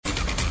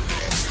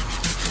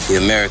The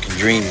American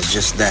dream is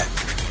just that.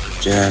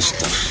 Just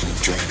a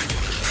dream.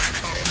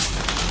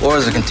 War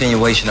is a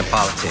continuation of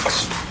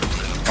politics,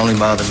 only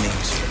by other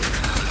means.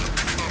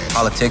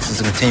 Politics is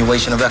a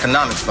continuation of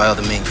economics by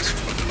other means.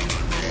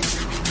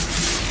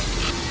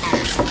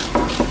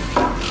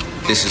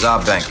 This is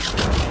our bank.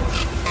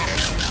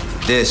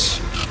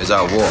 This is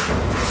our war.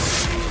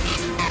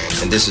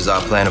 And this is our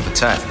plan of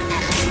attack.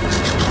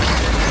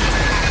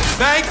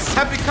 Banks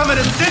have become an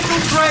essential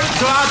threat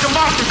to our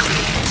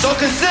democracy. So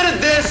consider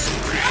this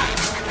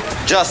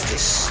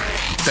justice.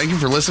 Thank you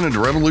for listening to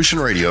Revolution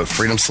Radio,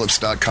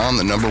 freedomslips.com,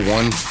 the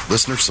 #1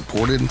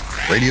 listener-supported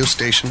radio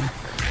station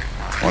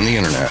on the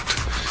internet.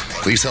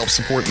 Please help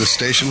support this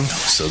station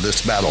so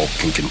this battle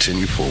can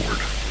continue forward.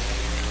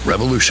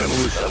 Revolution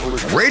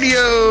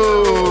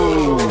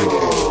Radio!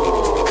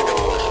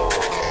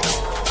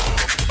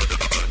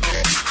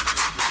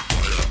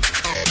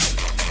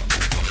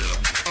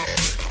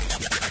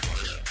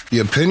 The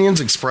opinions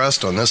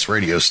expressed on this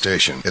radio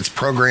station, its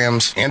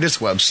programs, and its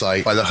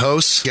website by the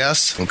hosts,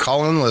 guests, and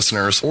call-in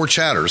listeners or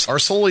chatters are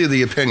solely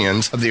the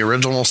opinions of the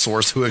original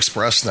source who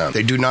expressed them.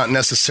 They do not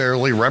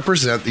necessarily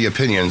represent the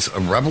opinions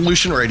of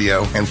Revolution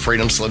Radio and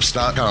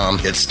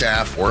freedomslips.com, its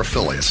staff, or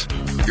affiliates.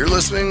 You're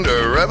listening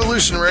to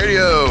Revolution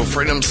Radio,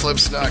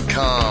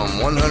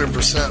 freedomslips.com,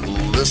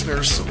 100%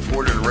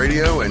 listener-supported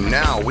radio, and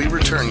now we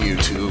return you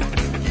to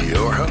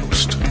your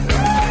host.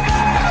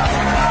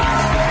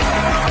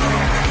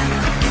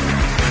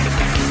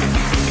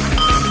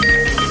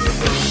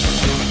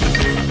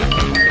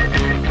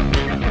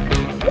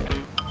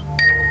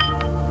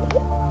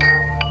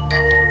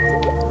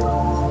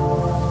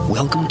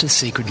 Welcome to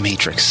Sacred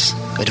Matrix,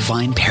 a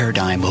divine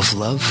paradigm of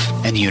love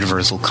and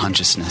universal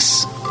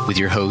consciousness, with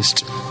your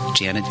host,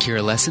 Janet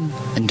Kira Lessin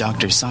and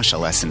Dr. Sasha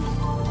Lessin.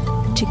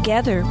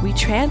 Together, we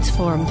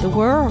transform the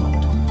world.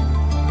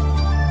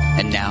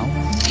 And now,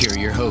 here are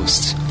your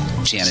hosts,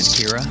 Janet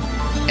Kira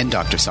and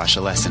Dr.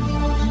 Sasha Lessin.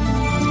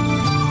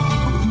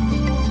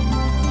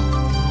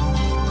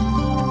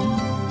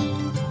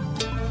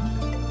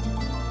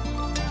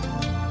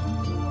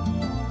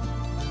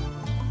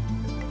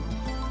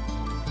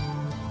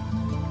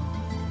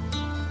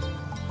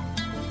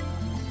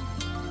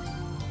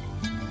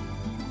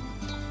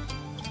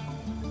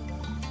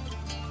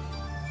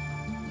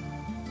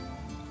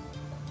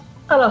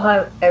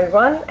 Aloha,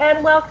 everyone,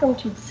 and welcome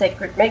to the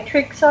Sacred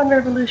Matrix on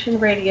Revolution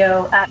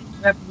Radio at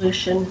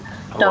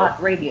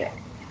revolution.radio.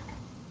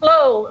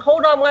 Hello,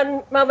 hold on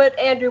one moment,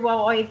 Andrew,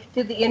 while I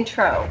do the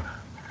intro.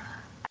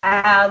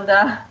 And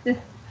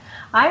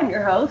I'm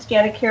your host,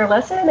 Janet Kira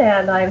Lessin,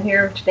 and I'm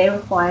here today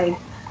with my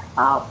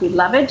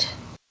beloved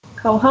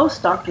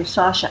co-host, Dr.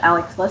 Sasha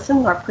Alex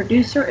Lessin. Our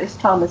producer is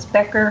Thomas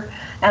Becker,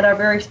 and our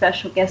very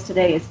special guest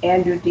today is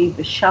Andrew D.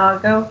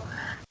 Basiago.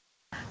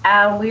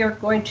 And we are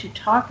going to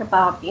talk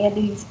about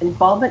Andy's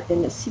involvement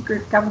in the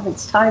secret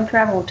government's time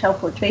travel and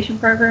teleportation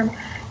program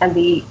and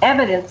the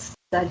evidence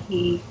that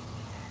he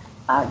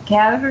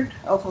gathered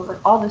over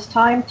all this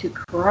time to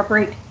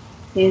corroborate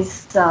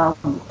his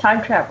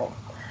time travel.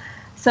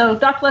 So,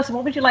 Dr. Lessin,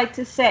 what would you like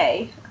to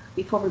say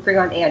before we bring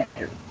on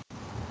Andrew?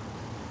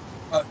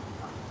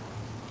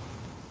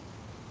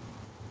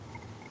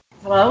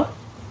 Hello?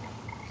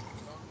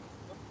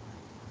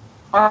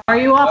 Are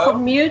you off of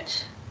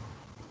mute?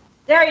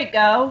 There you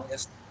go.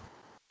 Yes,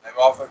 I'm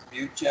off of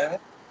mute, Janet.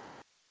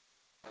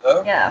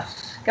 Hello?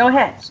 Yes. Go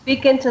ahead.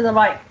 Speak into the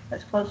mic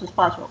as close as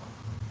possible.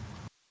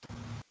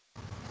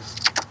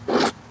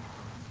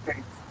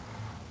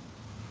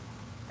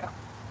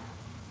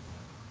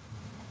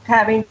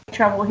 Having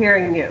trouble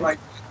hearing you.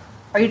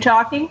 Are you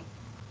talking?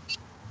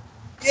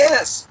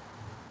 Yes.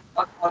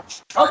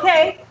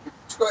 Okay.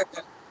 Go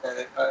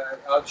ahead.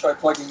 I'll try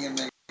plugging in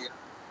the...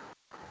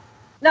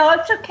 No,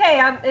 it's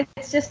okay.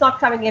 It's just not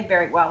coming in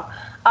very well.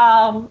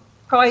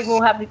 Probably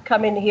we'll have to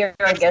come in here,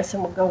 I guess,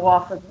 and we'll go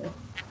off of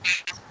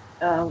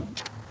the...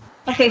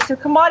 okay, so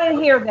come on in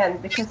here then,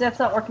 because that's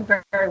not working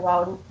very, very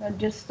well. And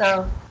just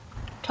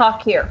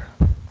talk here.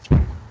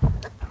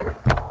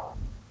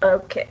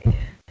 Okay.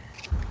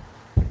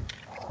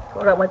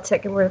 Hold on 1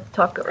 second. We're going to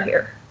talk over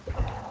here.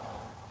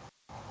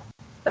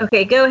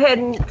 Okay, go ahead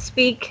and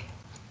speak.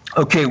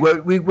 Okay,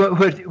 well,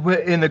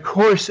 in the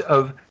course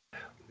of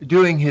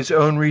doing his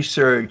own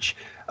research,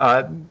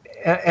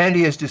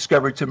 Andy has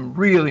discovered some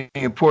really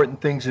important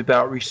things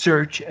about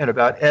research and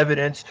about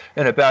evidence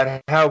and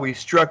about how we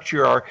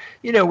structure our,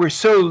 we're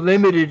so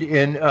limited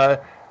in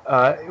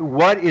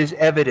what is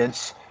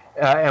evidence,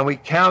 and we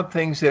count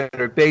things that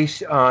are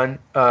based on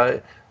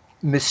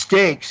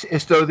mistakes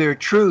as though they're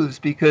truths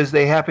because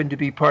they happen to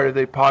be part of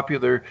the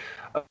popular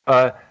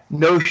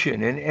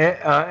notion. And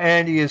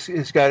Andy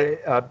has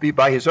got,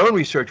 by his own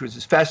research, which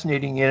is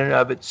fascinating in and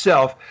of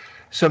itself,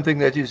 something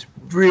that is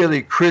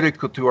really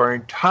critical to our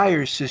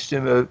entire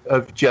system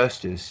of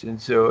justice.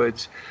 And so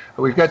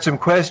we've got some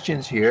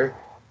questions here.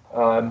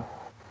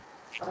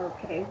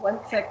 Okay, 1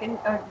 second.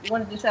 You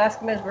want to just ask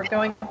them as we're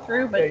going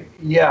through? But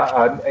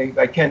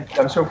I can't,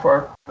 I'm so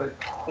far, but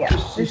yeah.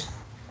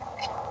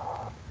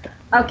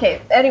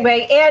 Okay,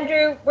 anyway,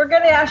 Andrew, we're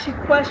going to ask you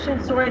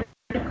questions sort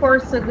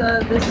course of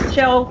this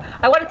show.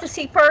 I wanted to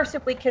see first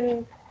if we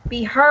can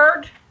be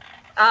heard.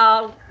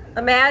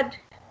 Ahmad,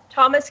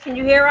 Thomas, can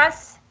you hear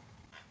us?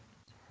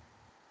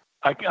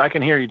 I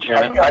can hear you,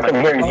 Janet. I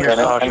can hear you,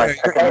 Janet. I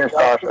can hear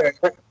Sasha.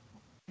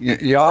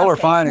 Y'all are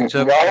fine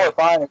except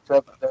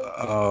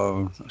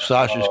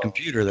Sasha's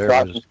computer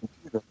there was.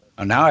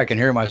 Now I can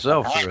hear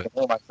myself through it.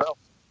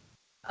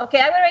 Okay,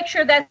 I'm going to make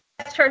sure that's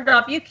turned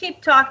off. You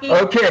keep talking.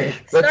 Okay.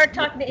 Start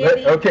talking to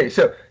Andy. Okay,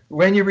 so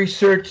when you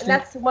research...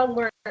 That's one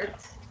word.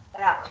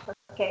 Yeah,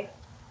 okay.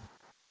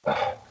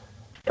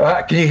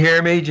 Can you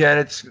hear me?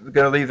 Janet's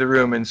going to leave the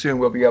room, and soon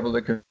we'll be able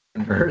to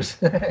converse.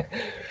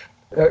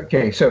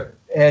 Okay, so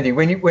Andy,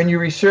 when you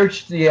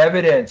research the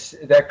evidence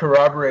that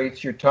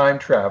corroborates your time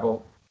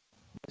travel,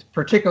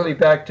 particularly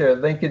back to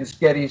Lincoln's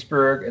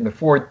Gettysburg and the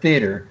Ford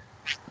Theater,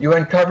 you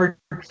uncovered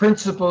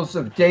principles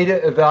of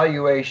data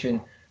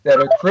evaluation that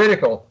are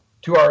critical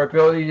to our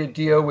ability to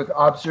deal with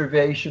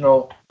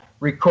observational,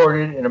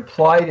 recorded, and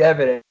implied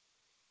evidence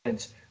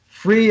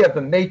free of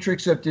the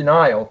matrix of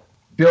denial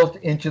built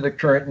into the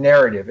current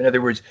narrative. In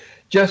other words,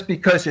 just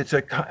because it's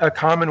a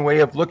common way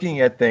of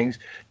looking at things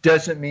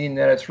doesn't mean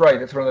that it's right.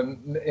 That's one of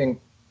the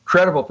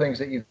incredible things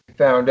that you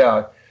found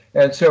out.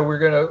 And so we're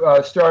going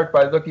to start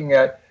by looking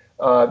at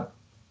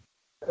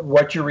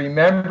what you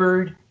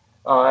remembered,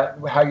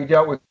 how you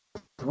dealt with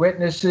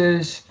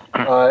witnesses,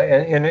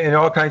 and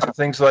all kinds of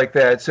things like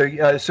that.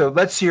 So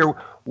let's hear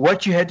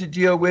what you had to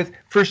deal with,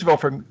 first of all,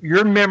 from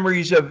your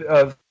memories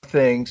of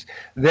things,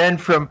 then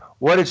from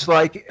what it's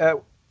like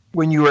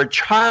when you were a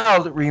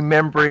child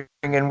remembering,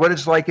 and what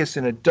it's like as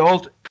an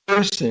adult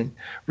person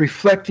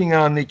reflecting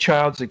on the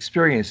child's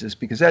experiences,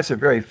 because that's a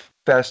very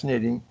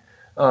fascinating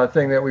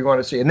thing that we want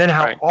to see. And then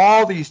how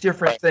all these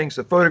different things,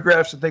 the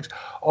photographs and things,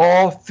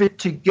 all fit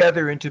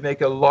together and to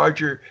make a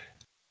larger,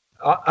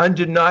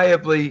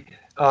 undeniably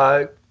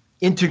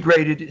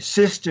integrated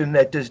system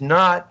that does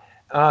not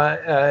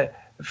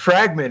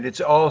fragment.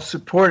 It's all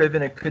supportive,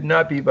 and it could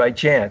not be by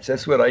chance.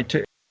 That's what I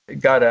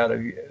got out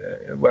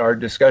of our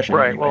discussion.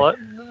 Right. Anyway. Well,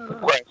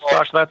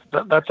 Josh,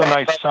 that's a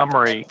nice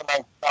summary.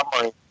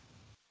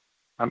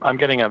 I'm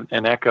getting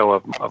an echo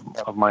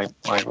of my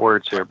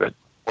words here, but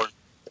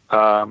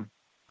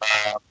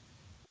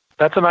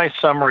that's a nice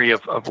summary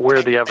of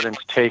where the evidence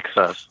takes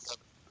us.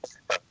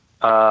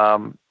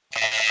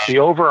 The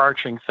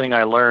overarching thing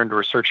I learned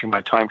researching my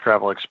time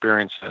travel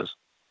experiences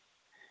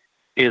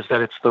is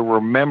that it's the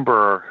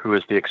rememberer who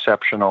is the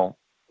exceptional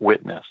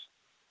witness.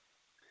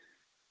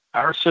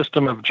 Our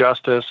system of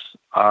justice,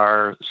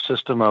 our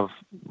system of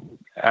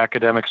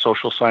academic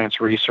social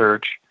science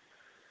research,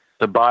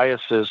 the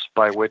biases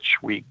by which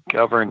we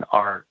govern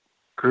our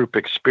group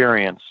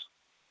experience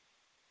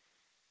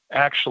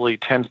actually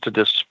tends to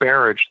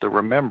disparage the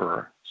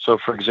rememberer. So,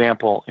 for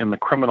example, in the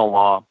criminal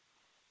law,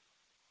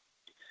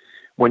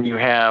 when you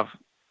have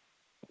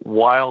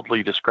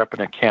wildly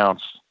discrepant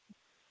accounts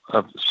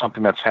of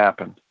something that's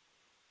happened,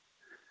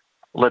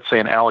 let's say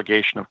an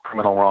allegation of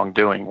criminal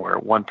wrongdoing where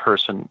one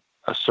person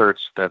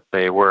asserts that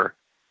they remember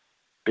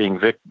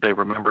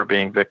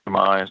being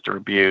victimized or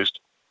abused,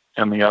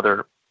 and the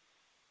other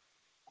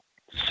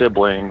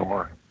sibling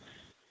or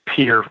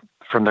peer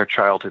from their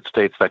childhood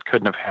states that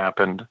couldn't have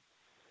happened.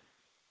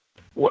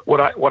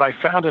 What I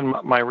found in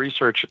my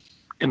research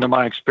into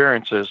my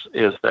experiences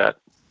is that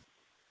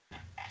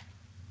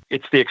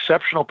it's the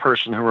exceptional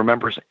person who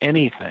remembers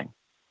anything,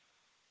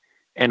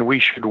 and we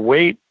should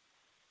weight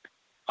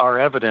our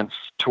evidence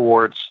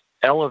towards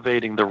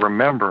elevating the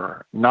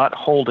rememberer, not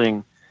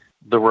holding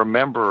the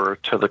rememberer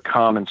to the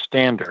common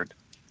standard,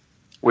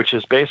 which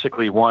is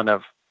basically one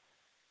of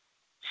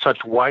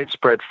such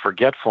widespread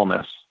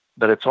forgetfulness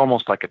that it's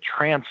almost like a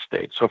trance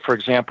state. So, for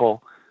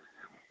example,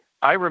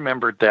 I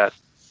remembered that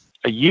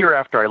a year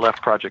after I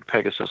left Project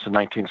Pegasus in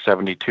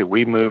 1972,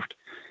 we moved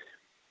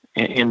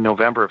in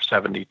November of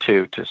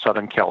 72 to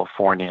Southern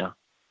California.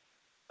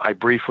 I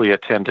briefly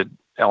attended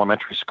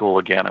elementary school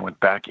again. I went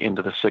back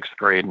into the 6th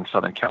grade in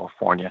Southern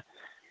California.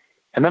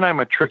 And then I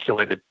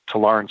matriculated to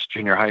Lawrence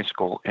Junior High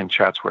School in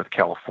Chatsworth,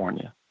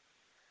 California.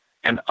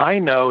 And I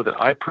know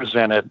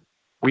that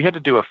we had to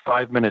do a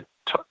 5-minute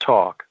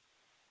talk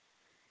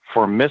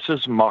for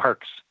Mrs.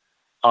 Mark's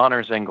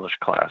honors English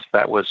class.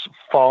 That was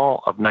fall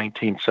of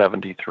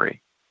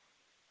 1973.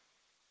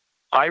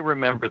 I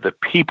remember the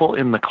people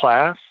in the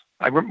class.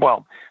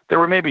 There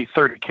were maybe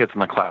 30 kids in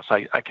the class.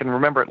 I can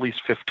remember at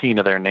least 15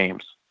 of their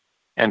names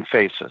and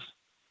faces.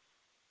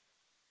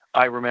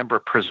 I remember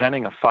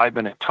presenting a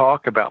 5-minute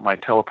talk about my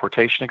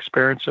teleportation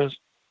experiences.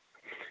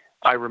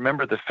 I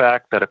remember the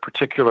fact that a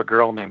particular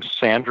girl named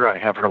Sandra, I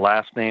have her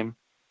last name.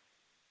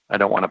 I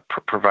don't want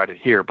to provide it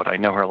here, but I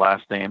know her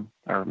last name,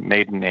 or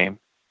maiden name,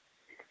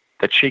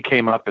 that she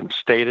came up and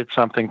stated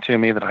something to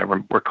me that I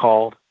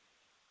recalled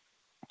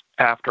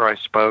after I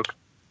spoke,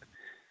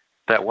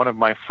 that one of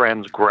my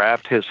friends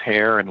grabbed his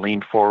hair and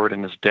leaned forward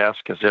in his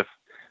desk as if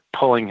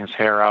pulling his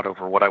hair out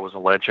over what I was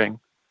alleging,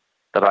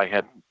 that I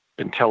had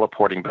been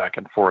teleporting back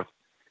and forth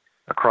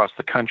across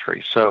the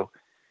country. So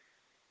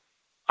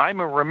I'm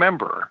a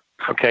rememberer,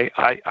 okay?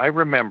 I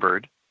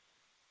remembered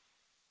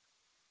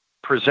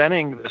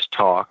presenting this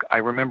talk, I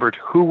remembered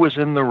who was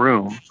in the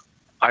room.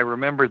 I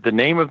remembered the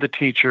name of the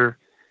teacher,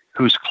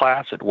 whose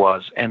class it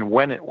was, and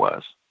when it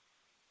was.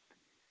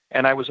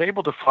 And I was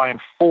able to find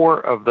 4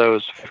 of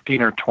those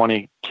 15 or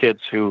 20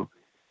 kids who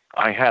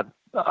I had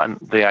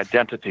the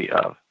identity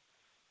of.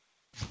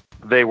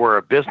 They were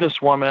a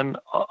businesswoman,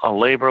 a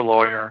labor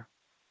lawyer,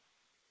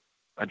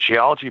 a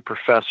geology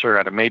professor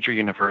at a major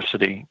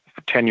university,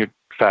 a tenured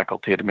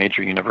faculty at a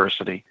major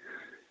university,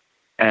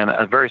 and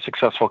a very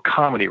successful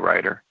comedy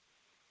writer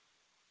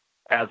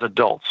as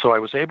adults. So I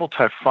was able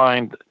to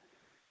find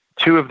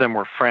 2 of them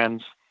were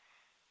friends,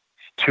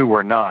 2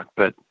 were not.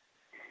 But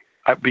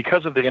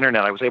because of the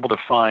internet, I was able to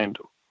find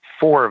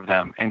 4 of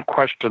them and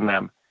question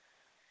them.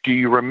 Do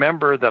you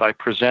remember that I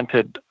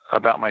presented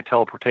about my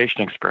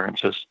teleportation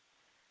experiences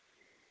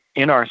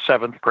in our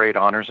 7th grade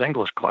honors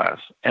English class?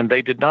 And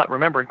they did not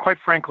remember. And quite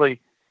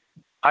frankly,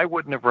 I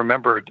wouldn't have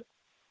remembered.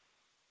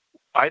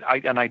 I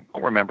don't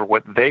remember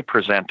what they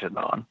presented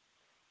on.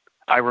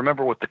 I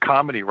remember what the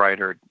comedy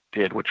writer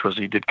did, which was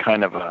he did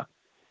kind of a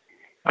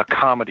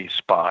comedy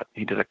spot.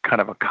 He did a kind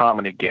of a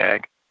comedy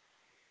gag.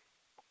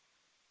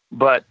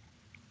 But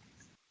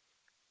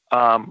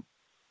I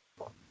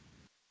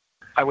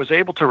was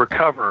able to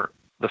recover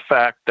the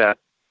fact that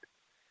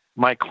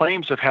my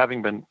claims of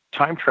having been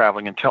time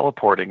traveling and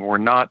teleporting were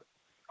not,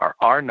 or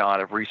are not,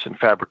 of recent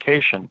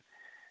fabrication,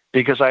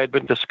 because I had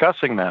been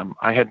discussing them.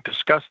 I had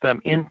discussed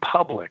them in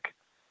public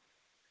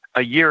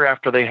a year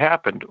after they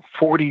happened,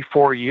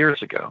 44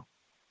 years ago.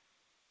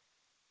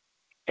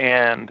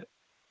 And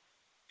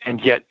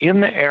yet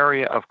in the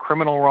area of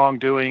criminal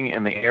wrongdoing,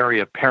 in the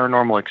area of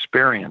paranormal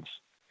experience,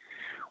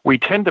 we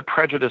tend to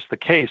prejudice the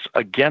case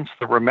against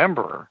the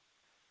rememberer,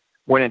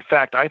 when in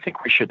fact I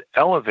think we should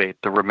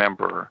elevate the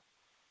rememberer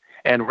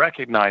and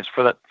recognize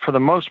for the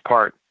most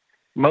part,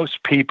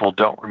 most people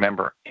don't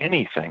remember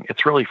anything.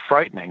 It's really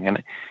frightening.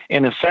 And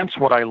in a sense,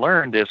 what I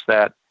learned is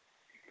that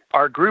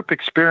our group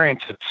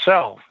experience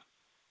itself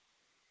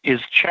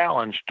is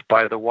challenged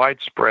by the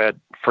widespread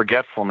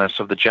forgetfulness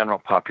of the general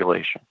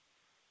population.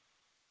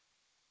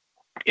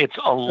 It's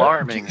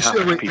alarming how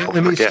many people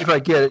let me forget. see if I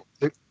get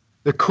it.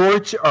 The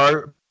courts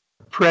are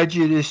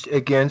prejudiced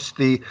against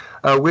the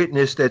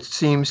witness that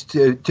seems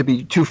to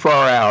be too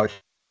far out,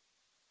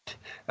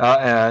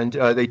 and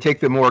they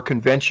take the more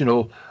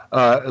conventional,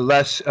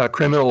 less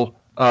criminal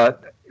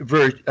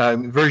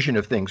version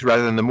of things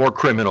rather than the more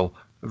criminal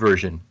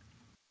version.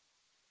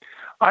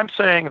 I'm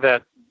saying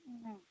that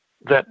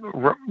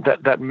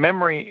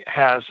memory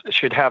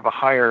should have a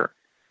higher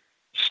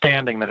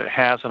standing than it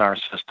has in our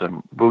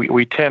system.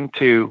 We tend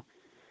to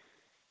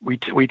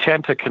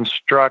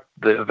construct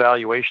the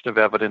evaluation of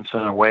evidence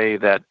in a way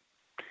that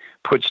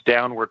puts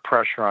downward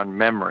pressure on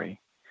memory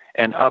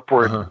and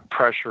upward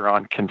pressure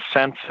on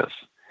consensus,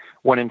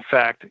 when in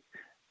fact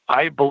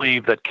I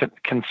believe that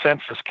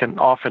consensus can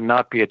often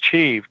not be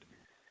achieved,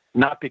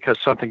 not because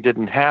something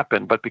didn't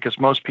happen, but because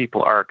most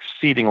people are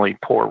exceedingly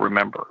poor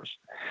rememberers.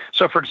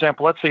 So, for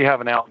example, let's say you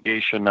have an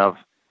allegation of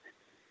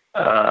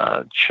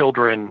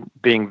children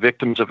being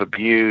victims of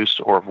abuse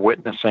or of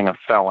witnessing a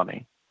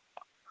felony.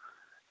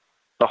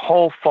 The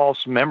whole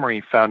false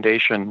memory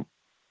foundation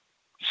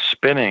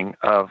spinning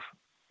of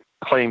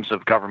claims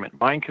of government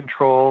mind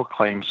control,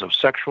 claims of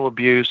sexual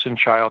abuse in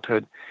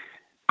childhood,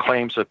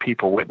 claims of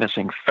people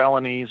witnessing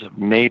felonies, of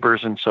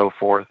neighbors and so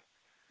forth,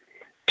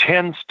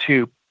 tends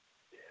to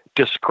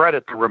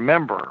discredit the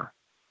rememberer,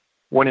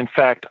 when in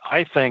fact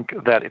I think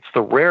that it's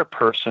the rare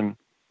person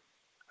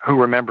who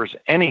remembers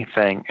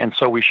anything, and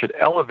so we should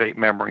elevate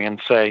memory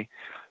and say,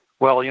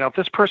 well, if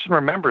this person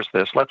remembers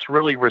this, let's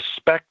really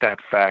respect that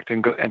fact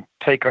and go and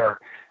take our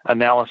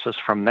analysis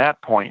from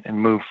that point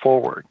and move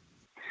forward.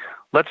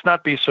 Let's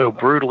not be so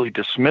brutally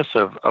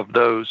dismissive of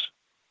those,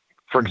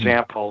 for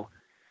example,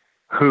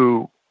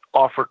 who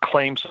offer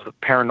claims of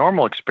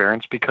paranormal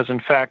experience, because in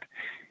fact,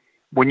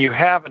 when you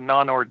have a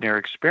non-ordinary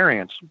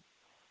experience,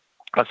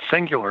 a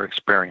singular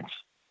experience,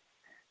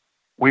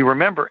 we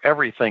remember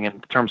everything in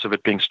terms of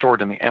it being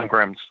stored in the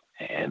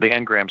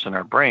engrams in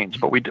our brains,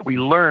 but we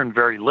learn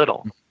very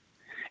little.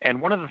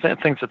 And one of the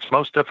things that's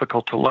most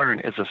difficult to learn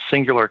is a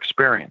singular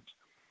experience.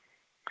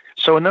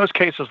 So in those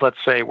cases,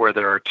 let's say where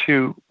there are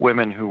 2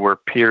 women who were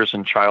peers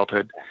in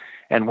childhood,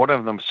 and one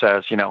of them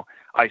says,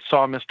 I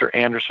saw Mr.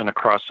 Anderson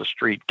across the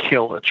street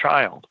kill a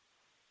child.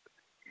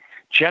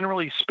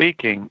 Generally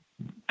speaking,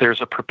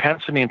 there's a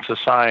propensity in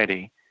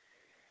society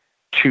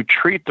to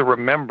treat the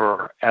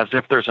rememberer as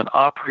if there's an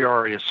a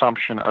priori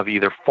assumption of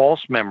either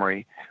false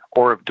memory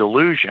or of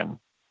delusion,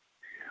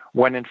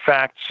 when in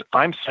fact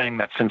I'm saying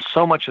that since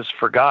so much is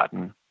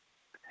forgotten,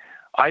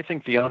 I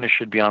think the onus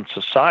should be on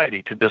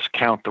society to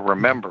discount the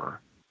rememberer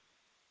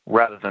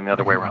rather than the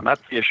other way around.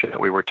 That's the issue that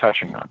we were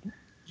touching on.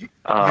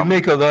 You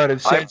make a lot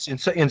of sense.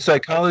 In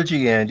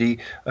psychology, Andy,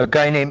 a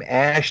guy named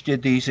Ash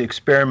did these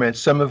experiments,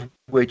 some of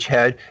which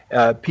had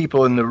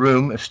people in the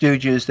room,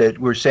 stooges, that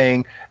were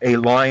saying a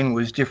line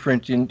was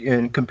different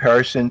in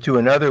comparison to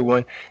another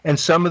one. And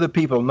some of the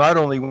people, not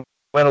only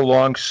went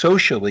along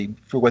socially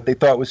for what they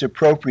thought was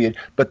appropriate,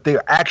 but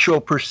their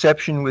actual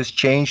perception was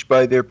changed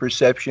by their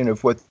perception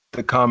of what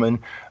the common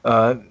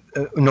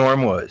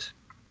norm was.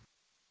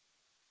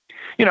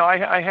 You know,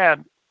 I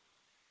had,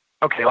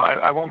 okay,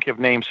 I won't give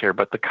names here,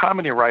 but the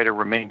comedy writer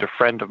remained a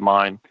friend of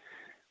mine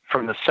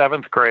from the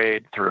 7th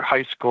grade through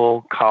high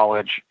school,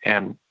 college,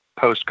 and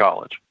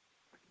post-college.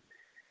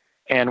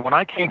 And when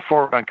I came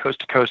forward on Coast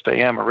to Coast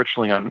AM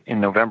originally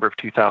in November of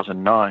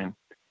 2009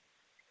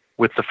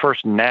 with the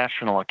first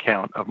national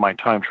account of my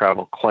time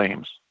travel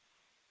claims,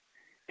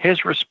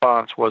 his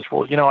response was,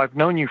 well, you know, I've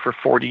known you for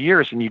 40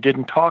 years and you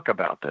didn't talk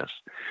about this.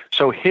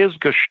 So his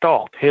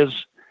gestalt,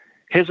 his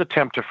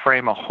attempt to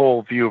frame a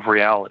whole view of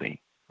reality,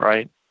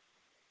 right,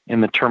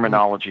 in the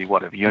terminology, of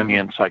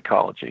Jungian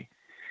psychology,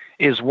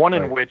 is one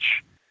in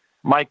which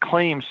my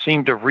claims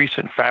seemed of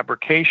recent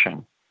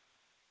fabrication.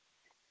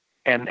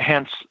 And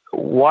hence,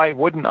 why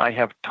wouldn't I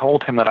have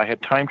told him that I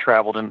had time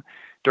traveled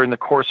during the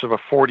course of a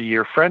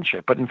 40-year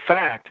friendship? But in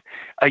fact,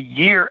 a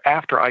year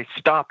after I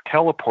stopped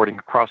teleporting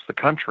across the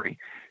country,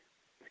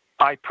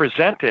 I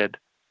presented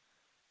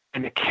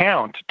an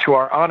account to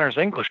our honors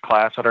English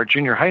class at our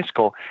junior high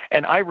school,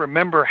 and I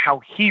remember how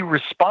he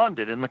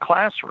responded in the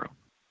classroom.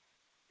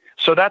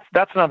 So that's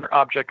another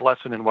object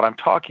lesson in what I'm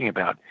talking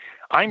about.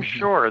 I'm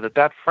sure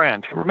that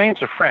friend, who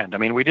remains a friend, I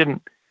mean, we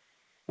didn't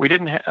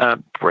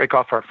break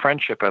off our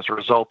friendship as a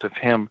result of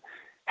him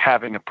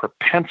having a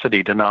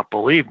propensity to not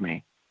believe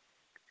me.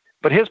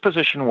 But his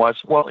position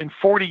was, well, in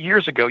 40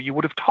 years ago, you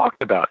would have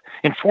talked about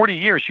it. In 40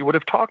 years, you would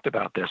have talked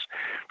about this.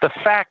 The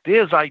fact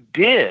is, I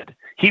did.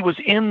 He was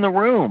in the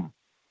room.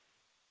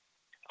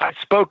 I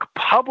spoke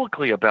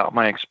publicly about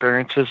my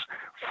experiences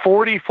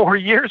 44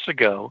 years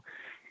ago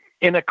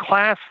in a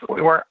class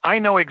where I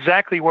know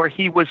exactly where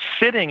he was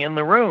sitting in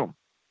the room.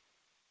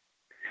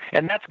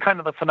 And that's kind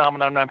of the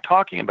phenomenon I'm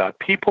talking about.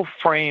 People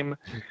frame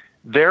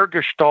their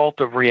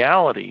gestalt of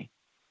reality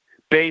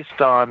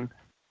based on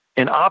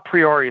an a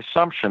priori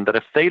assumption that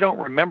if they don't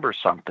remember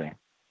something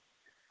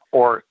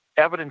or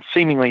evidence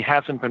seemingly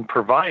hasn't been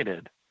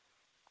provided,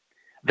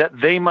 that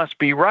they must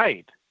be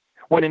right.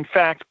 When in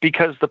fact,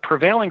 because the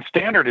prevailing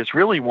standard is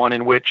really one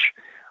in which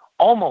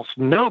almost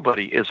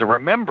nobody is a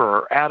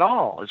rememberer at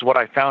all, is what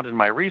I found in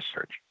my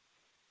research.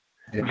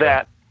 Yeah.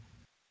 That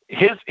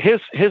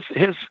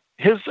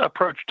his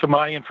approach to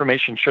my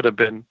information should have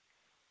been,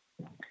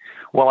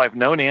 well, I've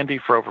known Andy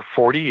for over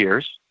 40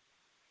 years.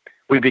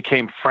 We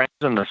became friends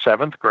in the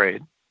 7th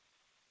grade.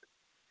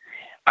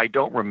 I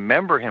don't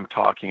remember him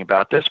talking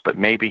about this, but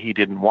maybe he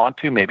didn't want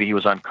to. Maybe he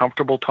was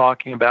uncomfortable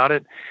talking about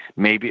it.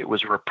 Maybe it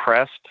was a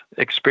repressed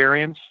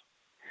experience.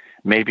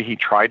 Maybe he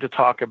tried to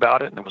talk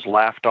about it and it was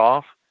laughed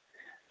off.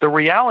 The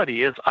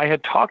reality is I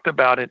had talked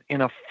about it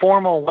in a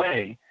formal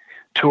way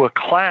to a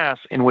class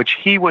in which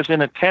he was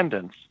in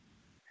attendance.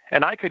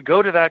 And I could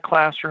go to that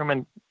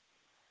classroom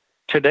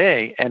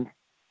today and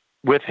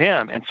with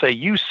him and say,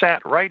 you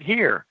sat right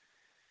here.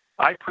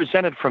 I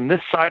presented from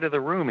this side of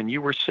the room and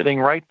you were sitting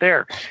right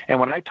there.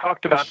 And when I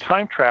talked about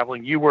time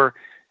traveling, you were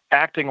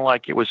acting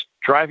like it was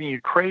driving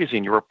you crazy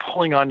and you were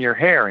pulling on your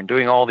hair and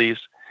doing all these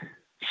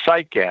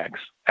sight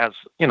gags as,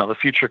 you know, the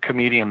future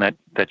comedian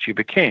that you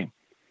became.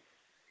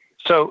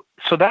 So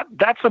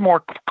that's a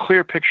more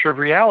clear picture of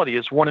reality,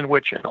 is one in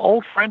which an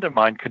old friend of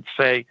mine could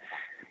say,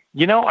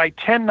 you know, I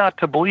tend not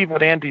to believe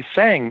what Andy's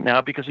saying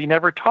now because he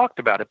never talked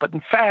about it. But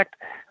in fact,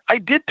 I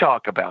did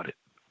talk about it.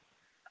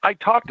 I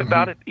talked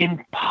about it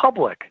in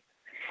public.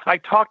 I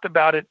talked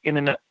about it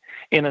in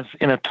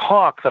a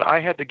talk that I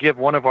had to give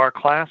one of our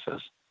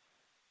classes.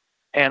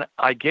 And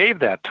I gave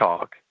that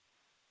talk,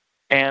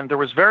 and there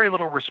was very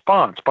little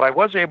response. But I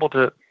was able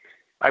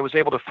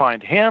to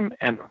find him,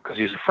 and because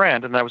he's a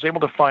friend, and I was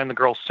able to find the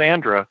girl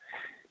Sandra.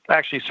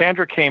 Actually,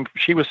 Sandra came.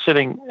 She was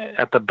sitting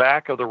at the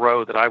back of the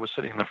row that I was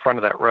sitting in the front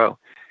of that row,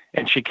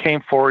 and she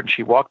came forward and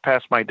she walked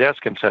past my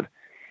desk and said,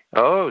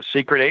 "Oh,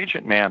 secret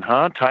agent man,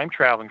 huh? Time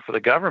traveling for the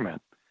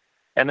government."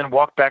 And then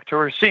walked back to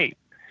her seat.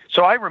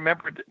 So I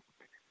remembered,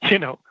 you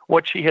know,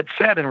 what she had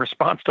said in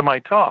response to my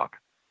talk.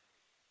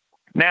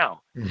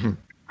 Now,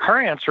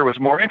 her answer was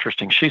more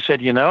interesting. She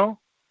said, you know,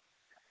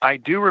 I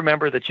do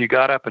remember that you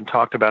got up and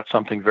talked about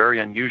something very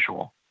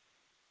unusual.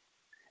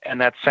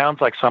 And that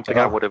sounds like something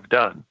I would have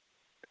done.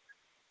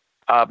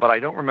 But I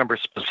don't remember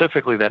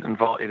specifically that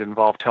it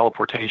involved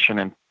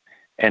teleportation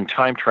and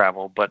time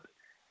travel. But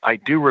I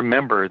do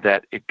remember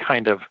that it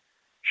kind of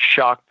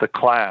shocked the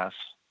class.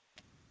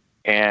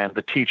 And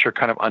the teacher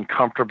kind of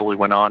uncomfortably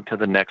went on to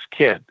the next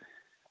kid.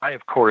 I,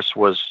 of course,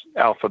 was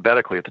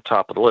alphabetically at the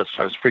top of the list.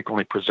 I was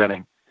frequently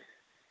presenting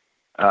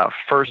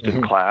first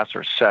in class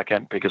or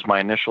second because my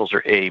initials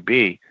are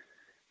AB.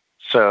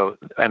 So,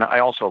 and I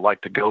also like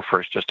to go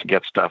first just to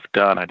get stuff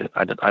done.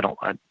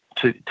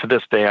 To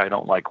this day, I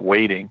don't like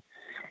waiting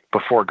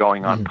before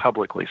going on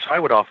publicly. So I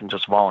would often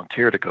just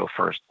volunteer to go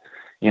first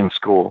in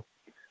school.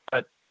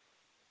 But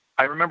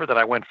I remember that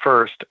I went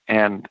first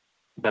and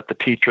that the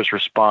teacher's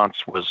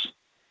response was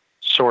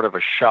sort of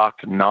a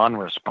shocked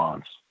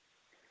non-response.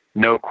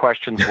 No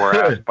questions were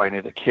asked by any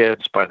of the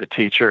kids, by the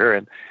teacher,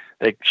 and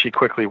she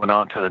quickly went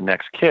on to the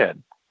next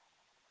kid.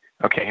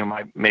 Okay, who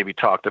maybe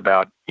talked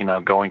about,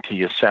 going to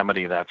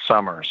Yosemite that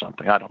summer or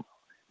something. I don't know.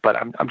 But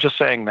I'm just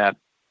saying that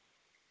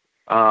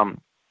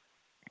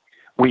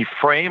we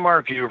frame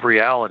our view of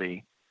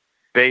reality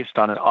based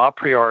on an a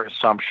priori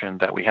assumption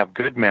that we have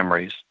good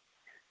memories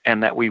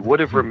and that we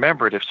would have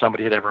remembered if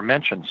somebody had ever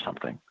mentioned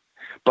something.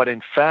 But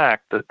in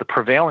fact, the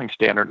prevailing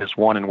standard is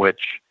one in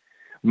which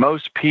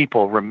most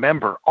people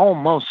remember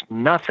almost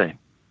nothing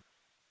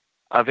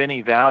of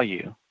any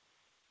value.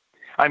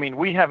 I mean,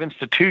 we have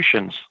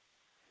institutions,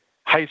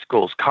 high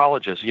schools,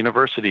 colleges,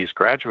 universities,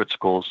 graduate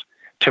schools,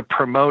 to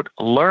promote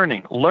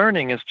learning.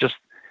 Learning is just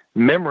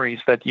memories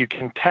that you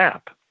can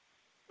tap.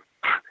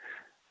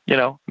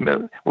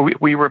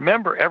 We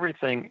remember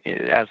everything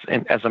as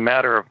a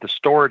matter of the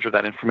storage of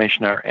that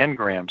information in our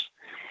engrams.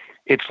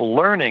 It's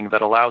learning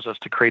that allows us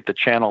to create the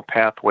channel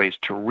pathways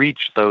to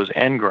reach those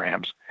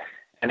engrams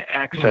and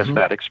access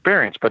that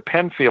experience. But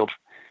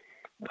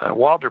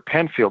Walter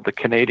Penfield, the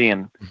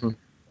Canadian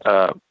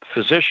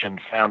physician,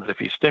 found that if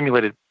he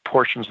stimulated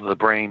portions of the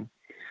brain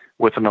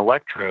with an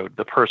electrode,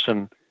 the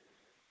person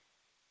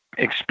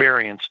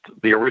experienced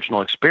the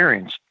original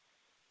experience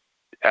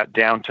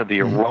down to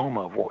the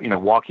aroma of,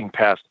 walking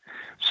past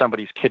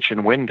somebody's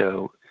kitchen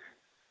window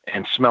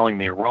and smelling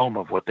the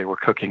aroma of what they were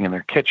cooking in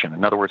their kitchen.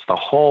 In other words, the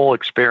whole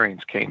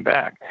experience came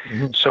back.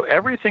 So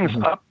everything's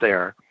up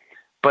there,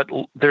 but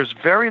there's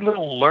very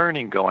little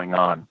learning going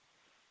on.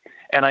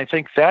 And I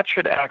think that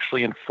should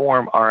actually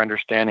inform our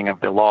understanding of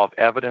the law of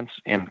evidence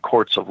in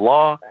courts of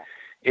law.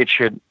 It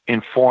should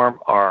inform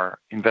our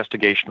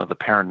investigation of the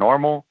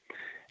paranormal,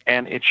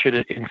 and it should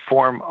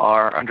inform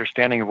our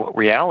understanding of what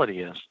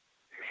reality is.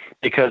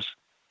 Because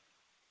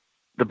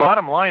the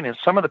bottom line is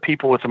some of the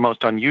people with the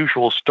most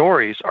unusual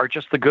stories are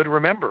just the good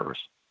rememberers.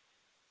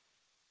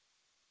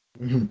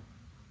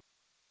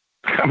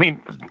 I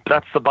mean,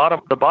 that's the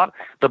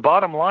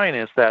bottom line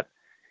is that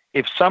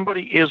if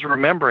somebody is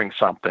remembering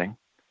something,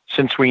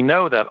 since we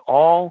know that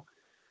all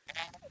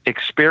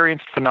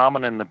experienced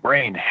phenomena in the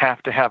brain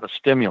have to have a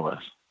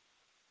stimulus,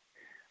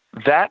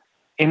 that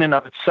in and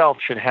of itself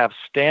should have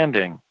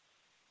standing.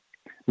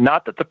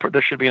 Not that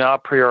there should be an a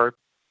priori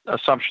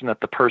assumption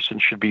that the person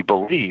should be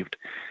believed,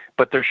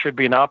 but there should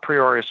be an a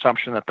priori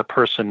assumption that the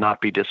person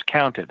not be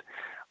discounted.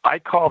 I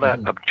call that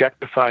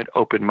objectified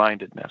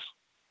open-mindedness.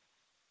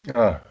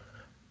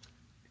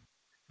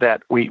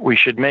 That we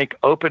should make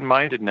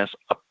open-mindedness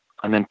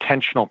an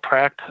intentional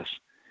practice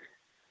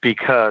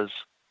because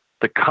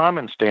the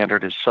common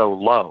standard is so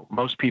low.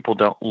 Most people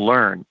don't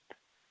learn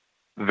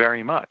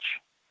very much.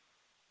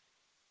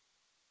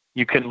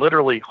 You can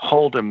literally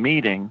hold a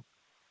meeting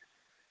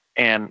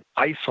and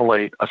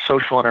isolate a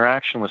social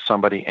interaction with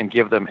somebody and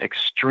give them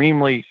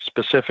extremely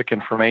specific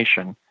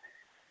information.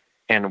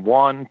 And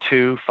 1,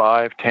 2,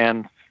 5,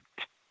 10,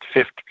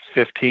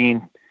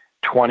 15,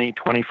 20,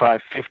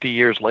 25, 50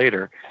 years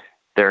later,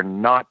 they're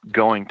not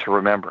going to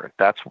remember it.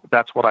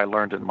 That's what I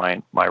learned in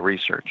my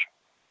research.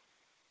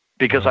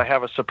 Because I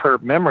have a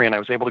superb memory and I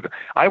was able to go.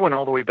 I went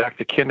all the way back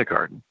to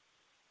kindergarten.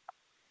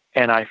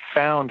 And I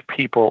found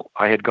people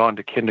I had gone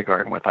to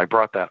kindergarten with. I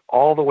brought that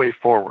all the way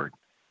forward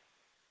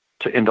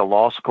into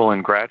law school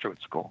and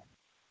graduate school.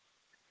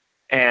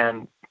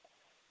 And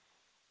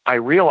I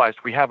realized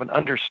we have an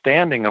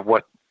understanding of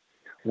what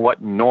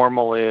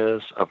normal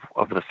is,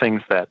 of the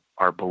things that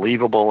are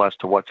believable as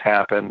to what's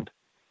happened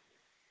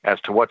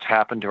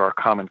to our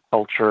common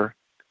culture.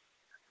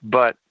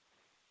 But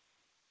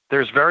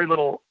there's very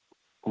little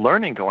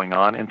learning going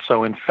on. And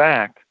so, in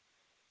fact,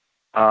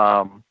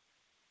 I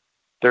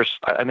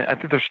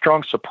think there's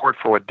strong support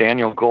for what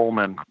Daniel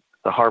Goleman,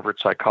 the Harvard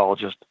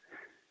psychologist,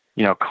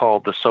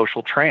 called the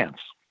social trance.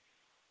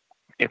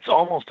 It's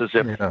almost as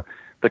if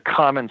the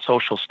common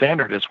social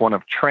standard is one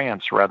of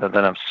trance rather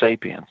than of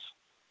sapience.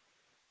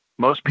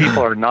 Most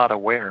people are not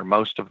aware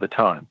most of the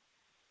time.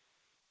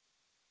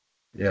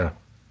 Yeah.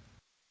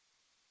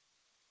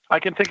 I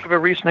can think of a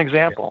recent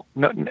example.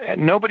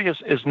 Nobody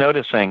is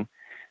noticing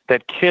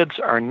that kids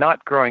are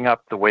not growing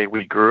up the way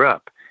we grew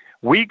up.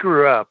 We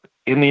grew up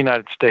in the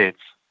United States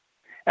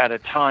at a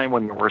time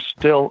when there were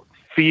still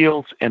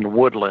fields and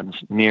woodlands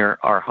near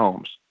our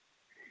homes.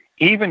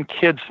 Even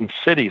kids in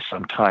cities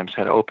sometimes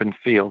had open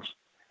fields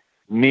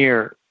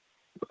near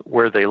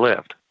where they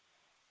lived,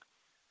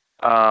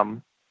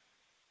 and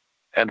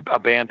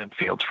abandoned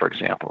fields, for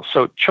example.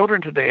 So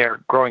children today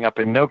are growing up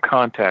in no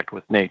contact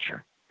with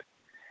nature.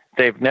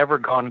 They've never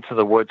gone into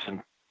the woods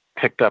and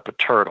picked up a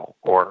turtle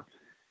or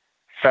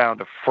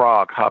found a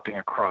frog hopping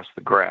across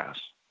the grass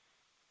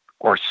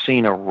or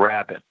seen a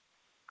rabbit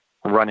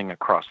running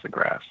across the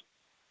grass.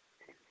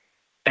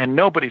 And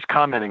nobody's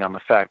commenting on the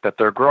fact that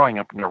they're growing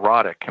up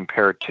neurotic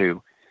compared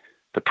to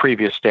the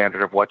previous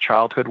standard of what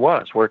childhood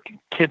was, where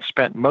kids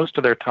spent most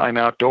of their time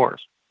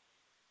outdoors.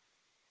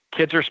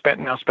 Kids are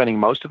now spending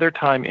most of their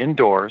time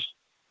indoors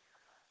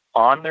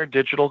on their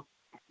digital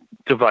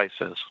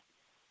devices,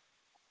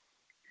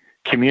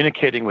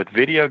 communicating with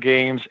video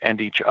games and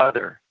each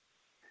other,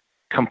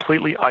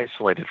 completely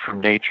isolated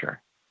from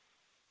nature.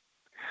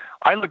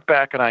 I look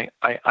back and I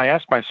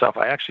asked myself,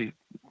 I actually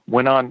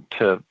went on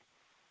to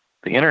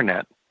the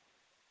internet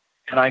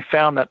and I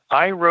found that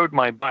I rode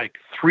my bike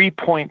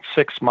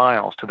 3.6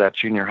 miles to that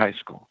junior high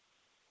school.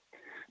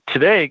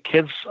 Today,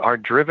 kids are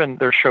driven,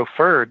 they're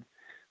chauffeured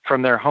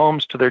from their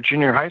homes to their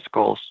junior high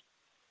schools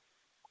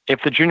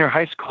if the junior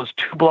high school is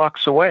 2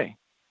 blocks away.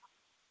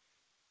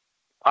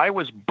 I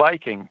was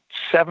biking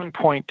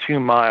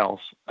 7.2 miles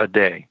a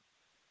day,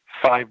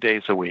 5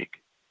 days a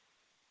week,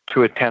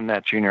 to attend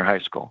that junior high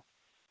school.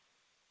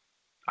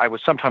 I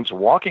was sometimes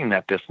walking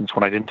that distance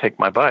when I didn't take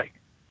my bike.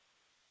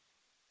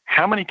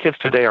 How many kids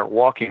today are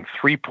walking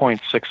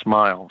 3.6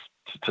 miles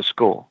to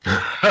school?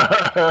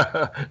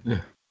 I'm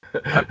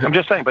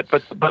just saying,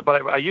 but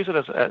I use it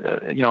as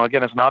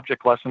again as an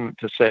object lesson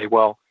to say,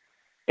 well,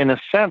 in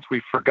a sense,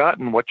 we've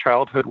forgotten what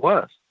childhood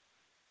was,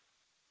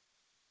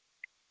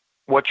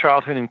 what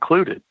childhood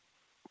included,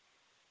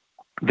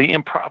 the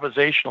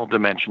improvisational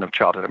dimension of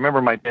childhood. I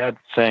remember my dad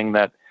saying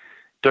that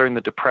during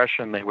the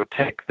Depression, they would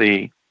take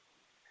the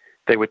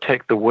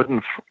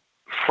wooden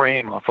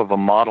frame off of a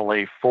Model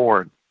A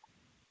Ford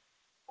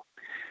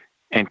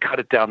and cut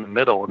it down the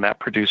middle, and that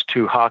produced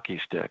 2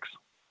 hockey sticks.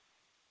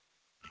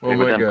 They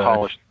would then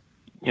polish,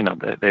 they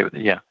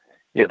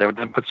would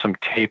then put some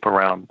tape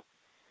around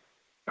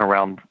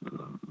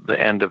the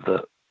end of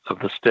the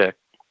stick,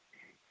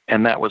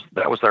 and that was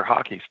their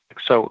hockey stick.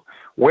 So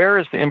where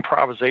is the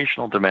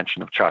improvisational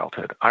dimension of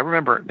childhood? I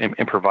remember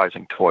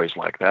improvising toys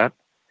like that.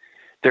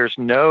 There's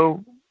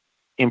no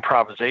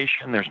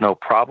improvisation. There's no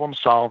problem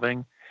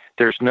solving.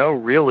 There's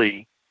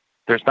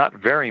not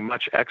very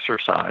much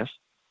exercise.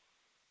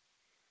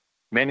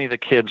 Many of the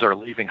kids are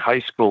leaving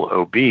high school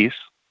obese,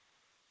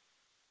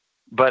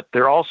 but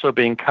they're also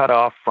being cut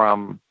off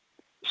from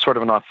sort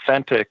of an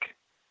authentic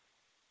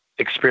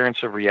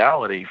experience of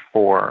reality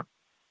for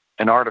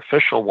an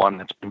artificial one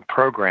that's been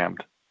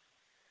programmed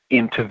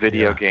into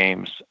video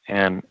games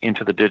and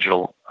into the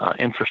digital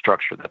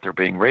infrastructure that they're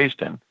being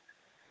raised in.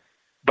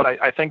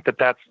 But I think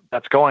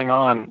that's going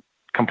on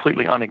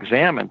completely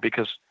unexamined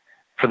because,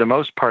 for the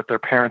most part, their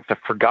parents have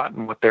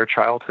forgotten what their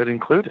childhood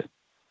included.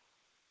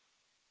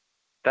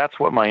 That's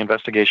what my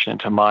investigation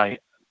into my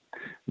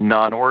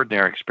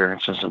non-ordinary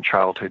experiences in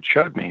childhood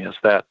showed me, is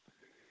that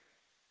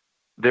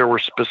there were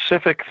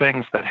specific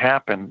things that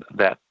happened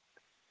that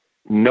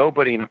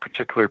nobody in a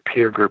particular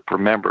peer group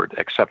remembered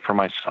except for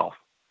myself.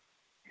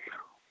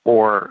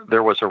 Or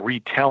there was a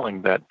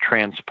retelling that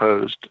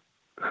transposed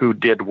who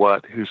did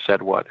what, who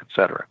said what,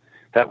 etc.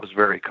 That was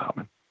very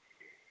common.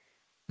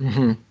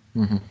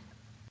 Mm-hmm. Mm-hmm.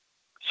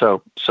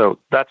 So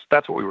that's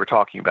what we were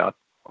talking about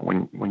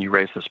when you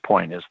raised this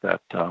point, is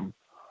that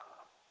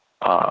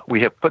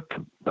we have put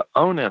the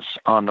onus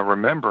on the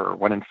rememberer,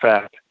 when in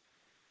fact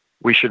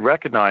we should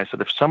recognize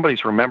that if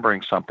somebody's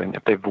remembering something,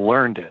 if they've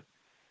learned it,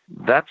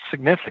 that's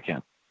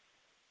significant.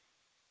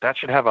 That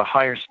should have a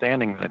higher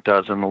standing than it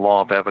does in the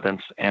law of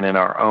evidence and in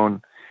our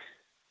own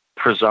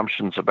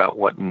presumptions about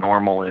what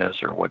normal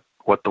is or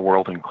what the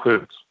world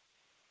includes.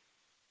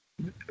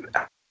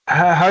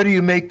 How do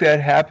you make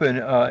that happen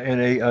in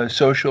a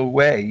social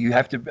way? You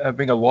have to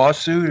bring a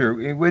lawsuit,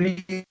 or what do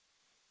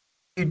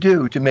you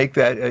do to make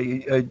that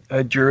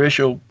a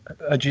judicial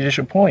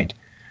point?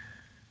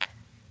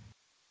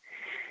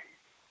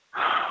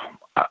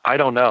 I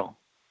don't know.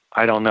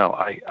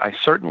 I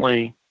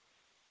certainly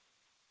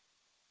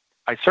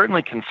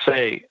can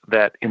say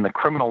that in the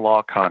criminal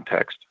law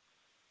context,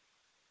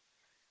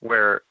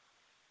 when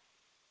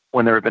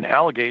there have been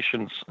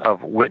allegations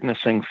of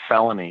witnessing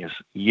felonies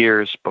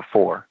years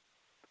before,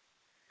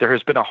 there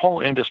has been a whole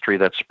industry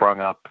that's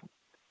sprung up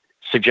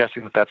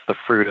suggesting that that's the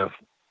fruit of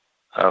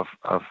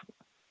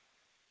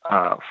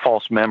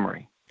false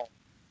memory.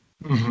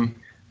 Mm-hmm.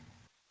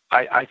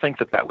 I think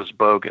that was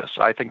bogus.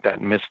 I think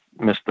that missed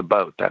the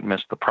boat. That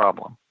missed the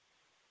problem.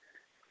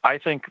 I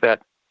think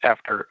that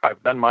after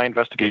I've done my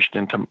investigation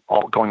into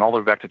going all the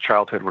way back to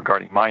childhood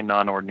regarding my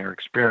non-ordinary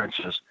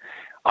experiences,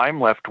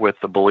 I'm left with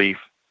the belief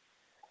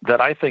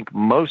that I think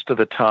most of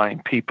the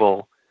time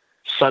people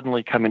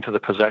suddenly come into the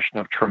possession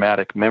of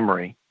traumatic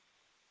memory.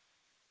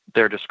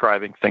 They're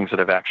describing things that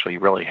have actually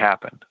really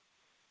happened.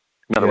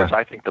 In other words,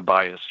 I think the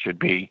bias should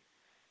be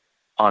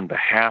on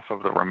behalf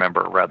of the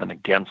rememberer rather than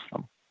against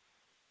them.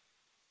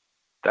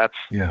 That's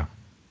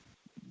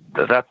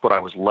what I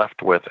was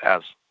left with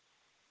as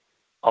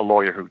a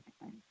lawyer who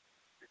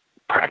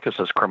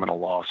practices criminal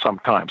law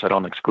sometimes. I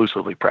don't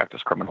exclusively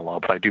practice criminal law,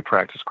 but I do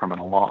practice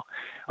criminal law.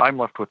 I'm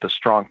left with the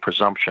strong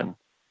presumption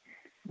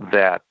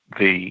that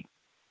the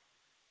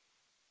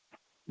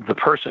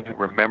person who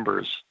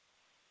remembers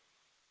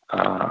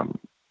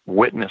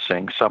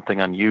witnessing something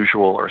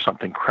unusual or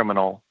something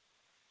criminal,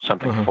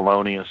 something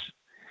felonious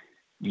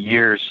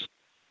years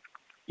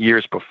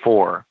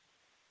before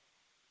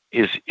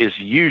is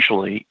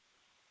usually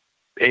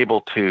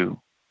able to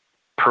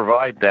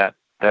provide that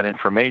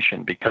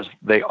information because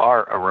they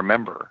are a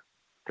rememberer.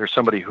 They're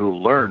somebody who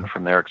learned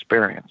from their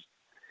experience.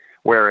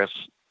 Whereas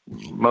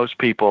most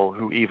people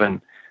who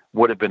even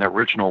would have been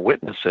original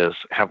witnesses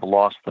have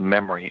lost the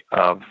memory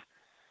of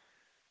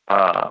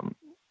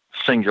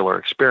singular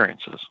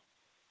experiences.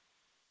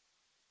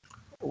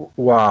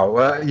 Wow.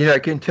 I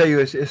can tell you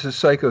as a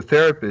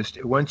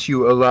psychotherapist, once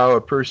you allow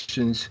a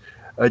person's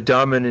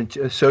dominant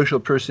social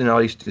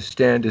personalities to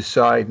stand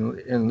aside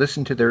and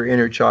listen to their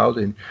inner child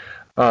in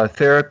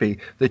therapy,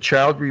 the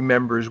child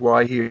remembers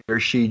why he or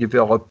she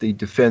developed the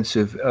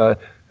defensive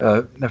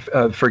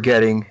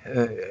forgetting,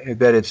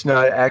 that it's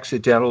not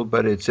accidental,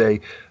 but it's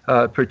a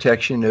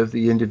protection of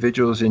the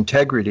individual's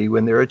integrity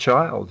when they're a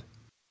child,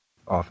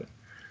 often.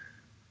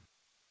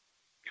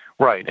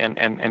 Right,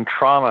 and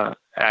trauma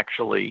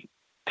actually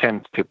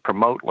tends to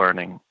promote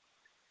learning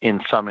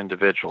in some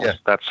individuals. Yeah.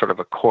 That's sort of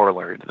a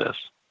corollary to this.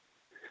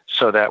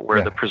 So that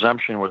where the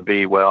presumption would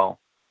be, well,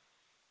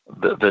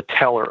 the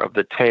teller of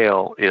the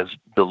tale is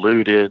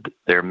deluded,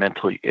 they're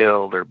mentally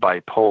ill, they're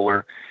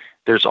bipolar.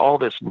 There's all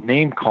this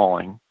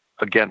name-calling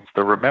against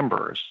the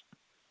rememberers.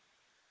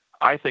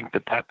 I think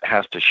that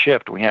has to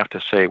shift. We have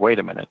to say, wait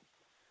a minute,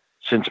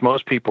 since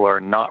most people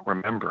are not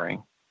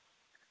remembering,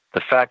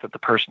 the fact that the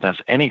person has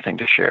anything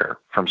to share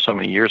from so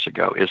many years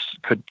ago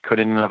could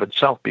in and of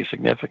itself be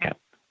significant.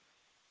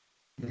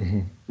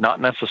 Mm-hmm.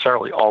 Not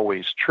necessarily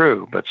always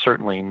true, but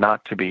certainly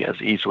not to be as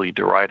easily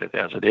derided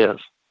as it is.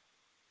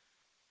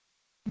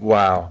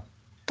 Wow.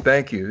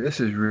 Thank you. This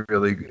is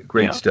really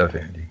great stuff,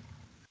 Andy.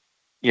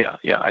 Yeah.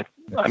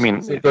 I mean,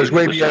 it goes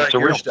way beyond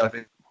your stuff.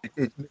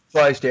 It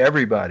applies to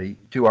everybody,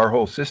 to our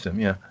whole system,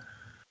 yeah.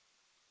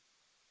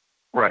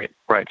 Right.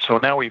 So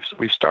now we've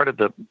started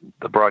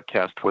the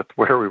broadcast with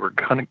where we were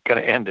going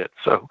to end it.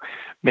 So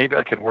maybe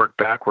I can work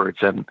backwards.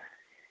 And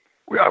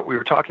we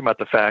were talking about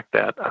the fact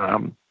that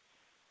I'm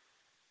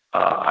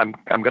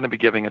going to be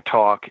giving a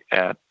talk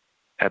at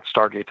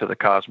Stargate to the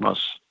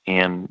Cosmos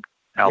in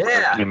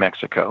Albuquerque, New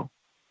Mexico,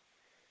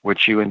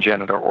 which you and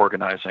Janet are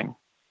organizing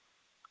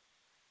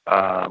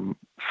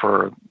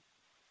for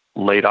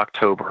late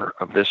October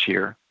of this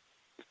year,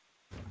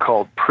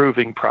 called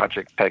Proving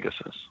Project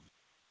Pegasus.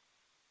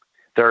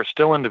 There are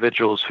still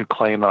individuals who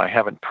claim that I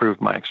haven't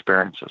proved my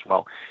experiences.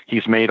 Well,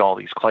 he's made all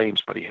these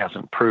claims, but he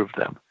hasn't proved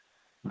them.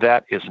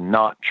 That is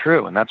not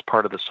true, and that's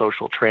part of the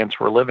social trance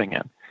we're living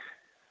in.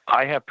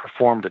 I have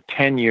performed a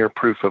 10-year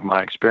proof of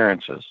my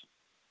experiences,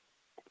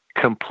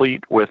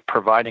 complete with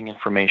providing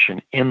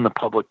information in the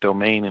public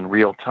domain in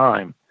real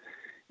time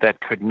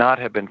that could not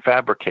have been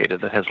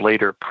fabricated, that has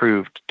later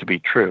proved to be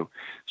true.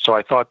 So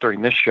I thought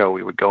during this show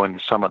we would go into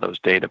some of those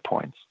data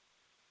points.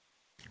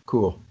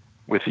 Cool.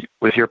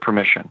 With your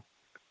permission.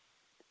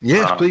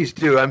 Yes, please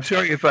do. I'm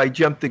sorry if I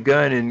jumped the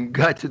gun and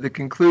got to the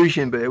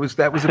conclusion, but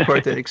that was the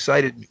part that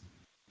excited me.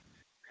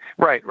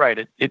 Right.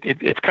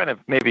 It's kind of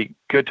maybe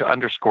good to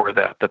underscore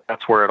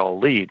that's where it all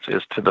leads,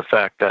 is to the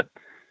fact that,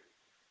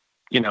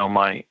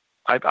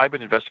 I've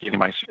been investigating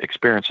my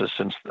experiences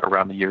since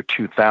around the year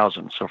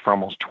 2000, so for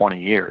almost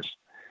 20 years.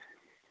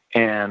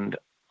 And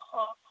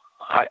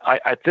I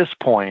at this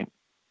point,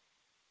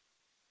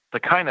 the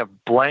kind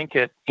of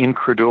blanket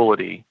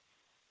incredulity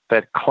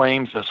that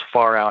claims as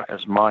far out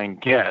as mine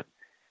get,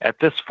 at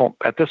this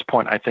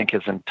point, I think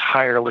is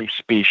entirely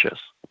specious.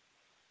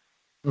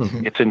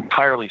 Mm-hmm. It's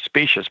entirely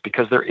specious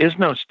because there is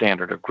no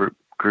standard of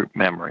group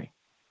memory.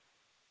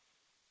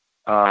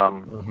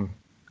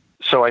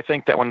 So I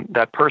think that when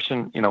that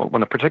person,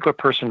 when a particular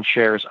person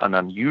shares an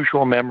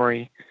unusual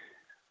memory,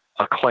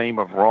 a claim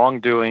of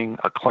wrongdoing,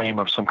 a claim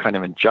of some kind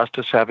of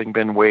injustice having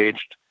been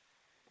waged,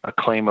 a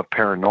claim of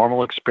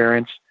paranormal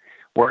experience,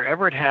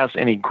 wherever it has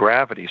any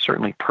gravity,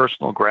 certainly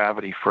personal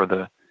gravity for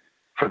the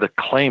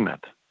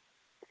claimant,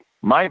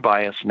 my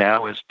bias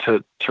now is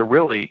to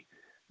really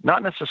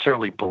not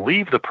necessarily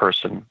believe the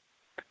person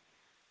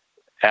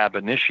ab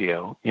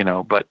initio,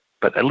 but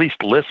at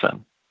least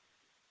listen,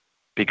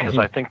 because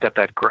I think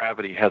that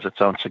gravity has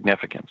its own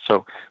significance.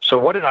 So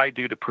what did I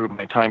do to prove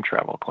my time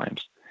travel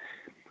claims?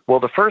 Well,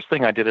 the first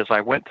thing I did is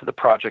I went to the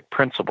project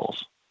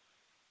principals.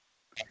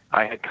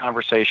 I had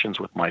conversations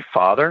with my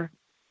father,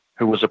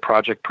 who was a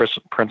project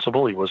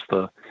principal. He was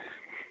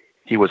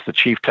the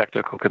chief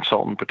technical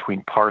consultant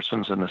between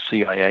Parsons and the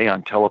CIA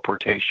on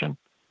teleportation,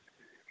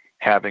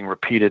 having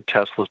repeated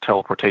Tesla's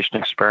teleportation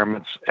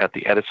experiments at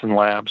the Edison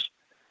labs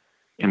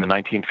in the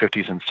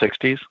 1950s and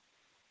 60s.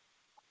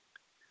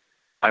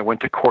 I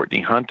went to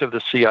Courtney Hunt of the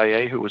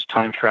CIA, who was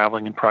time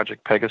traveling in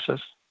Project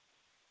Pegasus.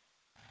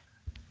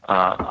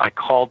 I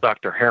called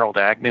Dr. Harold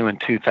Agnew in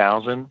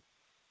 2000,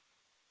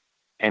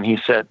 and he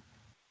said,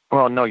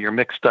 well, no, you're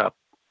mixed up.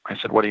 I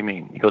said, what do you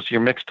mean? He goes, you're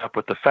mixed up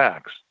with the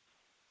facts.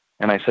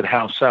 And I said,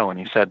 how so? And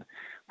he said,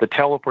 the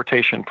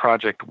teleportation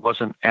project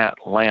wasn't at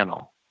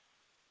LANL,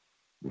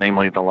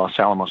 namely the Los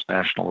Alamos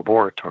National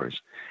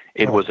Laboratories.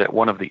 It was at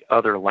one of the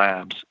other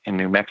labs in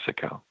New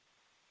Mexico.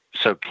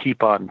 So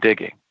keep on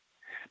digging.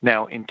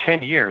 Now, in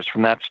 10 years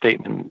from that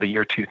statement, the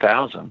year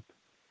 2000,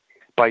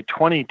 by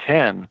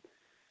 2010,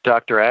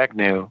 Dr.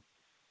 Agnew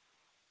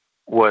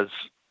was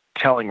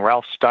telling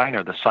Ralph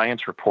Steiner, the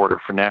science reporter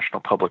for National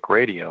Public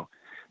Radio,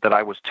 that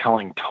I was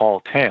telling tall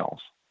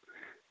tales,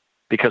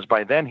 because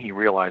by then he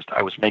realized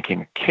I was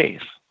making a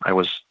case. I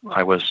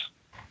was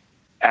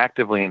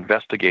actively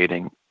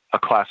investigating a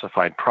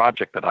classified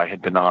project that I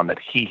had been on that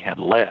he had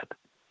led.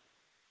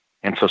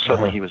 And so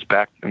suddenly he was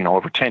back,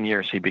 over 10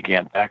 years he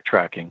began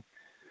backtracking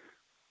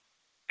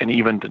and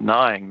even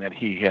denying that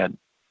he had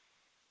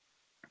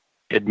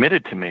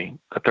admitted to me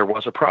that there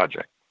was a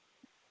project.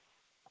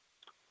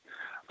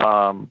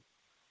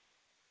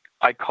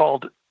 I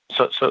called,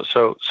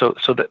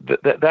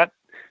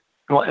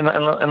 well, and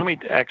let me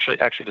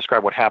actually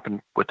describe what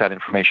happened with that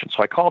information.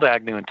 So I called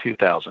Agnew in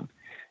 2000.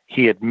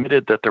 He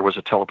admitted that there was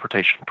a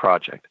teleportation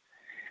project.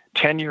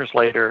 10 years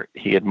later,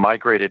 he had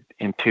migrated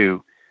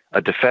into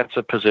a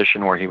defensive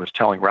position where he was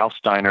telling Ralph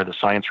Steiner, the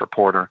science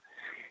reporter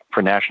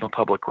for National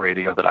Public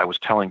Radio, that I was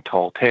telling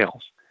tall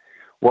tales.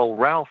 Well,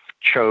 Ralph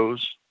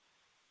chose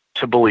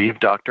to believe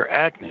Dr.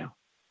 Agnew.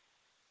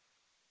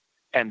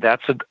 And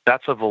that's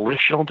a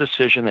volitional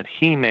decision that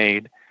he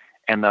made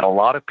and that a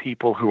lot of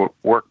people who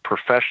work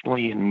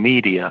professionally in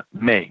media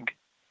make.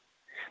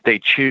 They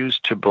choose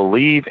to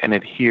believe and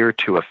adhere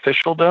to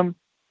officialdom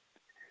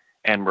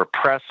and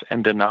repress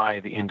and deny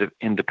the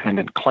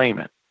independent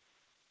claimant,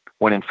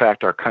 when in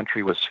fact our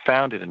country was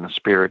founded in the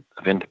spirit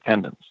of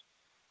independence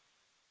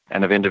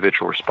and of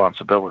individual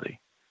responsibility.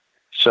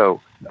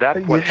 So that's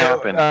what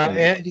happened.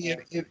 Andy,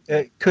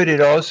 could it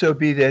also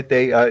be that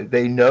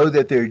they know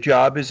that their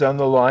job is on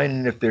the line,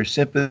 and if they're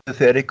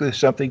sympathetic with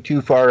something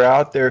too far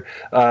out, they're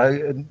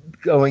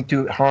going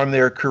to harm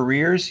their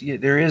careers?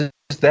 There is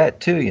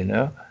that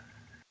too,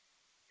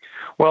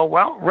 Well,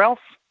 Ralph,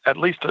 at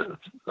least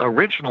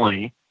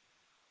originally,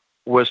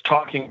 was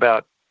talking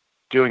about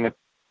doing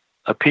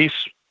a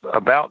piece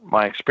about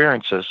my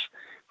experiences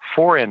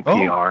for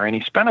NPR, and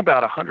he spent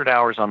about 100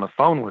 hours on the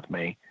phone with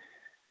me.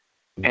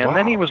 And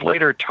then he was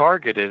later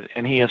targeted,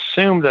 and he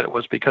assumed that it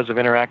was because of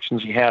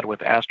interactions he had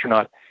with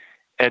astronaut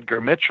Edgar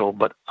Mitchell.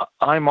 But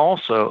I'm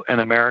also an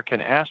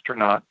American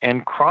astronaut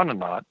and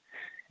chrononaut,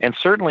 and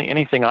certainly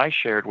anything I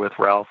shared with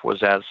Ralph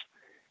was as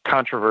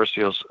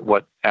controversial as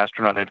what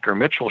astronaut Edgar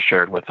Mitchell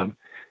shared with him.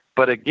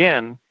 But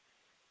again,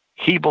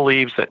 he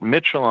believes that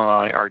Mitchell and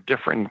I are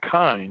different in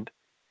kind,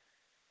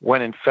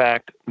 when in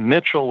fact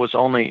Mitchell was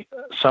only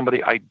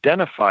somebody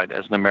identified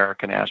as an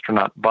American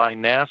astronaut by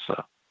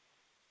NASA.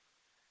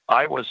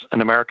 I was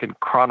an American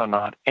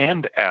chrononaut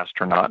and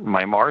astronaut in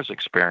my Mars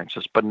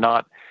experiences, but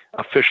not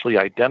officially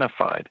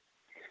identified.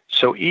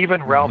 So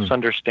even Ralph's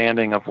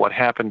understanding of what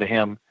happened to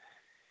him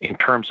in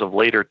terms of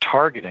later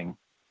targeting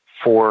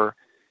for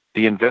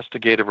the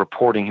investigative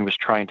reporting he was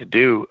trying to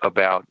do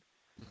about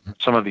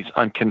some of these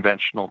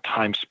unconventional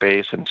time,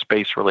 space, and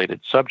space-related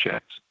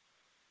subjects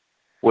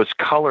was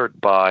colored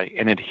by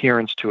an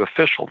adherence to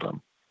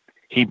officialdom.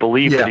 He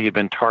believed that he had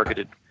been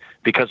targeted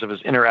because of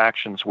his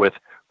interactions with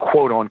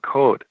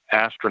quote-unquote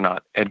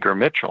astronaut Edgar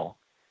Mitchell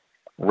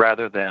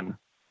rather than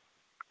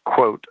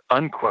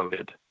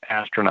quote-unquoted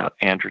astronaut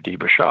Andrew D.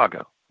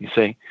 Basiago. You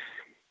see,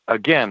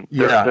 again,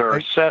 there are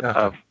a set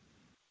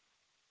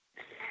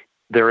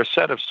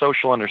of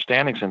social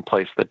understandings in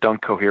place that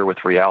don't cohere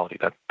with reality.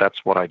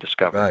 That's what I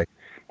discovered. Right.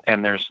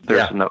 And there's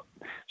no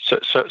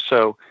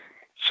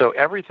so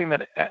everything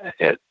that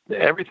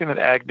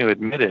Agnew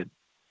admitted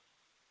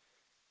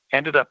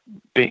ended up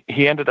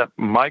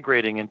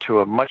migrating into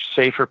a much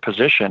safer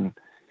position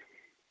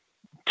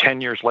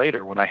 10 years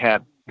later when I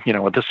had,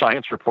 the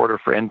science reporter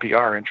for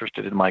NPR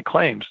interested in my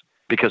claims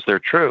because they're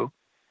true,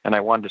 and I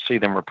wanted to see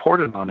them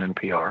reported on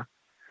NPR.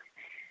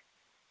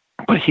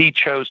 But he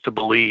chose to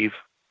believe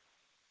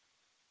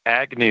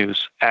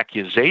Agnew's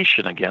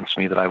accusation against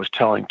me that I was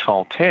telling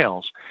tall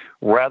tales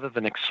rather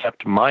than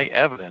accept my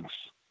evidence,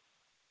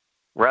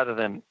 rather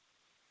than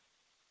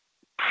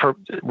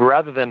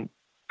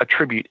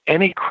attribute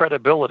any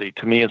credibility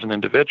to me as an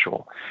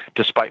individual,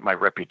 despite my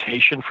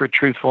reputation for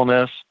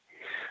truthfulness,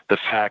 the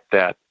fact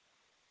that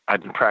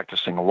I'd been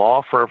practicing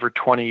law for over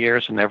 20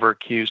 years and never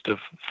accused of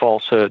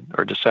falsehood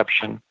or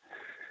deception,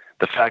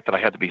 the fact that I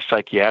had to be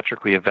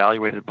psychiatrically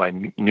evaluated by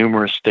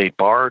numerous state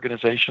bar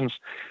organizations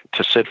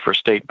to sit for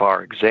state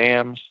bar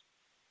exams,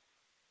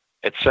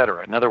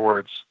 etc. In other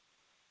words,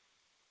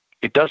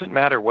 it doesn't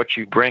matter what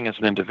you bring as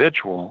an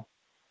individual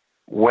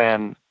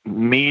when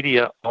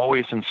media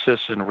always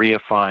insists in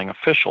reifying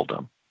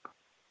officialdom.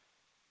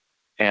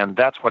 And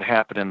that's what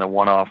happened in the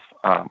one-off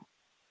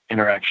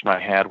interaction I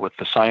had with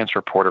the science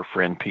reporter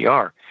for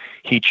NPR.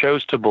 He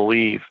chose to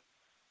believe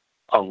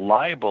a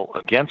libel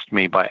against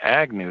me by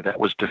Agnew that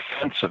was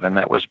defensive and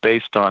that was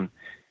based on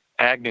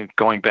Agnew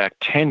going back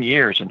 10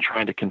 years and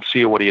trying to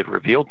conceal what he had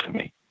revealed to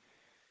me,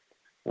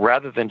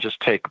 rather than just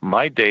take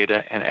my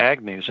data and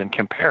Agnew's and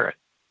compare it.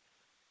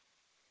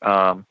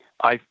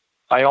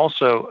 I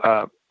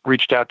also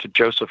reached out to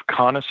Joseph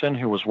Conason,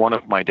 who was one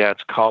of my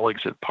dad's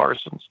colleagues at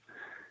Parsons.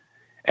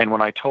 And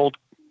when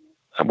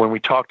we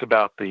talked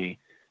about the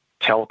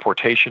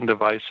teleportation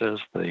devices,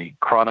 the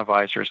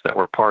chronovisors that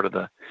were part of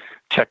the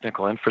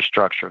technical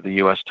infrastructure of the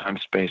U.S.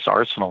 time-space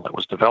arsenal that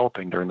was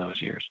developing during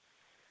those years,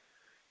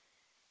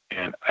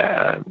 and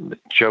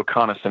Joe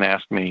Conason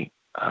asked me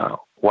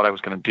what I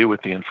was going to do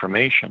with the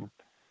information.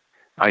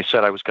 I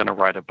said I was going to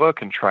write a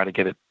book and try to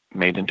get it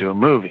made into a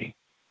movie.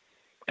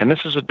 And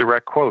this is a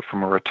direct quote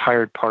from a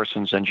retired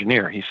Parsons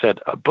engineer. He said,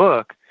 "A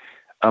book,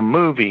 a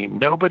movie.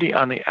 Nobody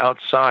on the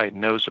outside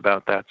knows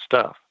about that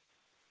stuff.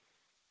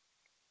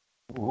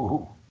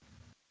 Ooh.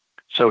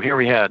 So here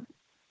we had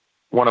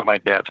one of my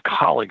dad's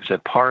colleagues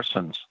at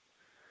Parsons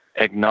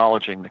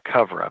acknowledging the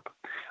cover-up.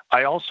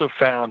 I also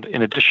found,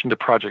 in addition to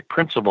project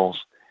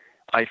principals,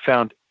 I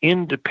found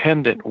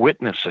independent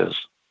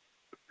witnesses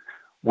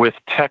with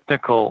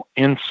technical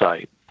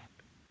insight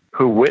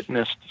who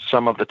witnessed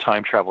some of the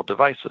time travel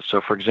devices. So,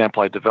 for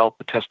example, I developed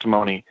the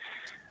testimony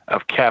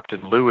of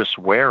Captain Lewis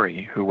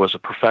Wary, who was a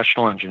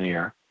professional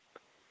engineer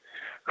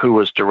who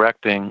was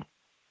directing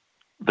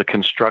the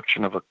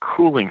construction of a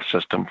cooling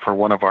system for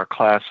one of our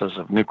classes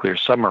of nuclear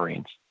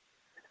submarines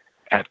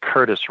at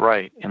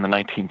Curtiss-Wright in the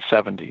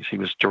 1970s. He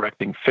was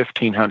directing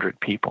 1,500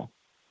 people.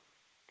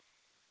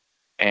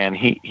 And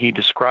he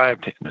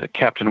described,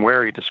 Captain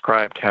Wary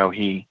described how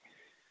he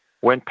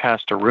went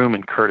past a room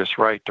in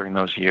Curtiss-Wright during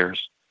those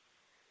years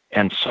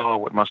and saw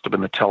what must have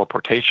been the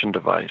teleportation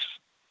device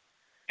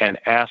and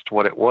asked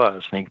what it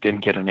was, and he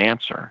didn't get an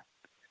answer.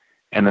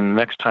 And then the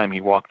next time he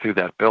walked through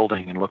that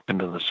building and looked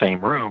into the same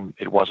room,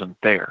 it wasn't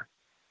there.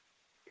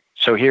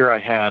 So here I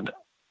had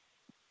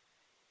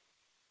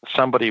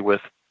somebody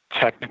with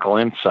technical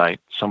insight,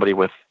 somebody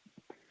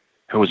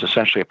who was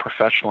essentially a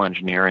professional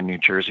engineer in New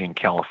Jersey and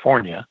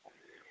California,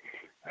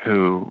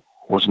 who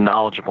was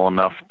knowledgeable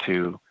enough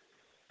to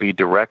be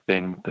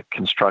directing the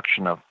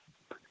construction of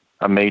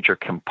a major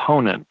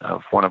component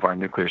of one of our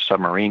nuclear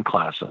submarine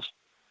classes,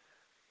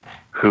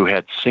 who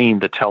had seen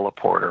the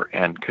teleporter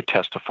and could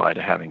testify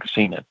to having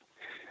seen it.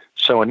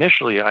 So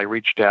initially I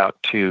reached out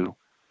to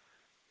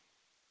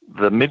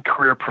the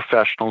mid-career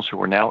professionals who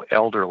were now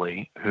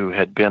elderly, who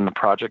had been the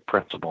project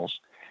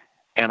principals,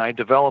 and I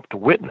developed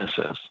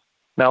witnesses.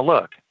 Now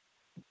look,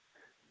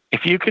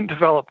 if you can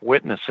develop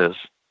witnesses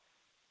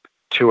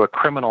to a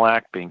criminal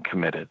act being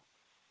committed,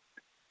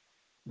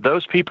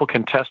 those people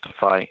can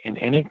testify in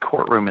any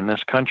courtroom in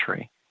this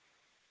country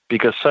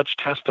because such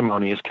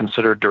testimony is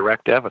considered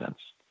direct evidence.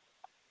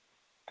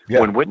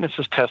 Yeah. When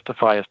witnesses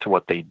testify as to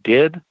what they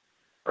did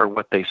or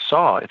what they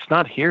saw, it's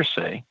not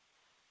hearsay.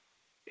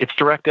 It's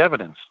direct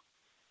evidence.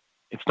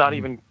 It's not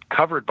even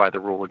covered by the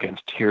rule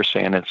against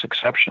hearsay and its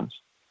exceptions.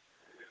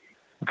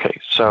 Okay,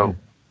 so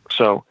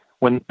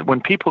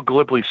when people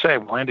glibly say,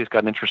 well, Andy's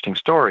got interesting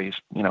stories,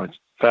 it's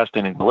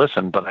fascinating to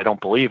listen, but I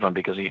don't believe him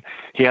because he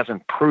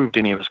hasn't proved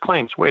any of his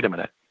claims. Wait a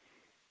minute.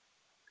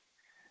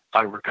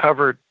 I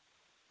recovered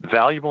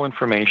valuable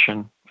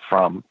information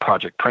from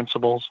project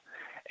principals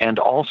and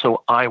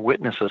also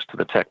eyewitnesses to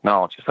the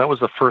technologies. That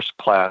was the first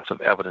class of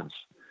evidence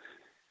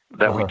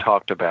that we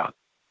talked about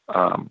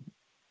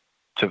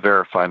to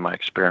verify my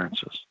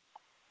experiences.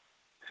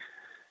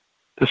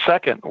 The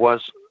second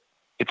was,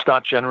 it's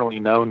not generally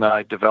known that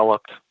I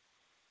developed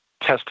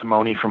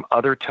testimony from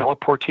other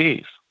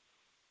teleportees.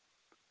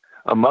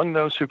 Among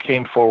those who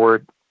came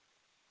forward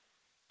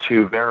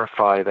to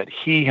verify that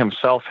he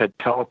himself had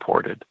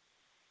teleported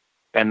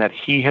and that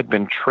he had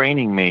been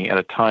training me at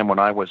a time when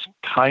I was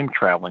time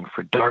traveling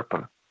for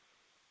DARPA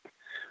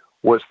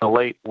was the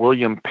late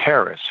William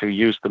Paris, who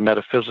used the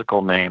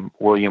metaphysical name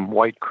William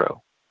Whitecrow.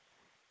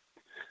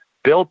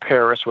 Bill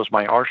Paris was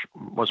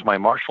my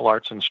martial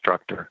arts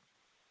instructor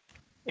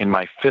in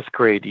my 5th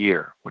grade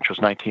year, which was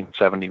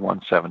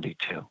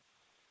 1971-72.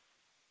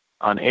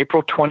 On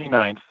April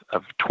 29th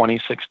of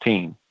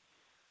 2016,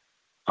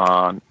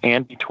 on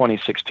Andy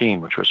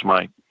 2016, which was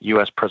my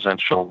U.S.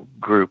 presidential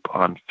group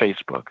on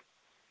Facebook,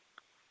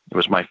 it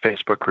was my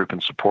Facebook group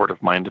in support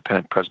of my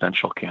independent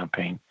presidential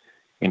campaign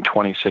in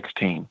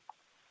 2016.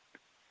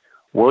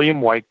 William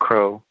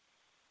Whitecrow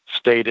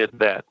stated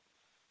that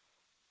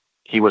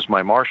he was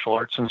my martial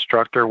arts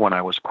instructor when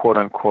I was,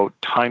 quote-unquote,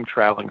 time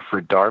traveling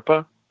for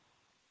DARPA,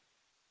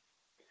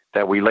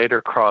 that we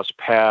later crossed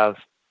paths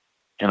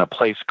in a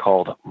place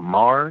called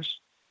Mars,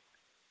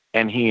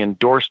 and he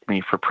endorsed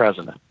me for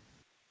president.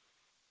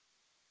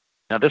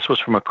 Now, this was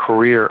from a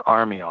career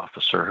Army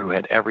officer who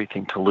had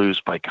everything to lose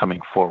by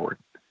coming forward.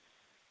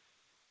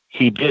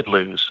 He did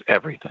lose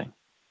everything.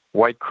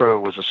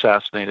 Whitecrow was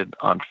assassinated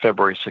on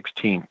February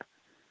 16th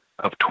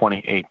of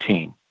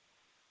 2018,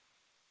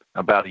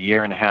 about a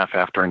year and a half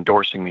after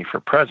endorsing me for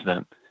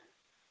president,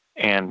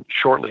 and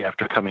shortly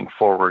after coming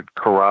forward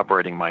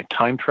corroborating my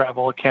time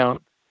travel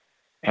account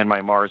and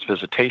my Mars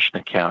visitation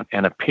account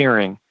and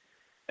appearing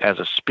as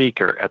a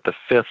speaker at the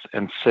 5th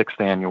and 6th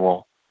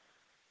annual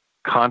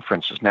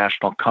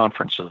national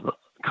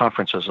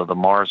conferences of the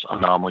Mars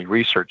Anomaly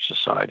Research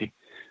Society,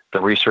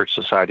 the research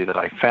society that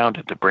I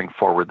founded to bring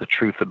forward the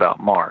truth about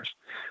Mars.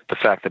 The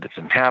fact that it's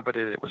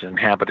inhabited, it was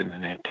inhabited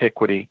in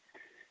antiquity,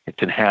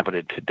 it's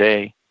inhabited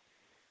today,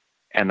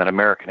 and that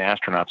American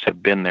astronauts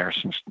have been there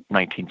since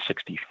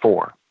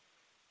 1964.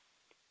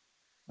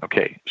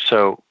 Okay,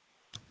 so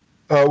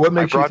what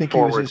makes you think he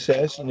was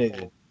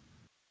assassinated?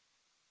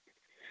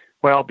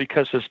 Well,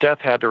 because his death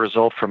had to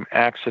result from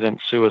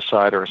accident,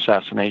 suicide, or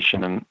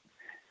assassination, and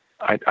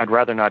I'd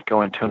rather not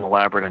go into an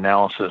elaborate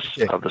analysis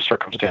of the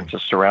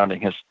circumstances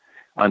surrounding his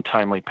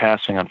untimely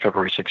passing on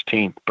February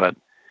 16th, but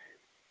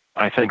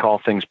I think all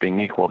things being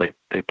equal,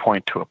 they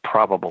point to a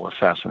probable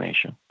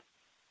assassination.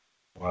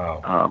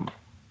 Wow.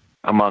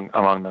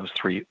 Among those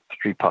three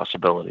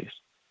possibilities.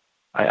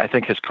 I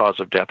think his cause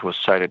of death was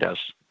cited as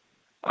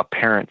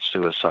apparent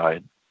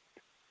suicide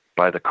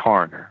by the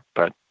coroner,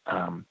 but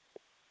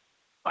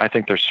I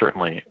think there's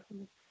certainly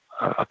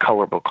a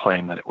colorable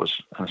claim that it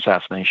was an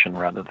assassination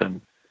rather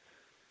than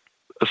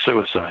a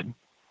suicide.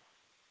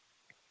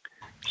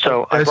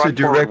 So I brought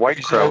forward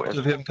White Crow as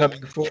of him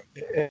coming forward,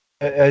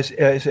 as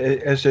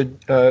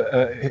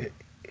a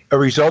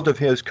result of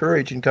his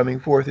courage in coming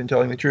forth and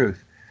telling the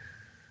truth.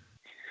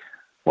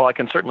 Well, I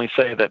can certainly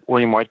say that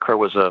William White Crow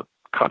was a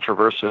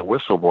controversial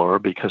whistleblower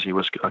because he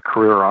was a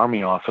career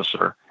Army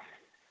officer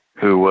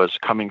who was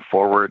coming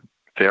forward,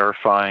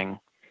 verifying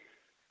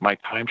my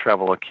time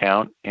travel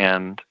account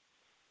and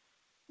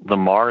the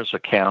Mars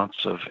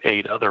accounts of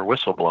 8 other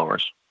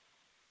whistleblowers,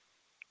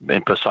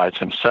 besides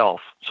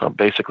himself. So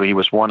basically, he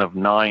was one of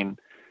nine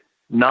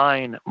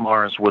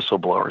Mars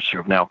whistleblowers who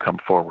have now come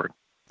forward.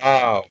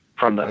 Wow!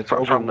 From the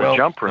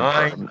jump room.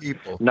 9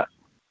 people. No,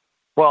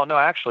 well, no,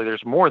 actually,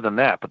 there's more than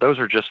that. But those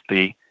are just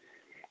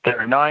there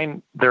are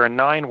 9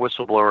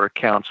 whistleblower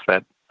accounts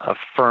that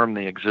affirm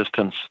the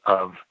existence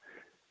of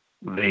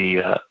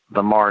the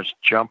Mars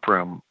jump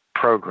room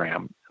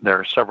program. There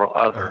are several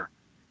other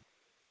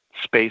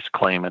space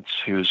claimants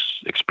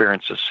whose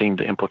experiences seem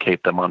to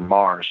implicate them on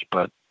Mars,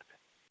 but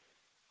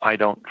I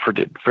don't, for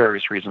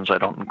various reasons, I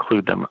don't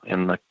include them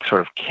in the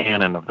sort of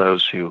canon of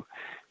those who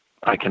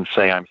I can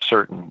say I'm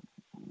certain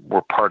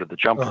were part of the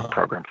jump room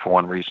program for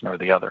one reason or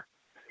the other,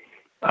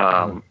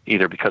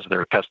 either because of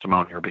their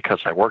testimony or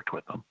because I worked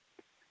with them.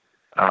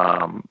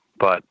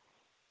 But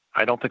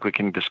I don't think we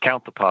can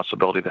discount the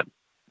possibility that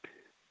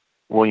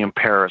William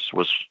Paris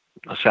was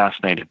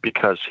assassinated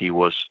because he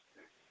was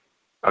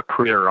a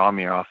career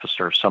Army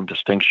officer of some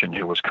distinction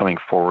who was coming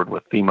forward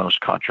with the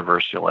most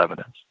controversial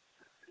evidence.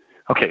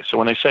 Okay, so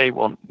when they say,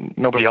 well,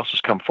 nobody else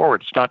has come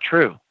forward, it's not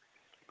true.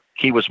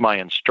 He was my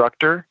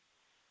instructor,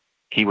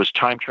 he was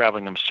time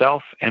traveling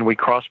himself, and we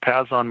crossed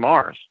paths on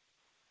Mars.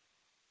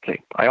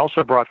 Okay, I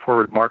also brought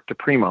forward Mark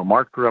DePrimo.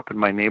 Mark grew up in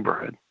my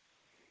neighborhood.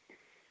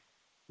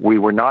 We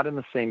were not in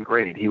the same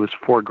grade. He was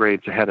 4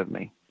 grades ahead of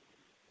me.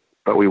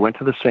 But we went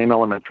to the same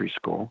elementary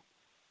school.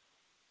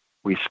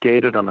 We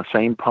skated on the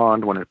same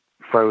pond when it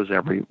froze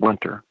every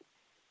winter.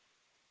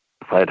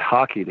 Played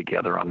hockey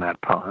together on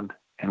that pond.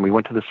 And we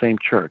went to the same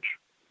church.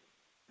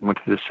 We went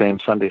to the same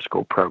Sunday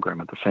school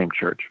program at the same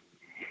church.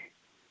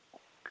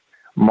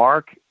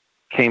 Mark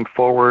came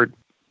forward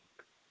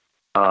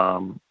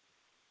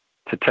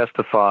to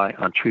testify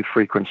on Truth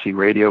Frequency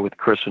Radio with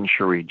Chris and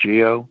Cherie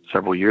Geo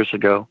several years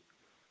ago,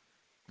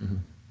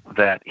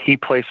 that he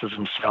places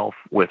himself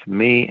with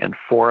me and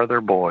 4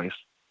 other boys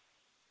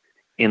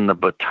in the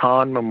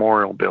Baton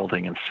Memorial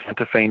Building in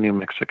Santa Fe, New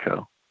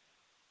Mexico,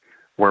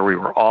 where we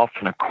were off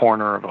in a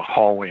corner of a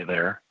hallway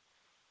there,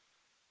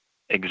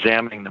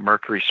 examining the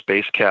Mercury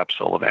space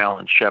capsule of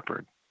Alan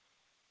Shepard.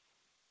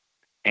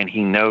 And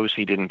he knows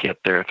he didn't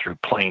get there through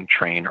plane,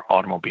 train, or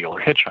automobile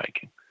or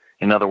hitchhiking.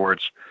 In other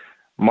words,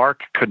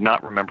 Mark could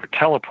not remember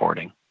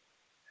teleporting,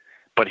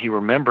 but he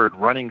remembered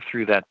running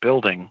through that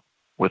building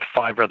with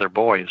 5 other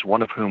boys,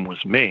 one of whom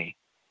was me,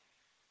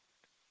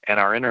 and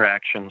our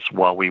interactions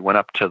while we went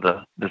up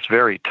to this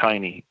very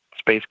tiny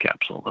space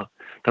capsule.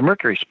 The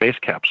Mercury space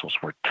capsules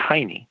were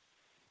tiny.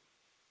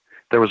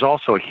 There was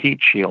also a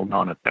heat shield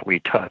on it that we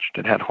touched.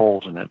 It had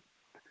holes in it.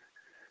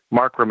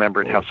 Mark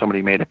remembered how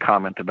somebody made a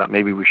comment about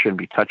maybe we shouldn't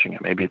be touching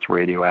it. Maybe it's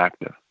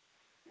radioactive.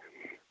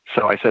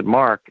 So I said,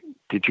 Mark,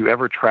 did you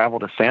ever travel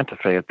to Santa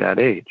Fe at that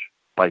age?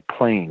 By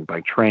plane,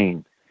 by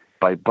train,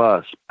 by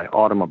bus, by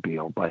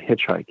automobile, by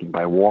hitchhiking,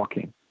 by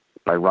walking,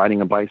 by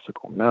riding a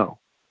bicycle? No.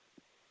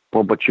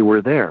 Well, but you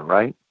were there,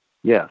 right?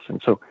 Yes.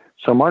 And so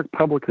Mark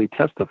publicly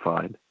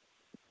testified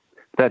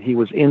that he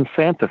was in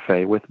Santa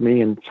Fe with me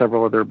and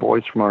several other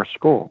boys from our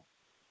school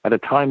at a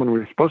time when we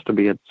were supposed to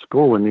be at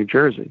school in New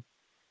Jersey.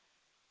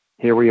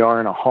 Here we are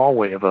in a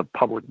hallway of a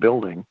public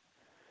building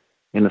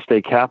in the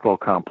state capitol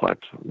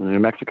complex, the New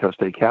Mexico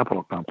State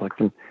Capitol Complex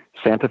in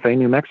Santa Fe,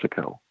 New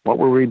Mexico. What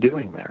were we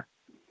doing there?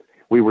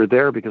 We were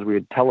there because we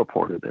had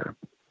teleported there.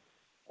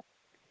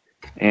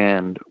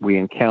 And we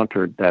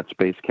encountered that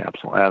space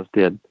capsule, as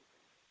did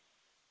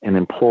an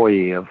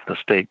employee of the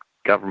state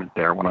government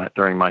there.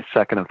 During my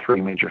second of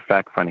 3 major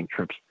fact-finding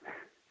trips,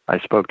 I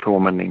spoke to a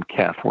woman named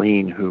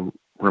Kathleen who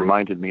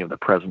reminded me of the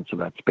presence of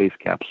that space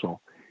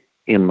capsule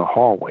in the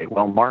hallway.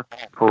 Well, Mark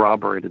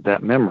corroborated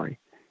that memory.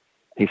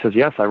 He says,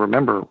 yes, I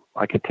remember.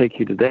 I could take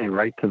you today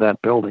right to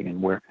that building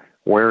and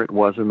where it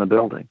was in the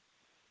building.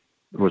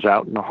 It was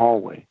out in the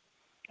hallway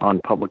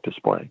on public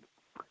display.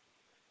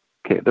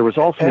 Okay, there was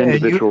also an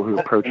individual who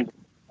approached.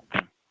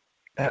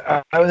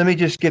 Let me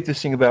just get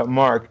this thing about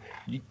Mark.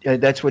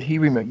 That's what he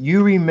remembered.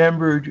 You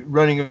remembered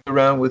running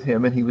around with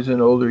him, and he was an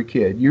older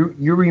kid.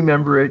 You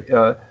remember it,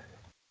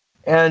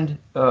 and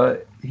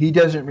he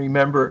doesn't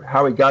remember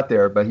how he got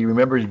there, but he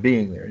remembers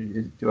being there.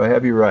 Do I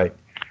have you right?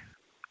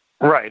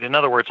 Right. In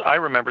other words, I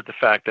remembered the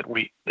fact that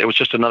it was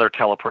just another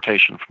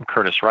teleportation from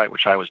Curtis Wright,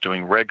 which I was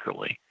doing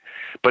regularly.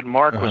 But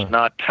Mark was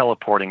not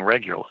teleporting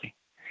regularly.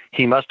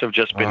 He must have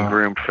just been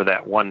groomed for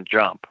that one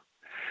jump.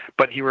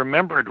 But he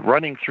remembered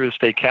running through the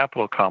state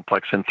capitol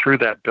complex and through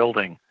that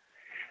building.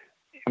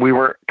 We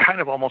were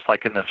kind of almost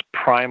like in this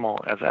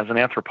primal, as an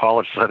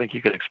anthropologist, I think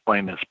you could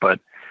explain this, but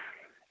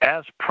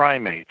as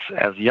primates,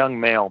 as young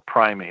male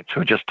primates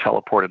who had just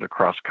teleported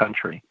across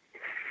country,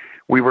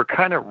 we were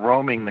kind of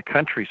roaming the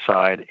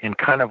countryside in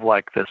kind of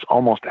like this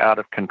almost out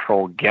of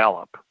control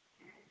gallop.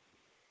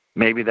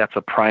 Maybe that's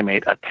a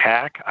primate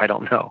attack, I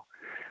don't know.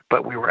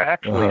 But we were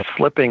actually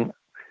slipping.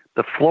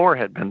 The floor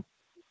had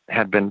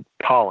been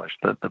polished.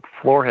 The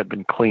floor had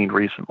been cleaned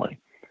recently.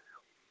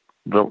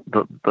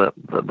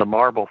 The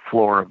marble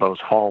floor of those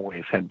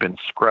hallways had been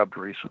scrubbed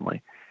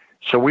recently.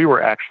 So we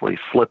were actually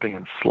slipping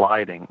and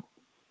sliding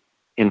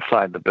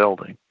inside the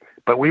building.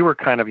 But we were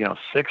kind of,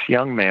 6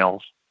 young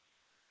males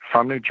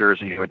from New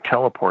Jersey who had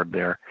teleported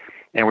there,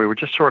 and we were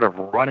just sort of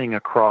running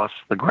across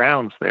the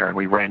grounds there, and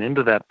we ran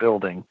into that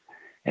building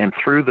and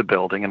through the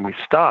building, and we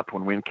stopped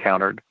when we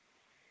encountered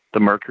the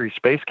Mercury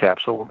space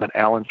capsule that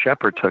Alan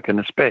Shepard took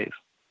into space.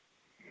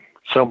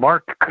 So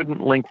Mark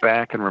couldn't link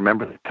back and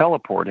remember the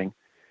teleporting,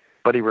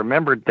 but he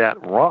remembered that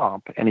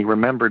romp, and he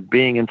remembered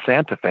being in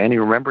Santa Fe, and he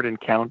remembered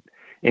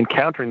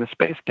encountering the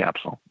space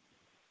capsule.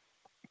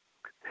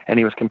 And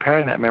he was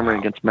comparing that memory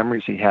against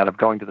memories he had of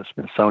going to the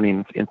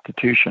Smithsonian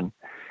Institution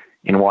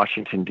in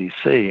Washington,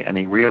 D.C., and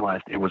he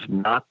realized it was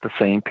not the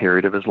same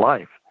period of his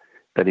life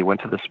that he went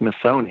to the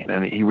Smithsonian,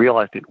 and he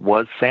realized it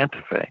was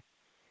Santa Fe.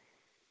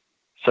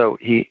 So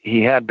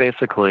he had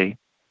basically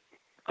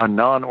a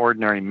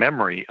non-ordinary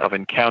memory of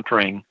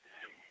encountering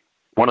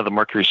one of the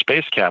Mercury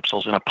space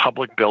capsules in a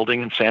public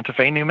building in Santa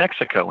Fe, New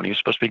Mexico, when he was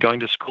supposed to be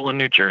going to school in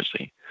New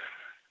Jersey.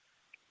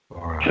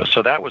 Right.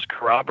 So that was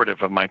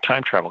corroborative of my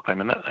time travel claim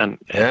and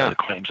the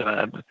claims.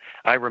 And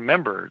I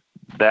remember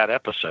that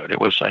episode. It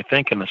was, I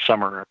think, in the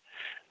summer of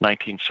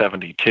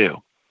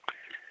 1972.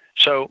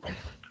 So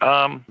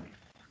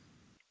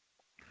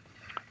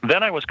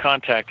then I was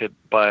contacted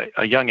by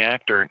a young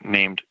actor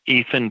named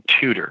Ethan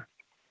Tudor,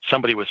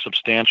 somebody with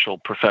substantial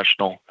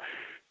professional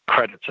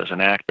credits as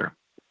an actor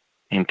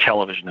in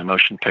television and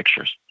motion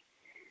pictures.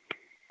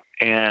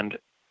 And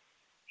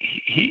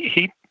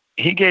he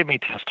gave me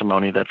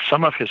testimony that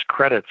some of his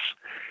credits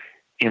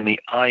in the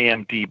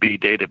IMDb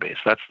database,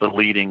 that's the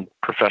leading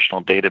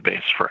professional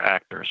database for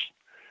actors,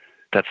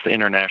 that's the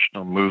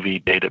International Movie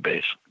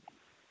Database,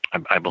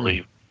 I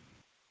believe,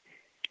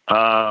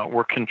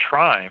 were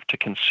contrived to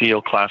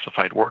conceal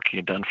classified work he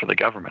had done for the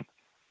government.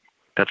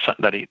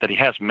 That he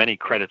has many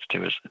credits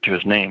to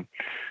his name,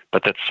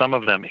 but that some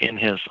of them in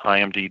his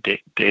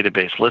IMDb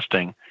database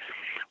listing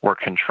were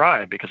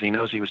contrived because he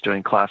knows he was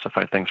doing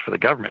classified things for the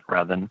government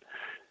rather than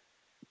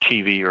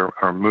TV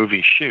or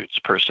movie shoots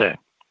per se.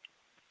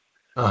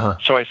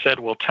 So I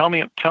said, well, tell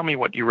me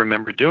what you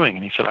remember doing.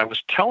 And he said, I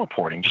was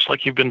teleporting, just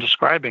like you've been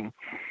describing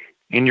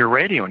in your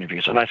radio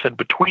interviews. And I said,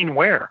 between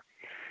where?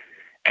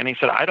 And he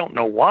said, I don't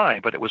know why,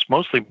 but it was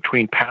mostly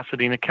between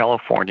Pasadena,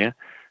 California,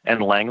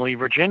 and Langley,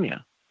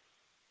 Virginia.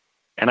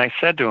 And I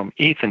said to him,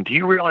 Ethan, do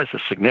you realize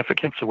the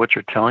significance of what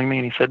you're telling me?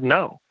 And he said,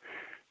 no.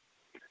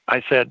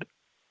 I said,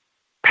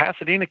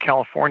 Pasadena,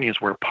 California is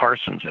where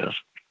Parsons is.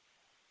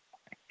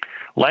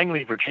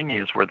 Langley,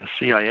 Virginia is where the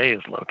CIA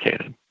is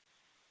located.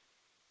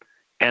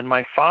 And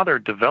my father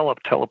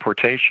developed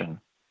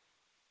teleportation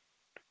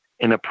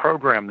in a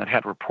program that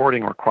had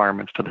reporting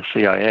requirements to the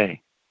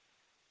CIA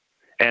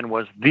and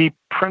was the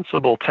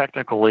principal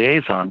technical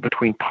liaison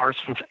between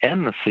Parsons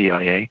and the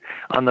CIA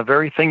on the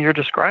very thing you're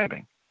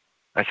describing.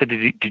 I said,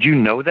 did you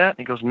know that? And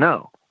he goes,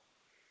 no.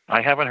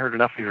 I haven't heard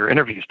enough of your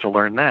interviews to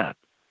learn that.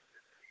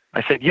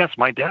 I said, yes,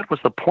 my dad was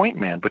the point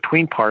man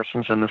between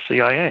Parsons and the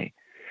CIA.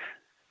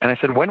 And I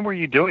said, when were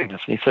you doing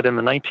this? And he said, in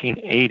the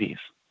 1980s.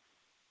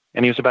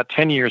 And he was about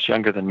 10 years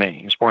younger than me.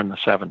 He was born in the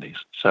 70s.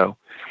 So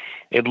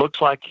it looks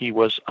like he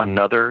was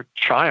another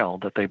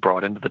child that they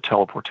brought into the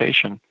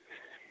teleportation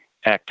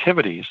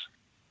activities,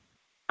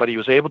 but he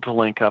was able to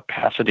link up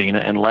Pasadena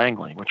and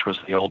Langley, which was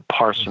the old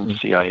Parsons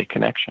CIA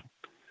connection.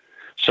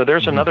 So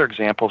there's another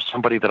example of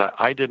somebody that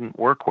I didn't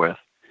work with.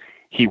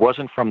 He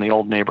wasn't from the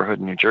old neighborhood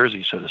in New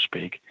Jersey, so to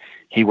speak.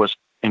 He was,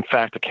 in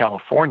fact, a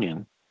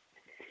Californian.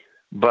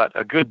 But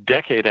a good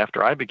decade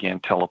after I began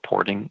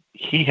teleporting,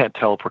 he had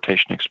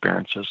teleportation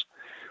experiences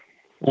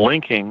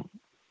linking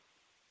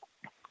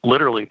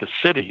literally the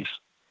cities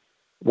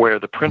where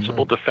the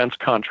principal defense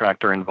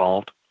contractor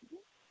involved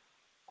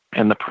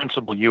and the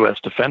principal U.S.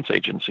 defense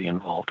agency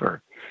involved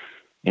or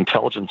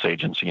intelligence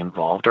agency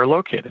involved are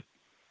located.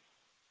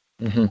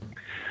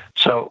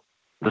 So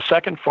the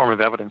second form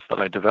of evidence that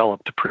I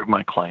developed to prove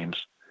my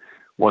claims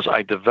was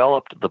I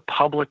developed the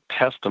public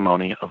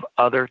testimony of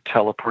other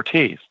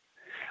teleportees.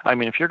 I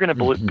mean, if you're going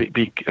to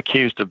be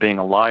accused of being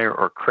a liar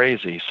or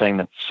crazy, saying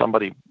that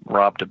somebody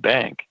robbed a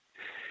bank,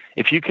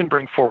 if you can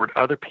bring forward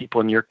other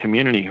people in your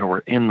community who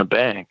were in the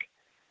bank,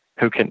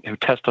 who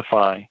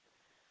testify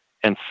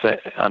and say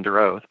under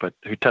oath, but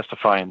who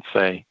testify and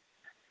say,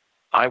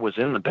 I was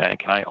in the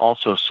bank and I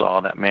also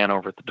saw that man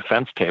over at the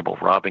defense table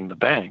robbing the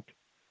bank,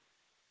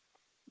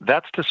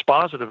 that's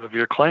dispositive of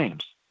your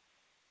claims.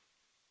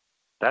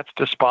 That's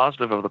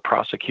dispositive of the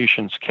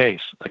prosecution's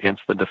case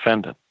against the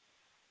defendant.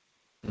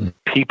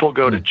 People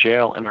go to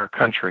jail in our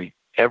country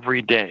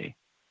every day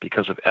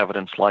because of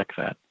evidence like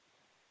that.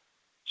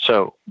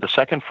 So the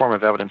second form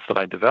of evidence that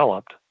I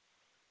developed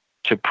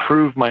to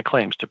prove my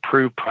claims, to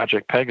prove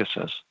Project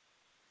Pegasus,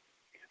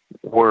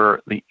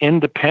 were the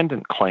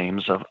independent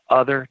claims of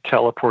other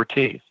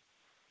teleportees.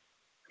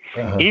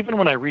 Even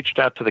when I reached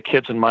out to the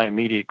kids in my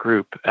immediate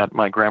group at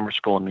my grammar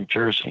school in New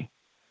Jersey,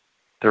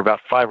 there were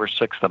about 5 or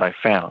 6 that I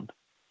found.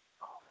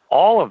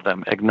 All of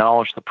them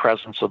acknowledged the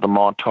presence of the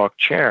Montauk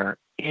chair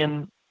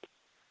in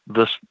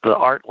the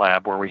art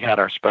lab where we had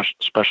our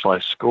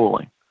specialized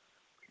schooling.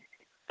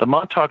 The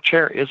Montauk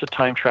chair is a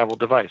time travel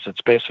device.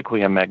 It's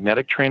basically a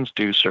magnetic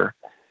transducer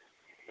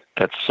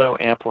that so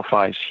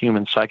amplifies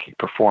human psychic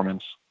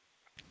performance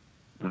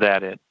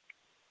that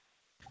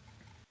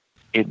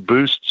it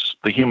boosts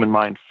the human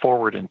mind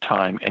forward in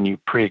time, and you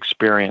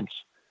pre-experience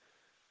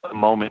a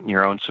moment in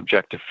your own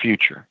subjective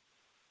future.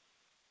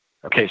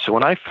 Okay, so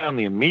when I found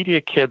the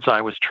immediate kids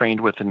I was trained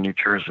with in New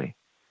Jersey,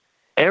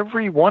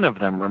 every one of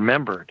them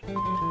remembered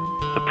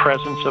the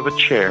presence of a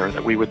chair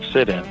that we would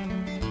sit in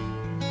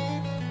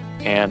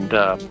and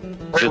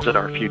visit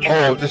our future.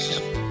 Oh,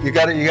 you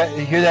got to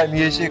hear that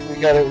music. We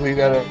got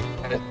to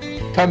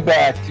come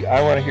back.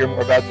 I want to hear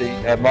more about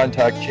the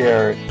Montauk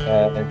chair.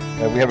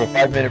 We have a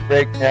 5-minute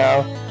break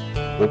now.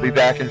 We'll be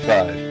back in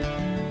 5.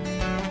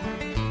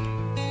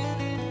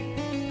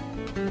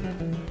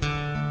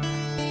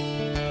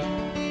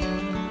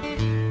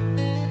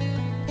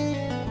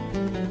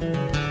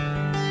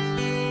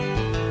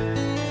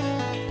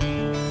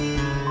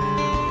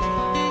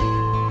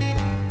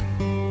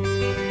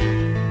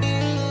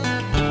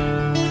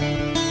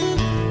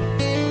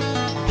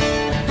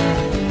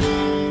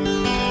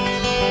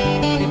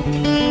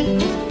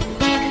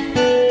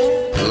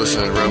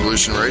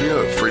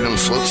 Radio at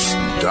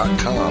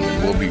freedomslips.com,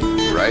 and we'll be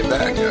right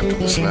back after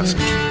this message.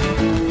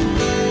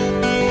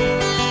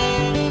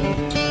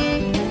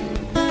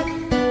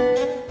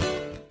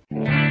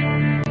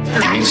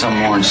 You need some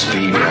more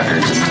speed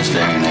records in this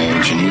day and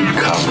age. You need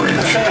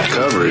coverage.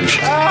 Coverage?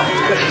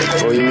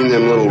 Oh, you mean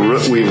them little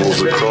root weevils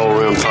that crawl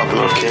around popping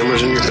off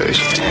cameras in your face?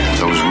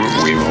 Those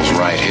root weevils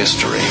write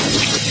history.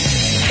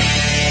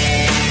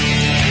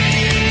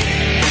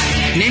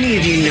 Many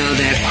of you know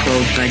that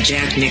quote by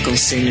Jack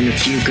Nicholson in A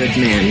Few Good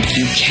Men.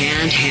 You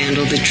can't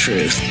handle the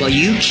truth. Well,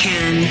 you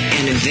can,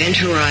 and Event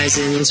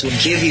Horizons will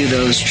give you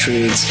those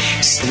truths.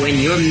 So when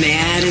you're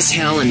mad as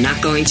hell and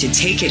not going to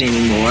take it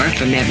anymore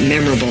from that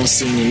memorable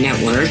CNN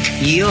network,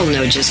 you'll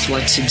know just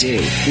what to do.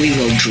 We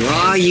will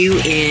draw you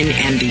in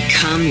and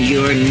become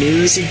your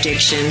news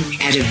addiction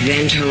at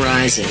Event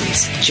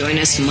Horizons. Join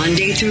us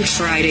Monday through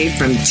Friday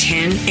from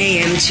 10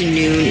 a.m. to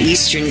noon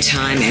Eastern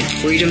Time at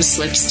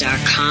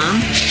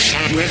freedomslips.com.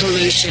 At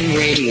Revolution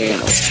Radio.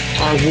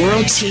 Our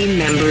world team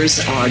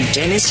members are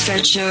Dennis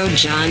Fetcho,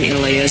 John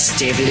Ilias,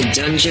 David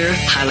Dunger,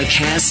 Hyla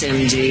Cass,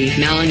 MD,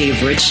 Melanie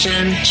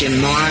Richton,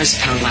 Jim Mars,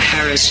 Paula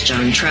Harris,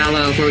 John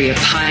Trallo, Maria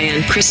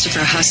Payan,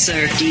 Christopher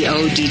Husser,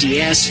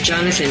 DODDS,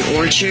 Jonathan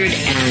Orchard,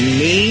 and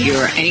me,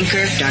 your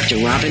anchor, Dr.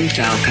 Robin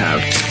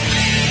Falco.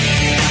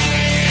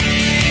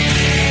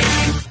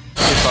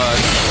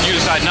 If you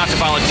decide not to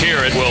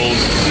volunteer, it will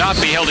not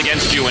be held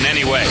against you in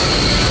any way.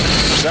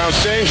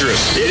 Sounds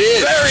dangerous. It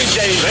is. Very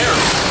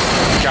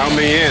dangerous. Count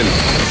me in.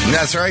 And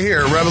that's right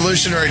here,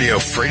 Revolution Radio,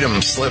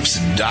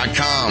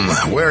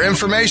 freedomslips.com, where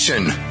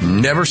information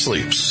never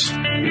sleeps.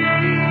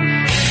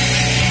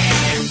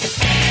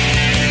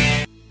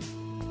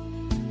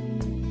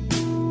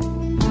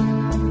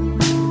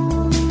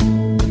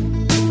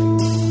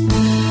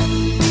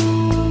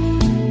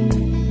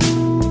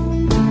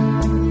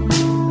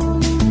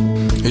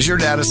 Is your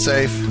data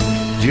safe?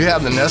 Do you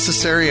have the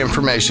necessary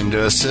information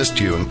to assist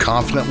you in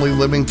confidently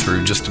living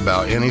through just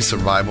about any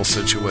survival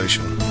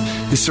situation?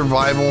 Is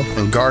survival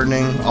and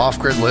gardening,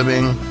 off-grid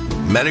living,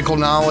 medical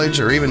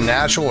knowledge, or even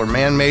natural or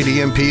man-made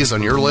EMPs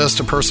on your list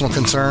of personal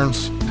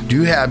concerns? Do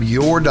you have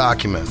your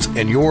documents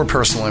and your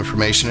personal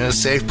information in a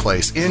safe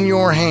place in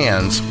your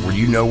hands where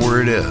you know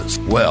where it is?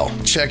 Well,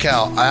 check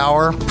out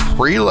our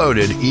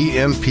preloaded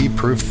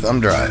EMP-proof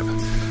thumb drive.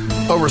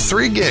 Over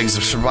 3 gigs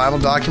of survival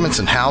documents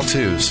and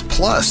how-tos,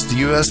 plus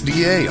the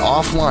USDA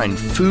offline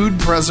food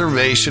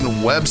preservation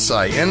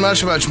website, and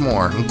much, much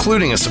more,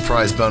 including a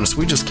surprise bonus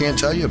we just can't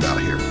tell you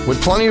about here.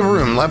 With plenty of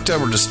room left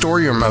over to store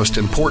your most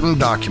important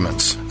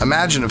documents.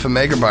 Imagine if a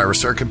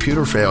megavirus or a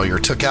computer failure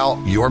took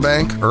out your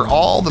bank, or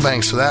all the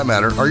banks for that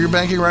matter. Are your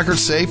banking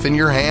records safe in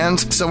your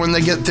hands? So when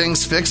they get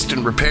things fixed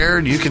and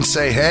repaired, you can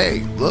say,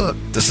 hey, look,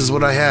 this is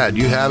what I had.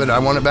 You have it. I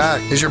want it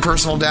back. Is your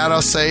personal data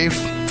safe?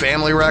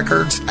 Family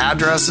records,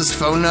 addresses,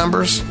 phone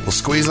numbers? Well,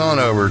 squeeze on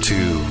over to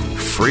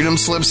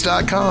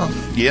freedomslips.com.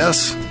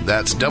 Yes,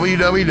 that's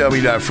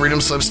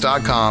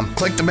www.freedomslips.com.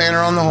 Click the banner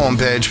on the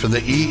homepage for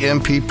the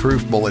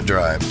EMP-proof bullet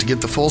drive to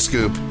get the full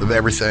scoop of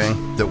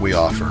everything that we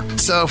offer.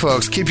 So,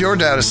 folks, keep your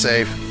data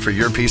safe for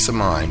your peace of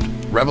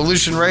mind.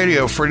 Revolution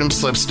Radio,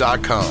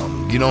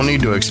 freedomslips.com. You don't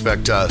need to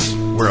expect us.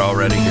 We're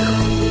already here.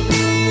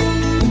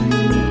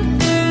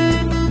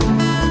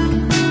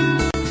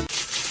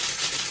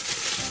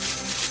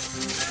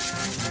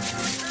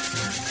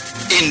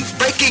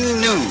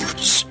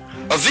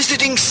 A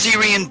visiting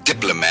Syrian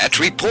diplomat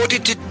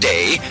reported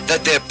today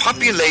that their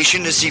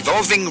population is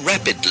evolving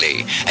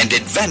rapidly and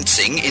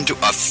advancing into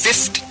a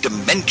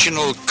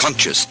fifth-dimensional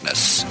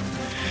consciousness.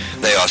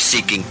 They are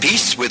seeking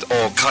peace with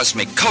all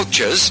cosmic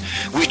cultures,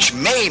 which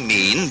may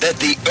mean that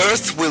the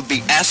Earth will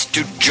be asked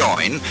to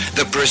join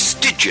the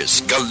prestigious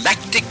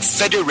Galactic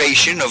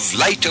Federation of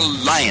Light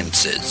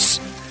Alliances.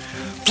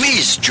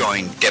 Please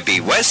join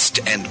Debbie West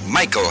and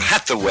Michael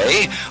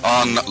Hathaway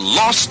on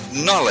Lost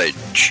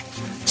Knowledge,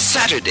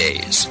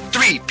 Saturdays,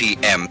 3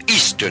 p.m.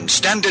 Eastern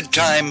Standard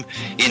Time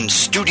in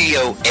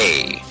Studio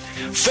A,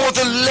 for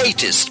the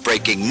latest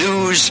breaking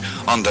news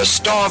on the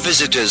Star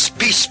Visitors'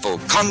 peaceful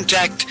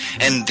contact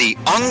and the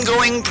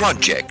ongoing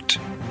project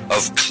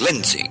of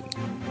cleansing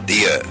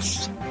the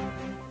Earth.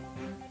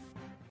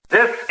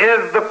 This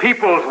is the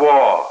people's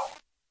war.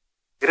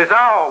 It is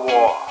our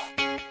war.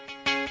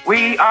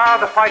 We are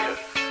the fighters.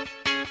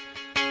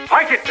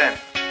 Fight it then.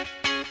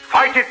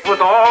 Fight it with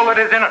all that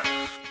is in us.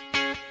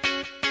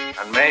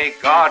 And may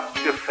God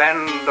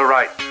defend the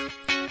right.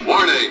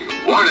 Warning!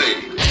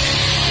 Warning!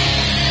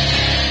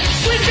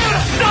 We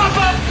gotta stop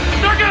them!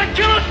 They're gonna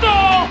kill us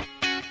all!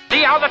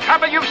 See how the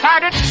trouble you've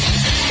started?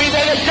 Be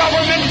they the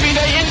government, be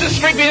they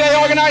industry, be they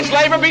organized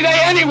labor, be they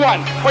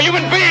anyone, or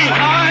human beings.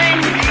 Time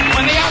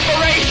when the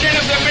operation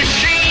of the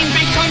machine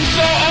becomes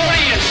so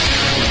odious,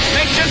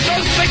 makes you so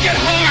sick at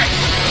heart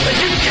that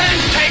you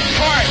can't take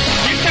part.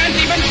 You can't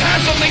even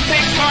passively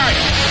take part.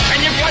 And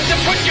you've got to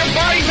put your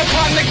bodies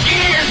upon the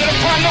gears and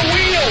upon the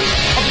wheels,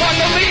 upon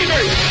the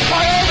levers,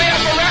 upon all the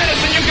apparatus,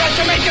 and you've got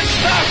to make it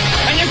stop.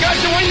 And you've got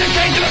to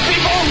indicate to the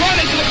people who run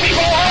it, to the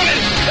people who own it,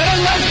 that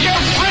unless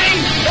you're free,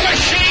 the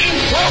machine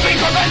will be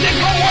prevented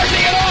from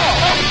working at all.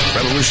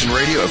 Revolution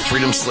Radio at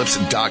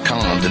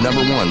freedomslips.com, the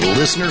 #1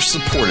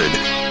 listener-supported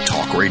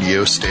talk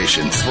radio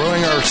station,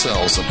 throwing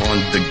ourselves upon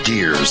the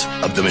gears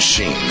of the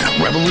machine.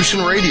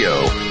 Revolution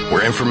Radio,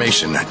 where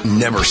information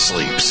never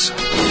sleeps.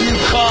 You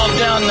called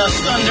down the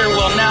thunder,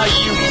 well now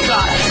you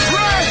got it.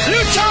 Right, you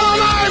tell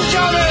them I'm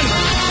coming,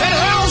 and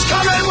hell's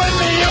coming with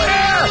me, you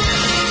hear?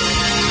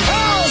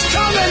 Hell's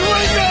coming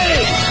with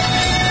me!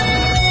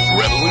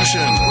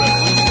 Revolution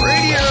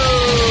Radio!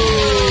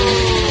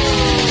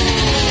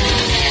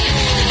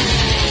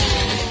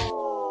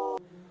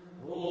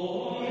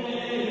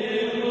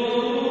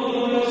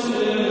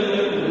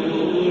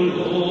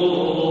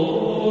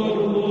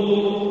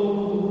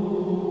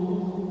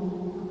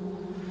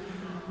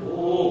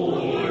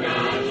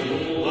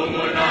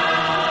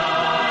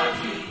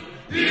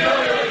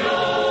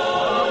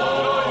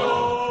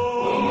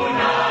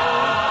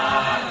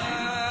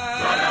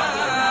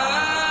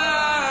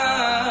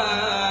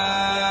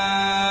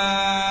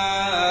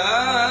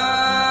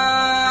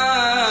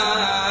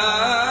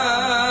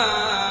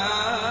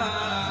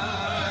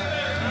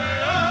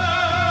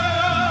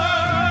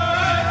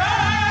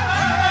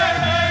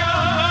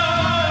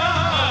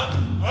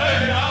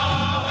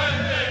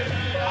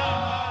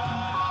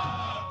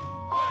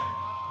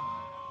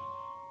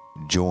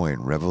 Join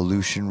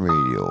Revolution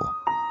Radio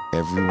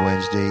every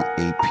Wednesday,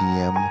 8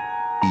 p.m.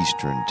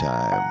 Eastern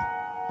Time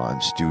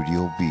on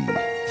Studio B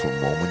for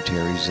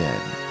Momentary Zen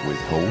with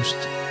host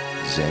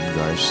Zen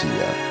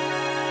Garcia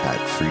at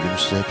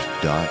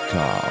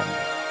freedomslips.com,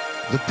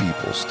 the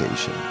People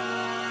Station.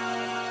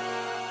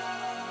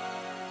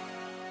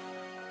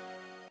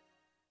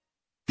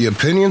 The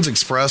opinions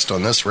expressed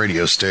on this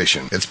radio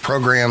station, its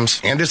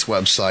programs, and its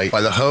website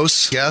by the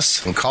hosts,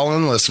 guests, and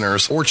call-in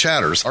listeners or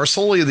chatters are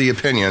solely the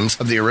opinions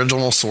of the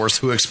original source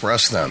who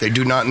expressed them. They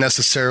do not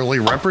necessarily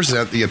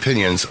represent the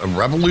opinions of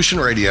Revolution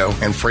Radio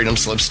and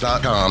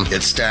freedomslips.com,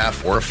 its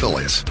staff, or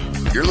affiliates.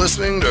 You're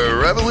listening to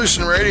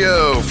Revolution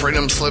Radio,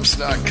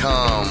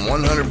 freedomslips.com,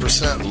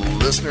 100%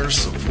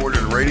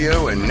 listener-supported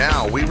radio, and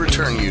now we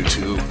return you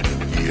to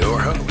your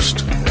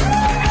host.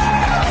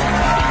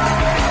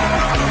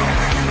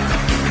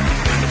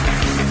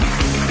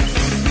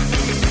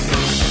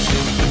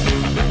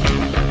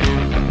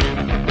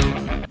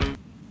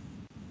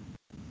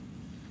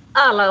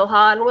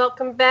 Aloha and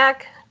welcome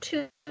back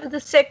to the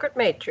Sacred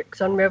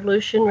Matrix on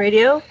Revolution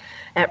Radio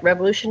at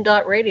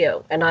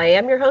revolution.radio. And I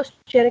am your host,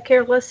 Janet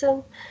Care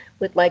Lessin,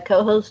 with my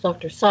co-host,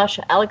 Dr.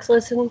 Sasha Alex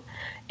Lessin,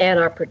 and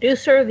our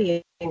producer,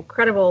 the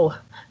incredible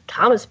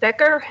Thomas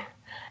Becker.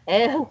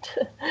 And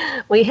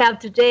we have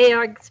today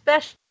our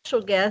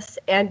special guest,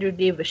 Andrew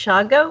D.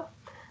 Basiago.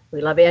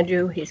 We love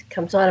Andrew. He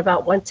comes on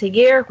about once a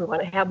year. We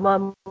want to have him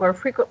on more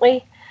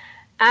frequently.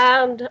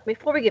 And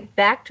before we get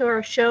back to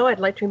our show, I'd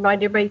like to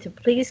remind everybody to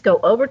please go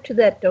over to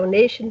that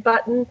donation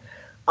button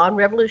on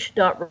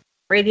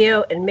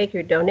revolution.radio and make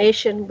your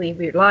donation. We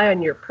rely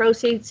on your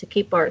proceeds to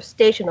keep our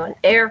station on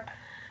air.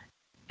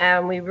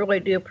 And we really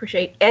do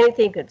appreciate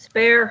anything you can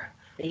spare,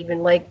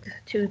 even like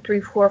 $2,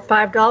 $3, $4,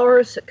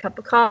 $5, a cup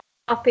of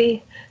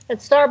coffee at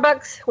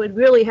Starbucks would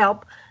really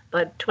help.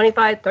 But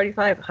 $25,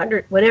 $35,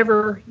 $100,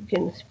 whatever you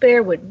can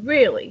spare would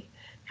really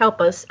help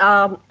us.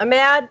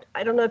 Ahmad,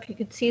 I don't know if you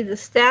could see the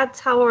stats.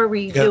 How are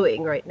we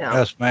doing right now?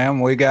 Yes,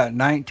 ma'am. We got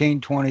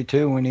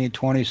 1922. We need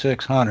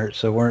 2,600.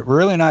 So we're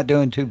really not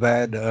doing too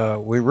bad.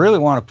 We really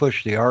want to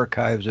push the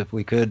archives if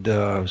we could.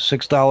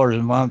 $6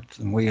 a month,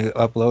 and we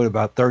upload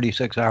about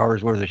 36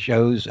 hours worth of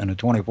shows in a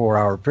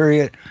 24-hour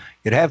period.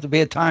 You'd have to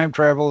be a time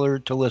traveler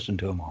to listen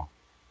to them all.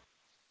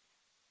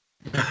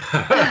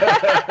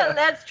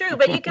 That's true,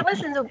 but you can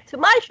listen to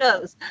my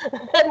shows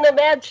and the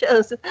Mad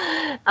shows.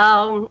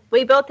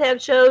 We both have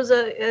shows.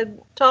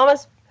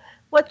 Thomas,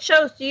 what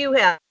shows do you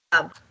have?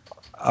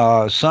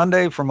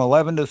 Sunday from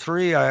 11 to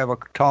 3, I have a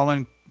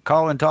call-in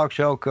talk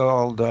show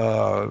called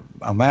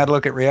A Mad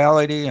Look at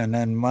Reality, and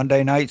then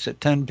Monday nights at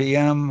 10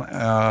 p.m.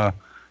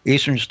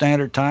 Eastern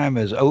Standard Time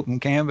is Open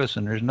Canvas,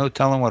 and there's no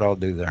telling what I'll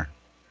do there.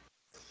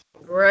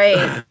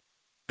 Right.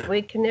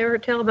 We can never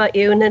tell about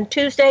you. And then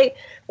Tuesday,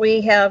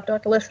 we have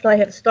Dr. Lessin and I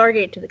have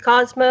Stargate to the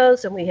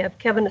Cosmos, and we have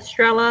Kevin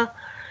Estrella.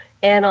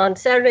 And on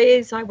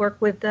Saturdays, I work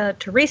with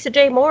Teresa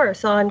J.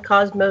 Morris on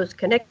Cosmos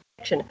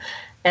Connection.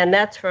 And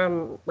that's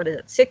from,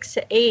 6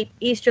 to 8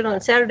 Eastern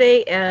on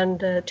Saturday.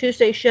 And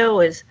Tuesday show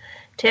is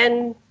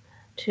 10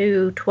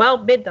 to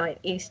 12 midnight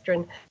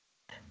Eastern.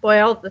 Boy,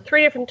 all the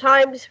 3 different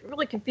times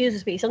really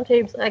confuses me.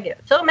 Sometimes I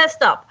get so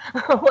messed up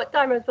what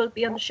time I'm supposed to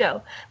be on the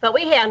show. But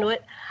we handle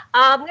it.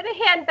 I'm going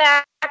to hand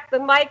back the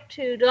mic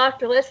to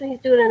Dr. Lessin. He's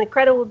doing an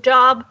incredible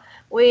job.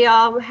 We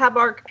have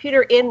our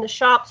computer in the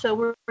shop, so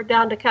we're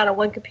down to kind of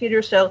one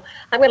computer. So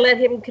I'm going to let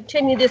him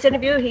continue this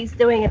interview. He's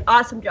doing an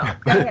awesome job.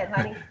 Go ahead,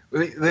 honey.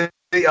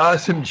 The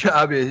awesome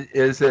job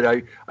is that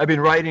I've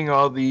been writing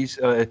all these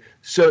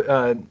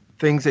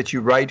things that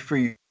you write for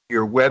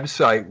your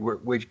website,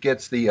 which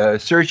gets the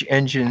search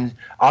engine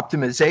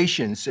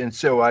optimizations. And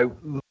so I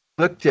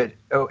looked at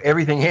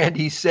everything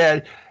Andy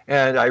said,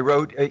 and I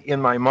wrote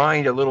in my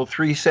mind a little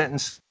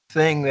 3-sentence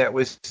thing that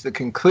was the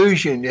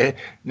conclusion.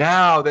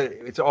 Now that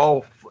it's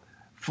all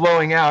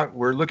flowing out,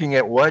 we're looking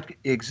at what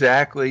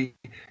exactly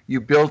you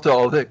built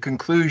all the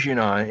conclusion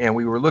on, and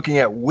we were looking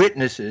at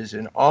witnesses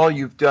and all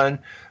you've done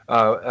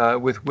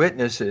with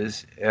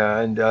witnesses,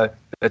 and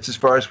that's as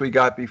far as we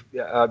got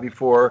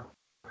before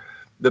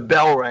the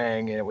bell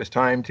rang, and it was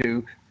time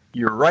to,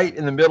 you're right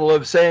in the middle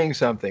of saying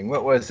something.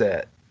 What was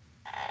that?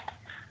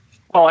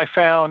 Well, I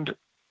found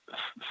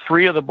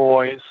 3 of the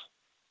boys,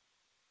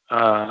 it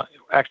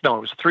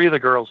was 3 of the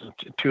girls and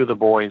 2 of the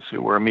boys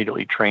who were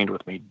immediately trained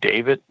with me,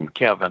 David and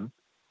Kevin.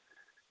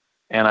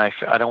 And I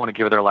don't want to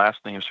give their last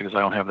names because I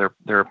don't have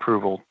their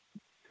approval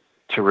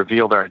to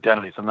reveal their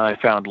identities. And then I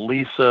found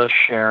Lisa,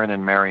 Sharon,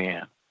 and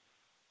Marianne.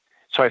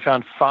 So I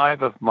found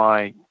 5 of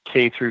my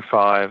K through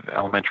 5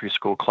 elementary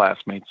school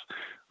classmates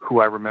who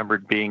I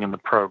remembered being in the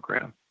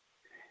program.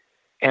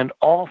 And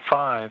all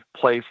 5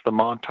 placed the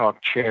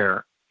Montauk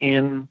chair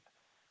in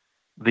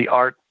the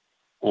art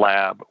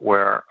lab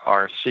where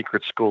our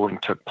secret schooling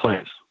took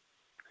place.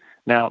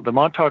 Now, the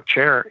Montauk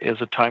chair is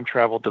a time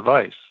travel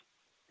device.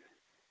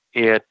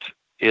 It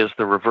is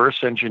the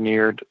reverse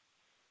engineered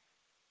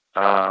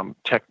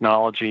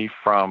technology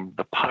from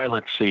the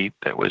pilot seat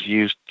that was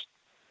used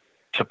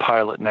to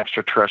pilot an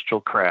extraterrestrial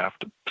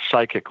craft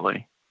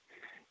psychically.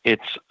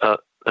 It's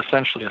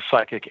essentially a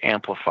psychic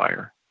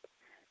amplifier.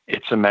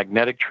 It's a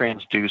magnetic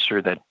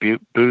transducer that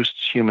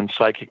boosts human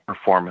psychic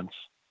performance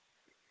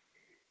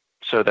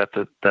so that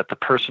the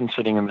person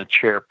sitting in the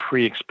chair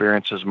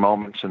pre-experiences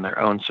moments in their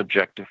own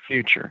subjective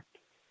future.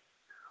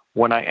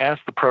 When I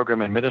asked the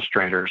program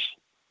administrators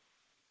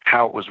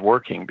how it was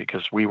working,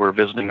 because we were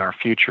visiting our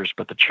futures,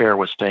 but the chair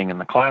was staying in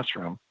the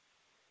classroom,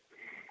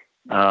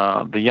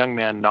 the young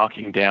man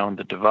knocking down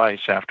the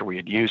device after we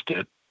had used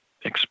it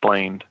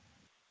explained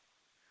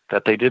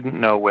that they didn't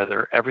know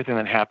whether everything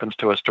that happens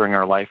to us during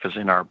our life is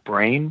in our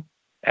brain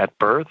at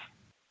birth,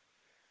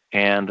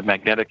 and the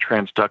magnetic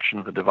transduction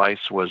of the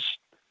device was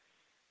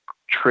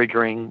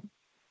triggering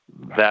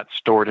that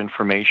stored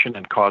information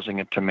and causing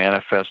it to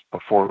manifest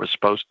before it was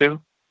supposed to,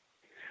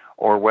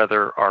 or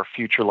whether our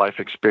future life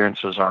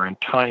experiences are in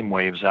time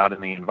waves out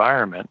in the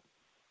environment.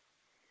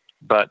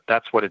 But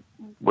that's what it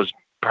was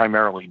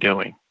primarily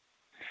doing.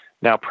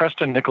 Now,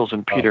 Preston Nichols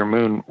and Peter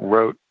Moon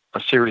wrote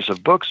a series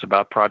of books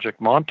about Project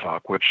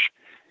Montauk, which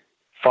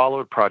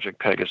followed Project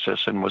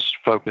Pegasus and was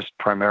focused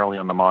primarily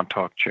on the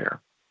Montauk chair.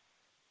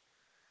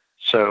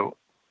 So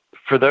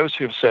for those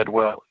who've said,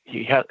 well,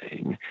 he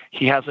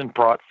hasn't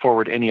brought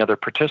forward any other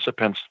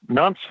participants,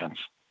 nonsense.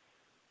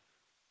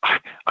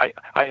 I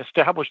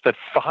established that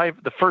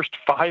the first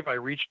 5 I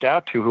reached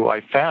out to who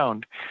I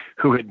found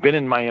who had been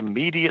in my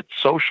immediate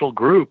social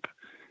group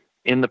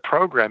in the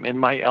program in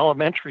my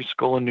elementary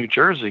school in New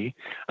Jersey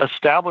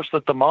established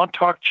that the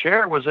Montauk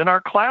chair was in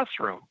our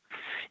classroom.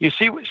 You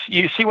see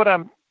what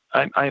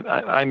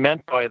I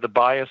meant by the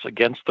bias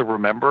against the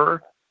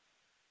rememberer?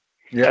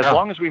 Yeah. As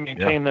long as we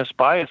maintain this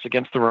bias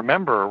against the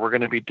rememberer, we're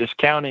going to be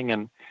discounting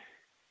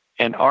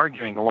and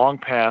arguing long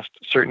past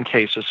certain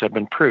cases have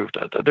been proved.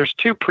 There's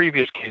 2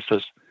 previous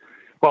cases.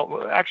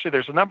 Well, actually,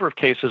 there's a number of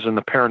cases in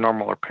the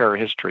paranormal or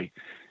parahistory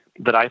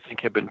that I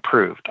think have been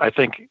proved. I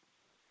think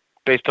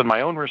based on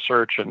my own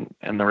research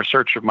and the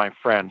research of my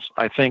friends,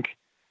 I think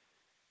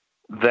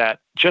that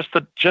just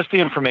the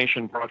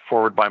information brought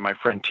forward by my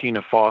friend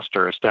Tina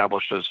Foster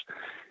establishes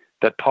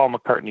that Paul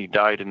McCartney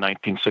died in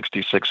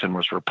 1966 and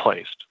was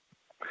replaced.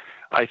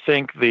 I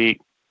think the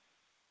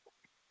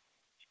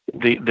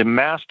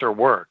master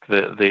work,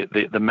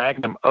 the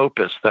magnum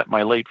opus that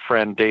my late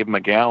friend Dave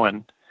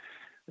McGowan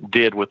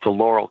did with the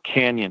Laurel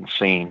Canyon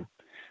scene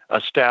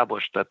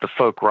established that the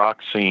folk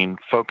rock scene,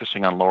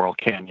 focusing on Laurel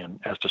Canyon,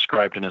 as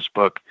described in his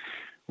book,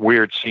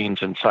 Weird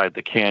Scenes Inside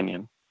the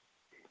Canyon,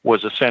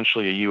 was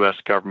essentially a U.S.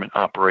 government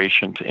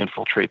operation to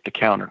infiltrate the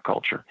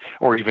counterculture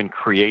or even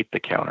create the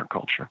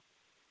counterculture.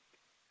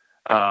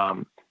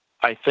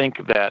 I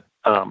think that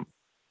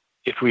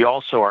if we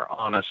also are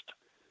honest,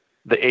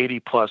 the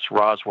 80-plus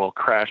Roswell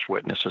crash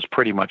witnesses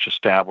pretty much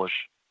establish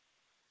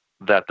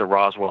that the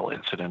Roswell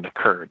incident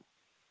occurred.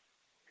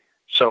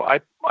 So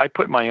I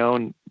put my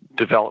own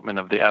development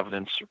of the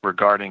evidence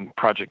regarding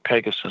Project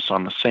Pegasus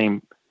on the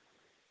same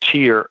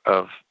tier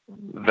of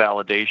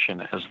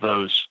validation as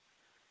those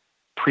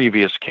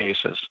previous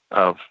cases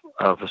of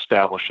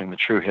establishing the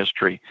true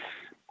history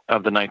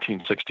of the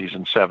 1960s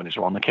and 70s.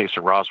 Well, in the case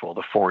of Roswell,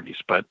 the 40s.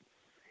 But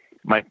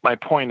my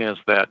point is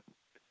that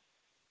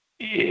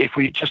if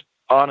we just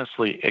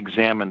honestly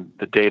examine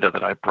the data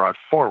that I brought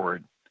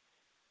forward,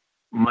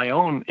 my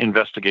own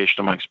investigation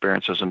of my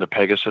experiences into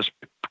Pegasus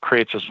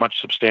creates as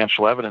much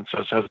substantial evidence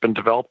as has been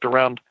developed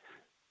around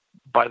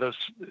by those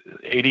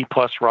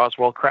 80-plus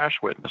Roswell crash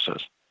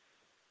witnesses.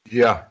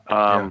 Yeah.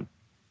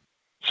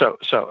 So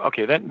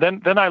okay.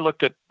 Then I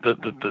looked at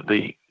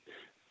the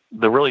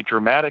really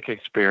dramatic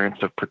experience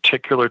of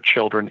particular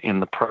children in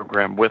the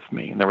program with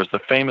me, and there was the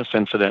famous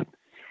incident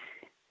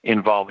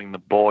involving the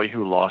boy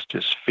who lost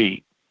his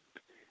feet.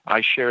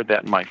 I shared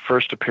that in my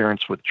first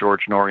appearance with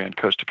George Norrie on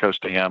Coast to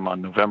Coast AM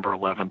on November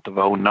 11th of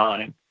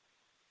 2009.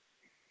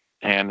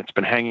 And it's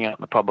been hanging out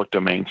in the public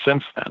domain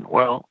since then.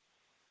 Well,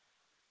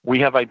 we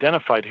have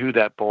identified who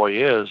that boy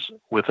is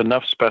with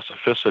enough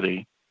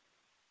specificity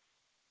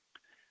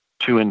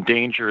to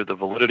endanger the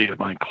validity of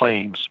my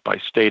claims by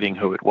stating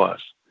who it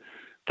was.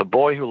 The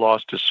boy who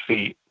lost his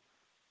feet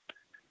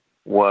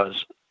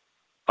was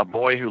a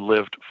boy who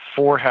lived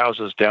 4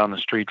 houses down the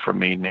street from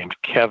me named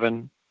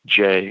Kevin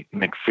J.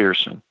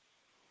 McPherson.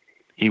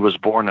 He was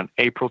born on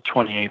April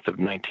 28th of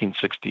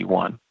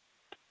 1961.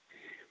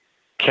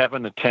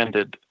 Kevin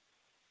attended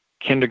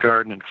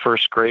kindergarten and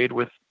first grade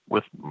with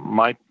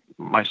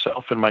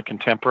myself and my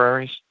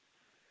contemporaries,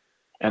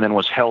 and then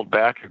was held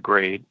back a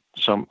grade.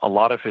 So a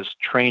lot of his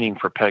training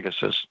for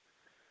Pegasus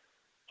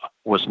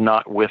was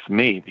not with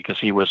me because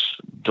he was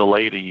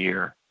delayed a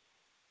year.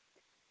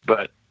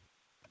 But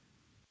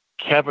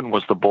Kevin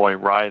was the boy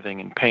writhing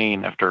in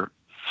pain after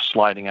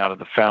sliding out of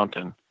the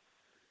fountain,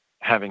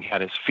 having had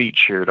his feet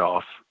sheared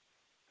off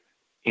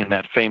in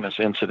that famous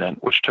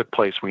incident, which took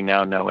place, we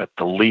now know, at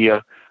the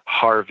Leah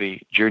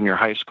Harvey Junior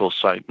High School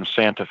site in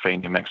Santa Fe,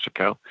 New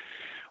Mexico,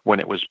 when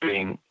it was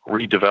being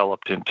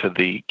redeveloped into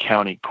the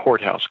county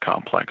courthouse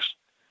complex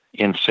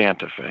in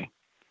Santa Fe.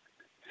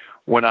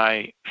 When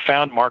I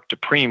found Mark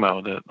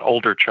DePrimo, the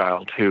older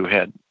child who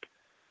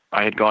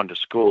I had gone to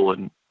school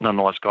and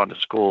nonetheless gone to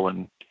school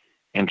and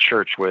in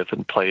church with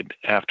and played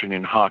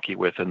afternoon hockey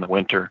with in the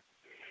winter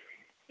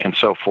and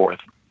so forth,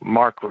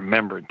 Mark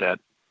remembered that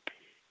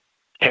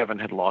Kevin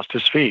had lost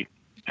his feet.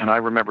 And I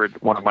remembered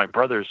one of my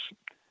brothers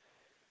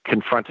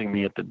confronting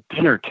me at the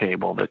dinner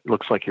table that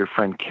looks like your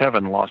friend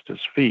Kevin lost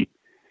his feet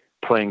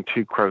playing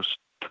too close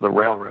to the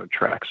railroad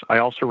tracks. I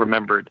also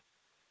remembered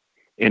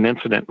an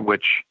incident in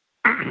which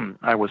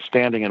I was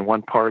standing in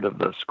one part of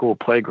the school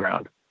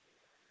playground,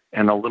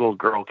 and a little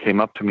girl came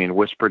up to me and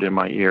whispered in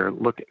my ear,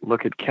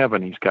 look at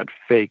Kevin, he's got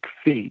fake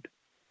feet.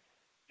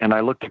 And I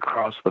looked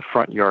across the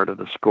front yard of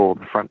the school,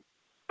 the front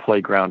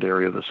playground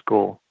area of the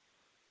school,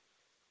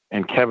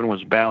 and Kevin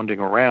was bounding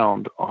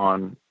around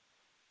on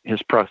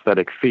his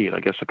prosthetic feet,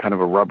 I guess a kind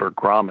of a rubber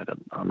grommet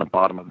on the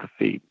bottom of the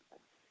feet.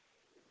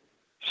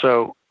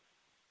 So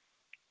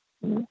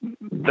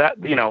that,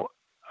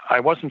 I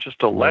wasn't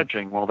just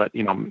alleging, that,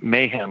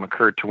 mayhem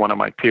occurred to one of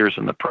my peers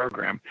in the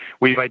program.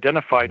 We've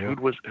identified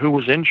who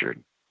was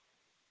injured.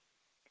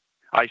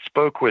 I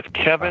spoke with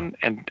Kevin,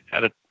 and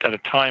at a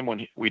time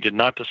when we did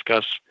not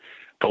discuss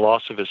the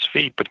loss of his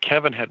feet, but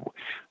Kevin had,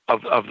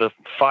 of the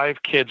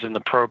 5 kids in the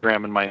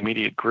program in my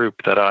immediate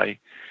group that I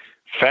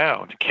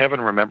found, Kevin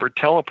remembered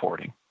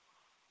teleporting.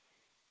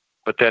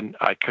 But then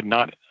I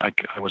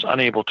was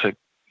unable to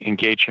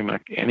engage him in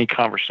any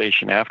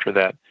conversation after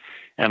that,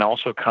 and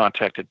also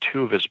contacted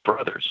 2 of his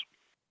brothers.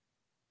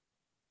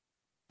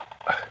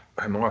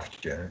 I'm off,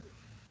 Janet.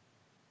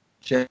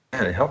 Janet,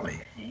 help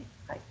me.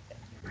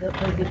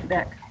 Let me get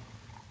back.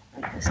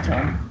 Like this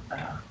time.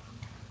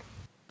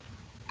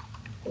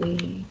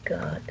 We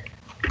did.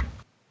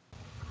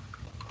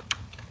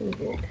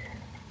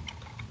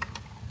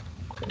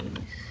 Please.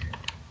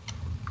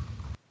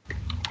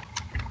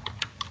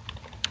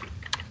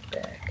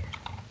 Back.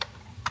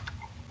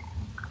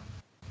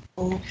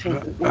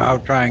 I'll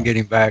try and get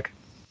him back.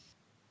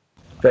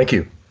 Thank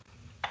you.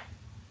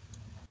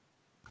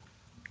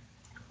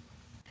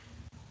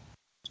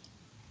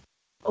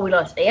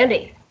 must.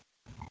 Andy.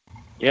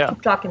 Yeah.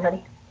 Keep talking,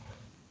 honey.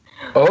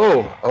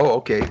 Oh,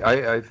 okay.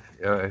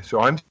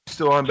 So I'm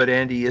still on, but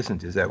Andy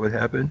isn't. Is that what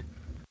happened?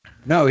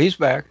 No, he's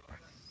back.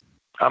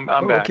 I'm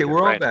back. Okay,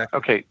 we're all back.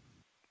 Okay,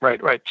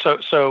 right.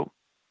 So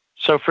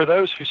for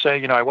those who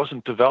say, I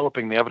wasn't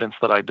developing the evidence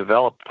that I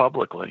developed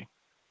publicly,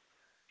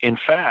 in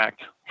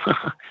fact,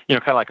 kind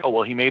of like, oh,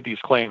 well, he made these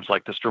claims,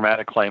 like this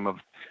dramatic claim of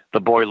the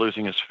boy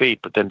losing his feet,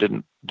 but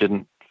then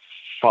didn't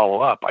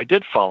follow up. I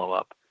did follow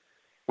up.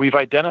 We've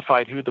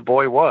identified who the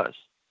boy was.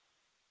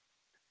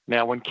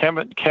 Now, when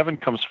Kevin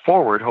comes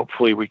forward,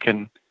 hopefully we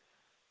can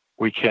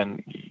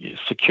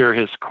secure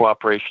his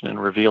cooperation in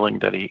revealing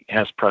that he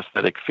has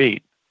prosthetic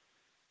feet,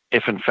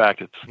 if in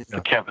fact it's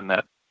the Kevin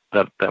that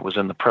was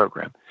in the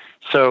program.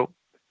 So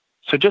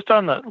just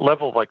on the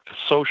level of like the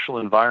social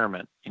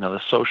environment,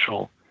 the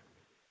social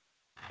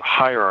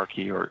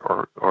hierarchy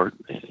or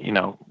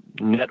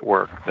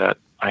network that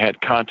I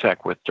had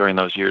contact with during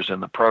those years in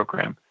the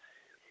program,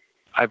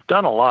 I've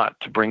done a lot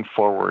to bring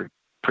forward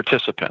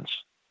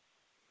participants.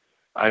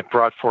 I've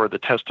brought forward the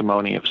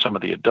testimony of some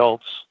of the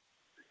adults,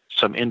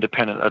 some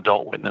independent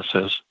adult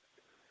witnesses,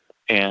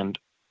 and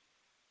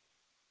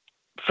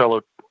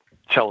fellow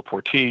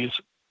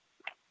teleportees,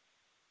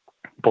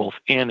 both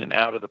in and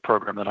out of the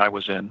program that I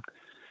was in,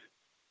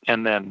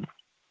 and then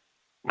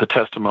the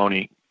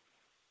testimony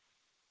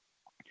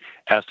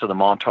as to the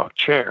Montauk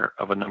chair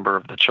of a number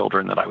of the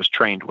children that I was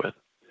trained with.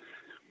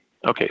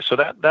 Okay, so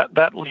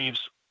that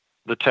leaves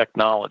the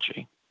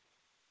technology.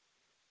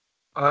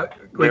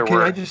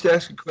 Can I just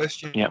ask a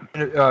question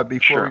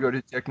before we go to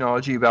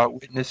technology about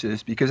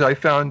witnesses? Because I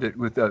found that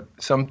with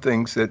some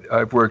things that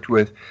I've worked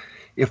with,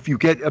 if you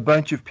get a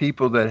bunch of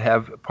people that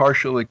have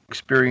partial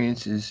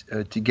experiences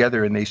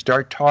together and they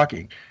start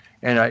talking,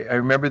 and I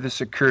remember this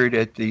occurred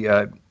at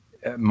the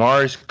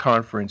Mars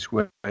conference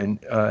when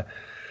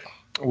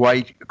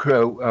White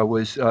Crow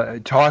was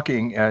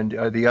talking, and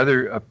the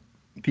other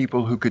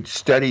people who could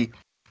study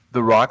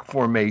the rock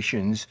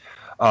formations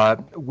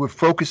were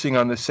focusing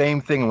on the same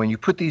thing. When you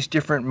put these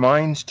different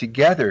minds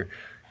together,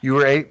 you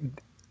were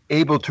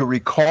able to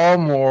recall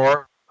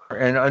more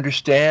and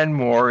understand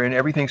more, and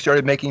everything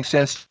started making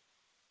sense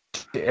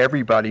to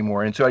everybody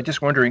more. And so I'm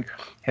just wondering,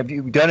 have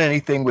you done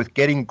anything with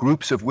getting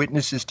groups of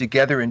witnesses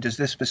together, and does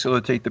this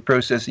facilitate the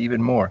process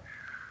even more?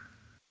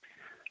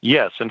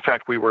 Yes. In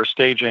fact, we were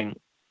staging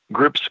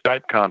group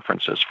Skype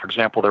conferences. For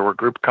example, there were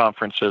group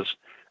conferences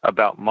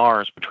about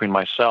Mars between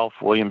myself,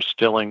 William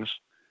Stillings,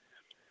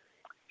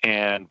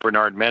 and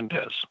Bernard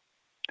Mendez,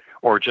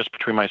 or just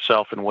between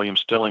myself and William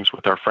Stillings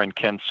with our friend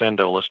Ken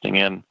Sendo listening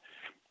in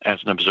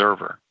as an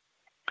observer.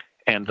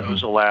 And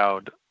those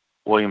allowed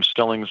William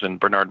Stillings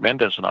and Bernard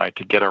Mendez and I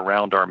to get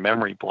around our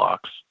memory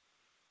blocks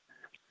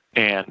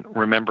and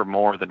remember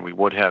more than we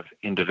would have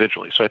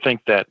individually. So I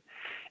think that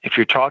if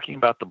you're talking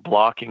about the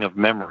blocking of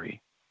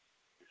memory,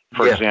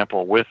 for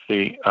example, with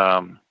the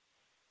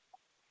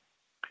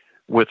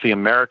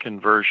American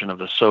version of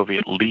the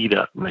Soviet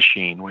LIDA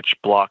machine, which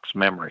blocks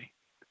memory,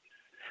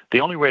 the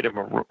only way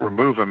to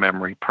remove a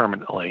memory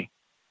permanently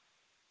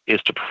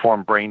is to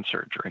perform brain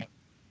surgery.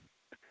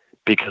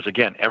 Because,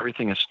 again,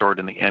 everything is stored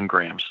in the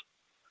engrams.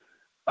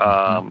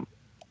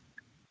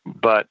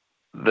 But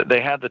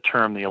they had the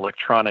term the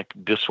electronic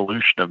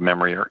dissolution of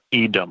memory, or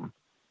EDM.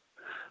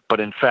 But,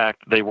 in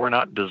fact, they were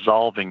not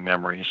dissolving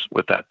memories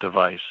with that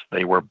device.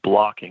 They were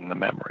blocking the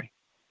memory.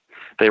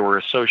 They were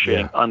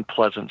associating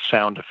unpleasant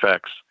sound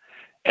effects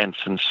and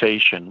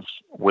sensations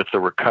with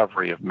the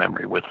recovery of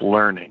memory, with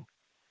learning.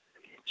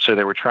 So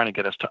they were trying to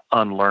get us to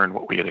unlearn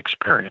what we had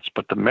experienced,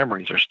 but the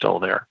memories are still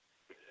there.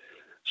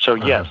 So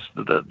yes,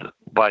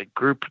 by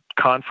group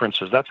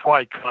conferences, that's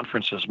why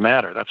conferences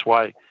matter. That's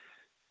why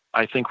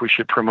I think we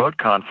should promote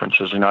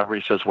conferences. And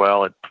everybody says,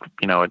 well, it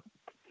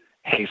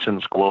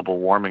hastens global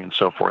warming and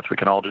so forth. We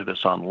can all do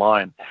this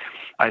online.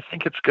 I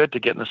think it's good to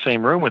get in the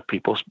same room with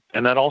people,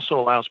 and that also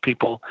allows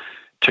people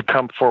to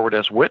come forward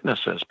as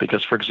witnesses.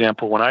 Because, for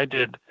example, when I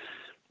did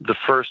the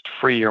first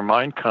Free Your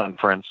Mind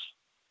conference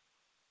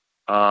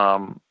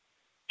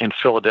in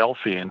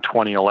Philadelphia in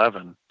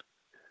 2011,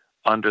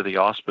 under the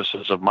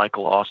auspices of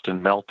Michael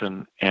Austin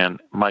Melton and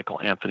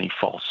Michael Anthony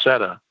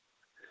Falsetta,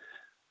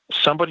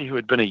 somebody who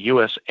had been a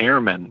U.S.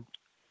 airman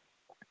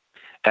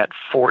at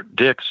Fort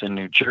Dix in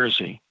New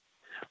Jersey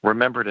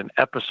remembered an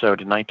episode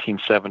in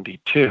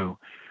 1972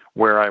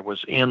 where I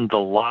was in the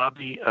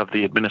lobby of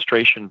the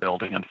administration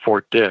building in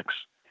Fort Dix,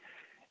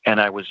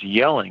 and I was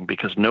yelling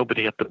because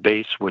nobody at the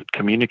base would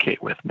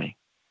communicate with me.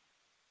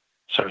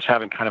 So I was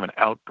having kind of an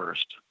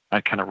outburst.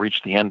 I kind of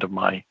reached the end of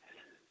my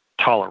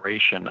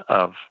toleration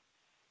of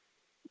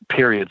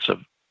periods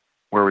of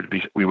where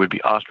we would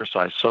be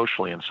ostracized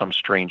socially in some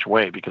strange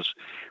way because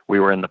we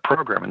were in the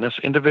program. And this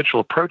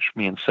individual approached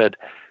me and said,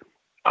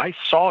 I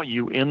saw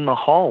you in the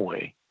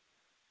hallway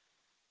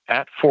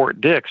at Fort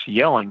Dix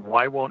yelling,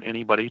 why won't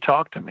anybody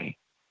talk to me?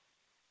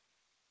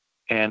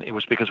 And it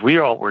was because we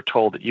all were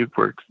told that you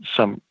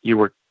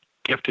were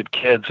gifted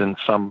kids in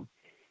some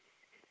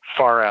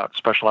far out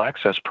special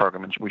access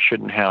program and we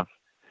shouldn't have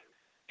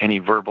any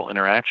verbal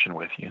interaction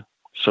with you.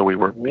 So we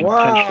were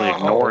intentionally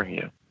ignoring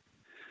you.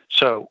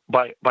 So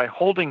by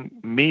holding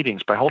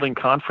meetings, by holding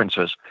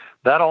conferences,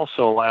 that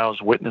also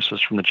allows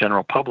witnesses from the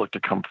general public to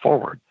come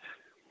forward.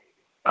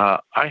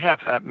 I have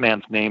that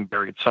man's name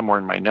buried somewhere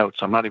in my notes.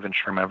 I'm not even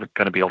sure I'm ever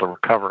going to be able to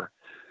recover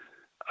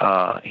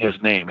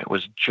his name. It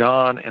was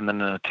John and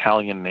then an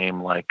Italian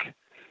name like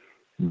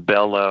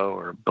Bello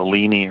or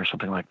Bellini or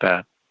something like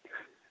that.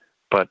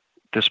 But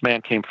this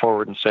man came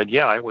forward and said,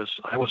 yeah, I was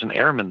an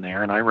airman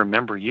there, and I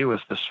remember you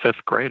as this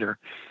fifth grader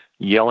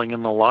yelling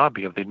in the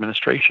lobby of the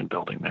administration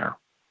building there.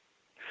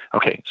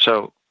 Okay,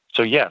 so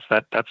yes,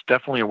 that's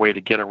definitely a way to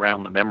get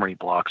around the memory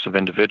blocks of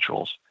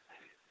individuals,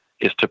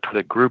 is to put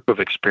a group of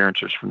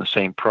experiencers from the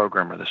same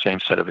program or the same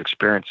set of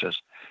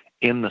experiences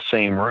in the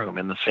same room,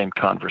 in the same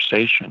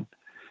conversation,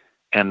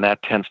 and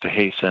that tends to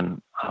hasten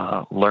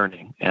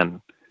learning and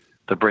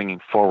the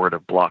bringing forward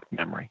of blocked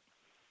memory.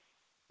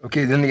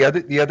 Okay, then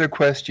the other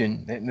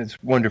question, and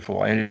it's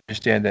wonderful, I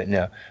understand that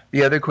now.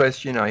 The other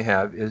question I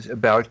have is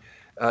about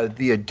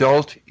the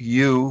adult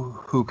you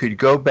who could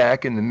go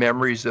back in the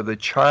memories of the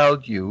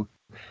child you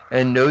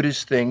and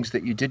notice things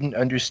that you didn't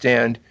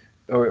understand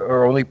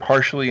or only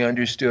partially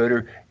understood,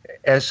 or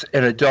as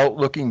an adult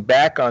looking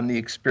back on the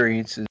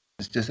experiences.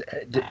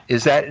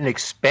 Is that an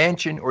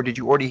expansion, or did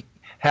you already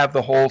have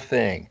the whole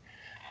thing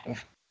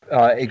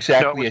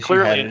exactly as you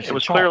had it as a child? It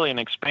was clearly an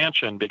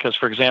expansion because,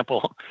 for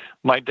example,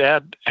 my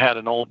dad had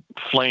an old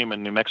flame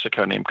in New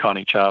Mexico named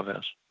Connie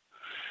Chavez.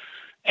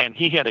 And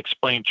he had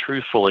explained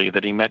truthfully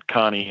that he met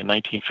Connie in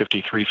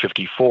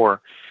 1953-54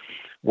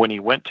 when he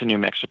went to New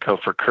Mexico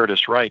for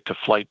Curtiss Wright to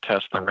flight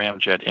test the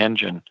ramjet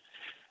engine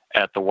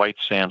at the White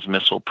Sands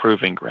Missile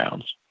Proving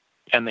Grounds.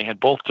 And they had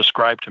both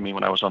described to me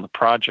when I was on the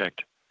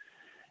project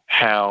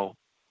how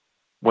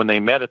when they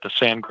met at the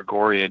San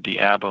Gregorio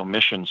Diabo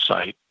mission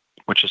site,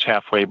 which is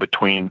halfway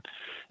between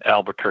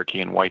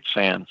Albuquerque and White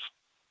Sands,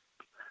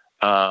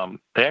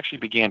 they actually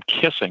began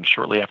kissing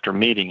shortly after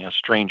meeting as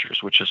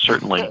strangers, which is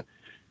certainly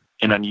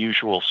an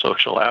unusual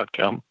social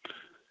outcome,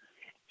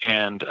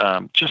 and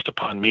just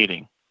upon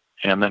meeting,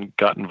 and then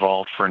got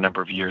involved for a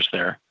number of years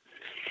there.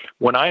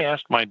 When I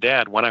asked my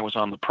dad when I was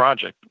on the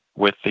project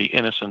with the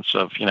innocence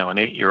of, an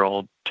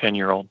 8-year-old,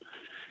 10-year-old,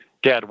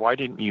 Dad, why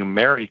didn't you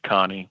marry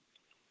Connie?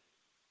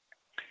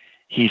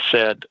 He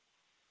said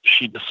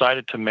she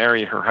decided to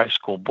marry her high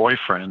school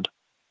boyfriend,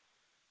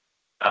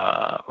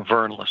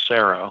 Vern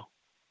Lucero,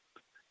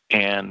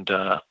 and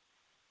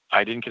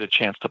I didn't get a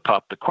chance to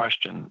pop the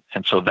question,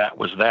 and so that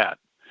was that.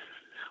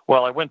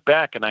 Well, I went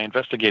back and I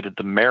investigated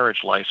the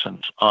marriage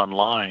license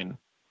online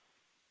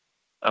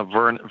of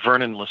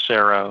Vernon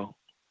Lucero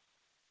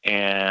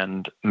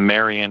and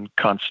Marian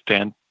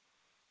Constantita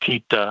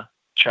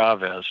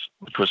Chavez,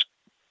 which was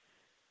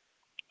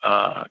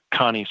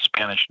Connie's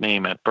Spanish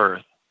name at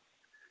birth.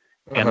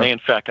 And they, in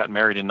fact, got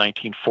married in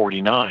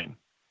 1949.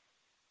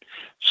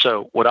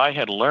 So what I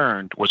had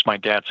learned was my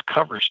dad's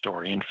cover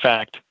story. In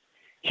fact,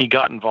 he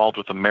got involved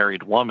with a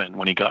married woman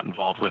when he got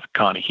involved with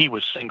Connie. He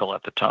was single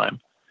at the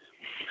time.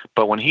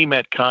 But when he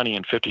met Connie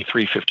in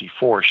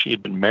 53-54, she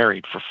had been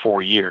married for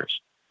 4 years.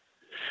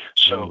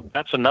 So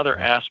that's another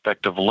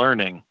aspect of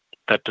learning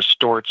that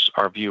distorts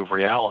our view of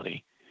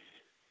reality.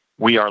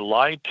 We are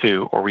lied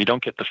to, or we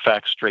don't get the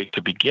facts straight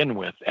to begin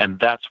with, and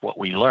that's what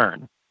we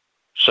learn.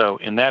 So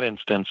in that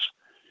instance,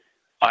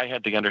 I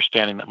had the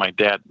understanding that my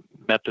dad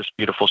met this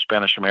beautiful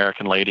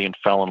Spanish-American lady and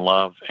fell in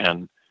love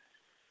and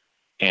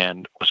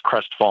was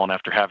crestfallen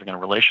after having a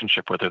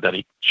relationship with her that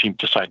she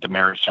decided to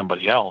marry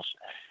somebody else.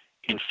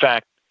 In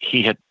fact,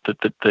 he had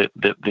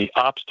the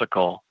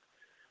obstacle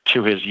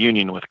to his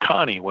union with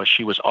Connie was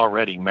she was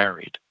already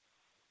married.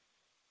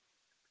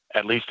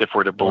 At least if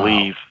we're to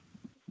believe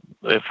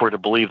the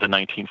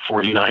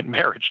 1949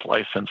 marriage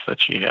license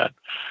that she had,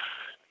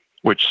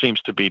 which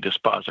seems to be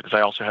dispositive, because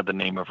I also had the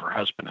name of her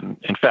husband. And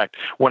in fact,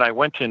 when I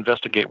went to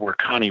investigate where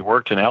Connie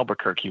worked in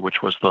Albuquerque,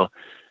 which was the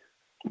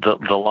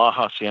La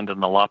Hacienda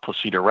and the La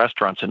Placida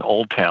restaurants in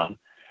Old Town,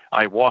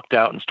 I walked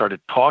out and started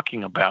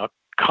talking about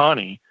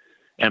Connie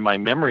and my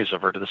memories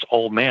of her to this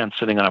old man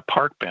sitting on a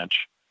park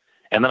bench.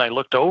 And then I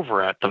looked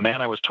over at the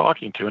man I was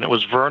talking to, and it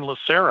was Vern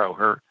Lucero,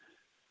 her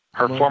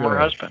former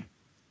husband.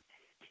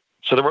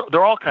 So there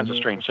were all kinds of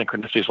strange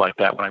synchronicities like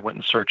that when I went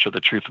in search of the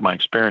truth of my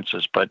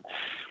experiences. But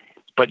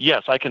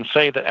yes, I can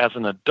say that as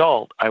an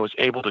adult, I was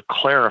able to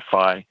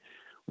clarify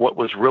what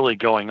was really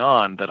going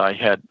on that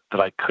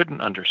I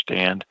couldn't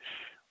understand,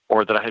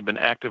 or that I had been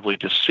actively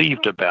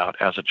deceived about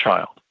as a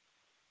child.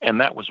 And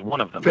that was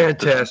one of them.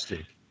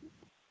 Fantastic.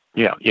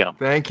 Yeah.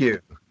 Thank you.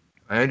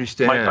 I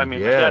understand.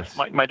 Yes.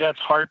 My dad's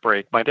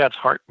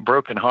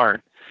broken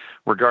heart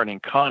regarding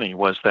Connie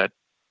was that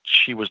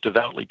she was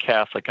devoutly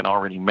Catholic and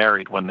already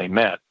married when they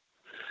met.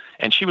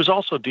 And she was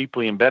also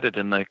deeply embedded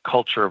in the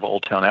culture of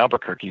Old Town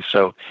Albuquerque.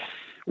 So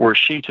were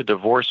she to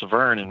divorce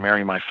Vern and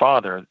marry my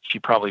father, she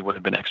probably would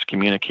have been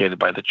excommunicated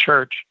by the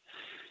church.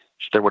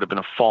 There would have been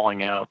a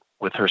falling out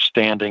with her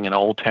standing in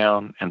Old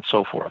Town and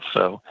so forth.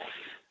 So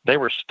they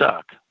were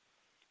stuck.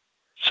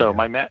 So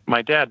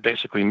my dad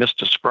basically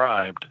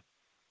misdescribed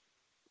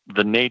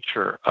the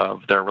nature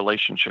of their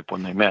relationship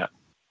when they met.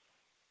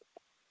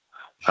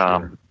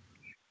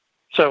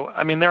 So,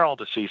 I mean, they're all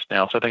deceased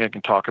now, so I think I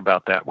can talk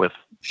about that with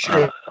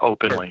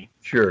openly.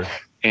 Sure.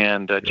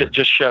 And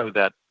just show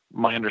that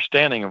my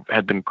understanding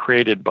had been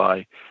created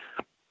by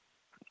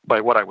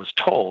what I was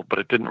told, but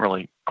it didn't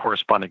really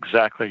correspond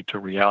exactly to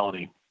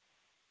reality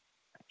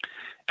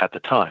at the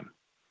time.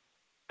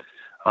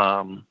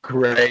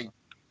 Great.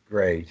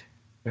 Right.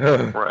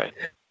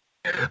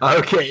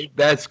 Okay,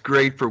 that's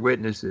great for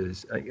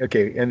witnesses.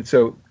 Okay, and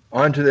so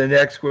on to the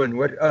next one.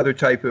 What other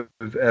type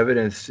of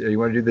evidence? You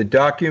want to do the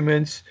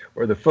documents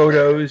or the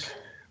photos,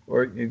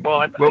 or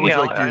what would you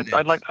like to do?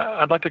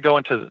 I'd like to go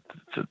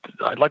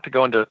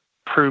into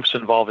proofs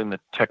involving the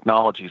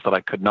technologies that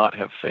I could not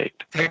have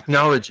faked.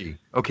 Technology.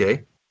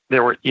 Okay.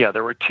 There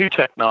were two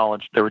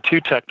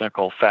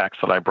technical facts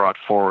that I brought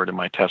forward in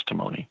my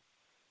testimony.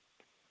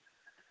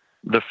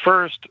 The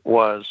first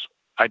was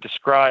I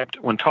described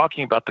when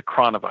talking about the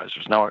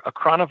chronovisors. Now, a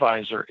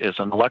chronovisor is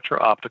an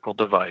electro-optical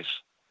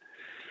device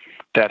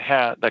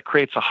that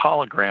creates a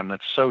hologram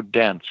that's so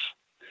dense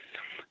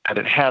that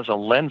it has a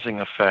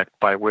lensing effect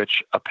by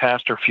which a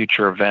past or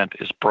future event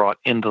is brought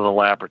into the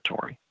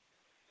laboratory.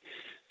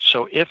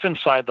 So if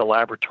inside the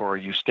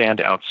laboratory you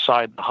stand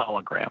outside the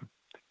hologram,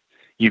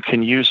 you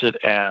can use it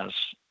as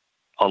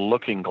a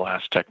looking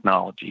glass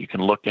technology. You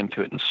can look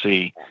into it and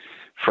see,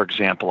 for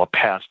example, a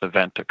past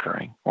event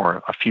occurring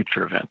or a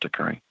future event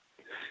occurring.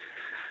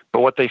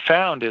 But what they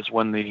found is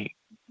when the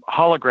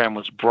hologram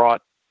was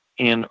brought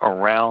in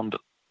around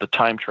the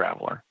time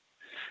traveler,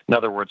 in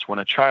other words, when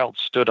a child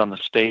stood on the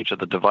stage of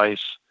the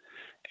device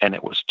and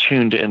it was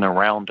tuned in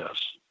around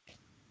us,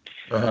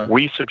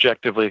 we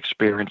subjectively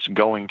experienced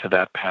going to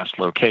that past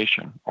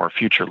location or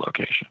future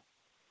location.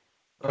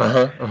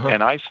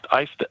 And I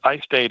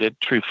stated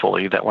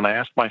truthfully that when I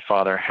asked my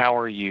father, how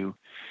are you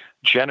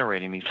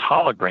generating these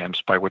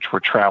holograms by which we're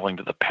traveling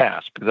to the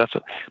past? Because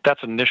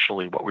that's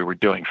initially what we were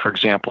doing. For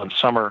example, in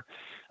summer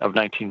of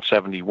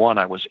 1971,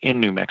 I was in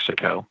New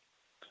Mexico,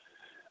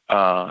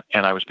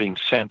 and I was being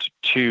sent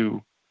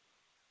to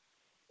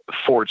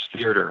Ford's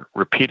Theater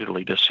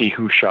repeatedly to see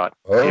who shot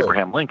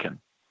Abraham Lincoln.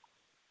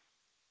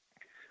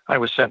 I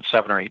was sent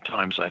 7 or 8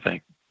 times, I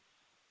think.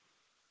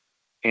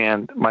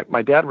 And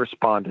my dad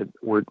responded,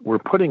 we're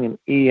putting an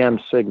EM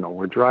signal.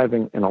 We're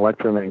driving an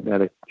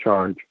electromagnetic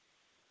charge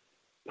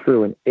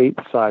through an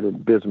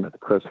 8-sided bismuth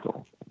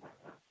crystal.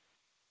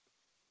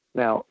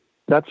 Now,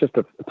 that's just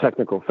a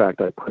technical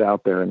fact I put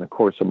out there in the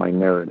course of my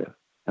narrative,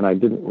 and I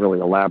didn't really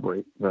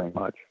elaborate very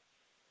much.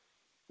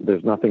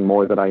 There's nothing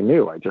more that I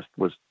knew. I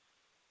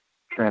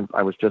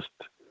was just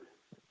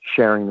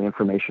sharing the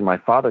information my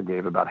father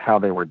gave about how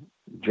they were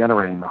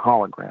generating the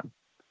hologram.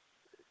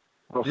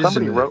 Well,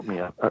 somebody wrote me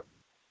I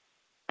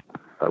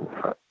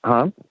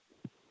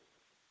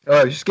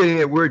was just getting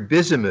that word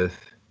bismuth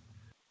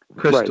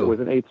crystal. Right, it was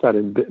an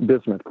 8-sided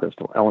bismuth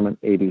crystal, element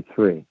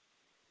 83.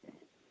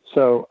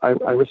 So I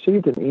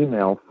received an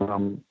email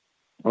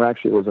or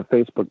actually it was a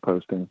Facebook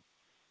posting,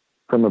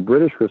 from a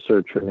British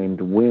researcher named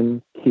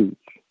Wynne Keach.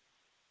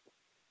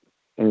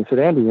 And he said,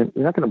 Andy, you're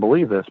not going to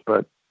believe this,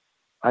 but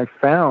I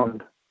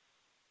found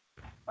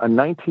a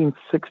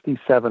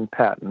 1967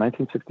 patent.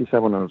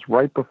 1967 was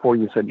right before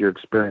you said your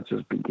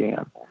experiences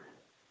began,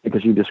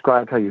 because you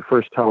described how you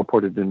first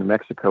teleported to New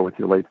Mexico with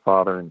your late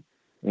father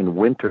in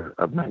winter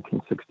of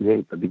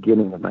 1968, the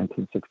beginning of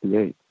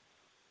 1968.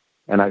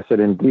 And I said,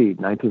 indeed,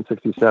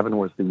 1967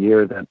 was the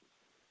year that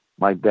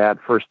my dad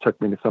first took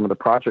me to some of the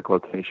project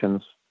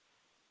locations,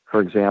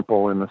 for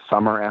example, in the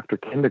summer after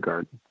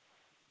kindergarten,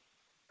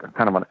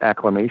 kind of on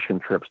acclimation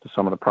trips to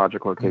some of the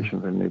project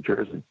locations in New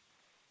Jersey.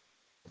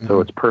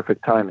 So it's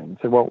perfect timing. He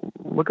said, well,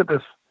 look at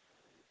this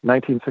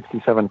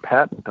 1967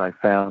 patent I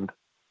found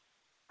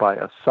by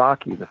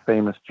Asaki, the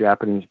famous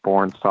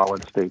Japanese-born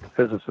solid-state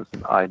physicist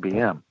at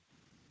IBM.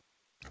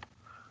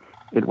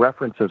 It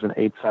references an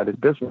 8-sided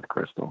bismuth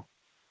crystal.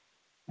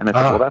 And I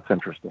said, well, that's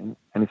interesting.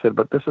 And he said,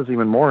 but this is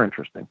even more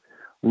interesting.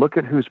 Look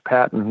at whose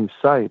patent he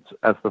cites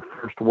as the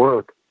first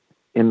work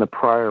in the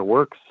prior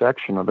works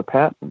section of the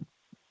patent.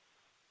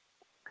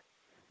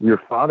 Your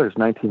father's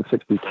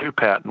 1962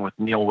 patent with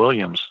Neil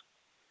Williams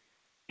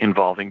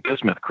involving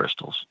bismuth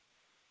crystals.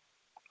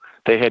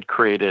 They had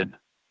created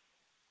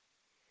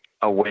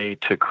a way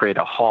to create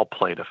a Hall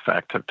plate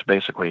effect to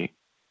basically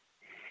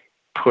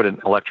put an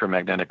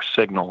electromagnetic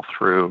signal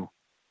through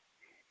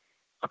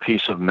a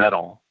piece of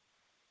metal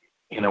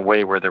in a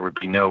way where there would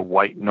be no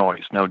white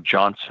noise, no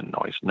Johnson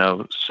noise,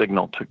 no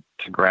signal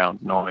to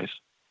ground noise.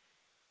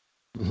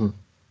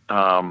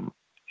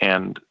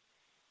 And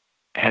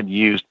had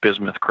used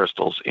bismuth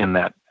crystals in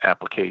that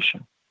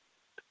application.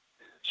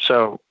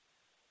 So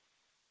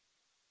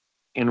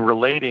in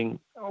relating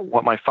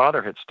what my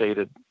father had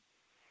stated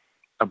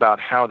about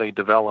how they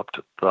developed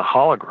the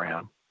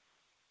hologram,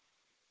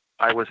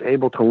 I was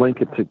able to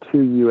link it to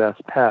 2 U.S.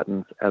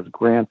 patents as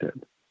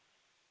granted.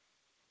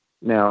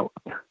 Now,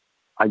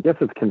 I guess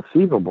it's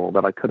conceivable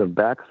that I could have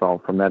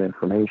backsolved from that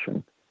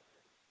information,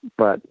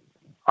 but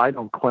I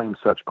don't claim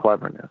such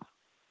cleverness.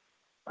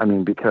 I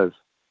mean, because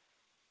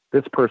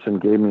this person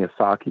gave me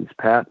Asaki's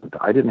patent.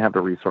 I didn't have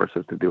the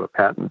resources to do a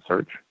patent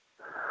search.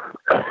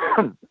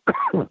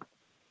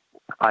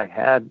 I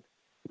had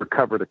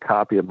recovered a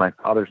copy of my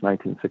father's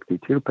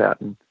 1962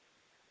 patent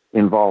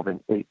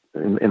involving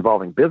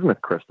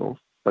bismuth crystals,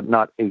 but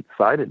not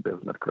 8-sided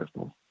bismuth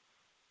crystals.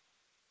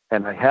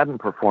 And I hadn't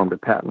performed a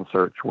patent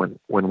search when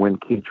Wynn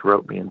Keach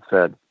wrote me and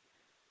said,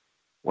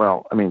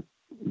 well, I mean,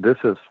 this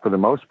is, for the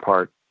most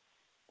part,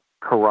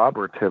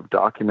 corroborative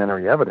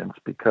documentary evidence,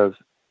 because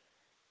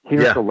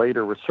here's a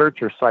later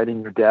researcher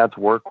citing your dad's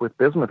work with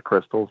bismuth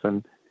crystals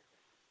and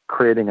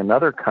creating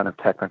another kind of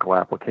technical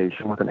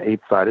application with an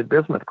 8-sided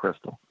bismuth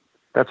crystal.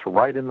 That's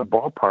right in the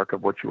ballpark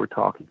of what you were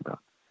talking about.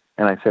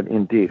 And I said,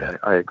 indeed,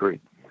 I agree.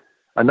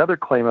 Another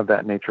claim of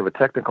that nature, of a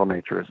technical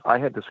nature, is I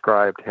had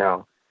described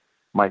how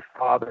my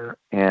father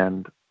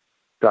and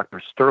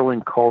Dr.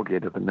 Sterling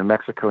Colgate of the New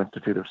Mexico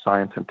Institute of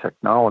Science and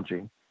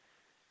Technology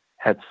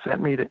had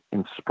sent me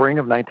in spring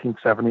of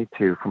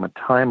 1972 from a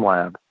time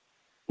lab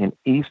in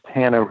East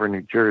Hanover,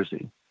 New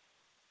Jersey,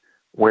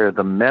 where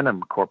the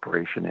Menem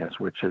Corporation is,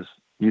 which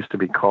used to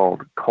be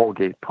called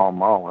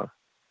Colgate-Palmolive,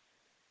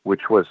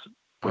 which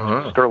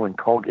Sterling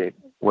Colgate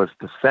was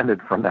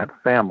descended from that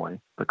family,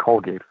 the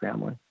Colgate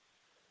family,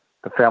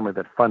 the family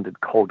that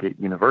funded Colgate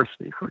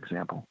University, for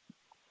example.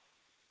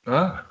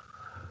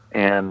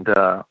 And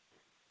I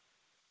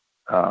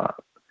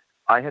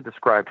had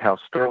described how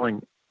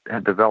Sterling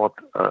had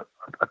developed a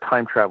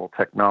time travel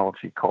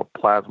technology called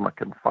plasma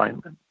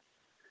confinement.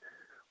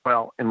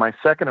 Well, in my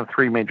second of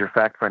 3 major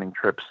fact-finding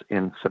trips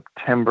in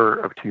September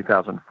of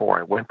 2004,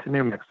 I went to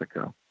New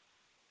Mexico.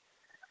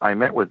 I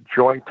met with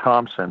Joy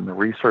Thompson, the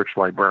research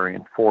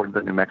librarian for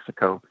the New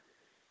Mexico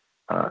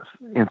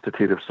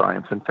Institute of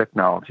Science and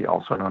Technology,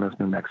 also known as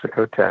New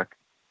Mexico Tech,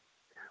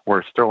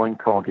 where Sterling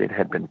Colgate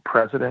had been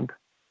president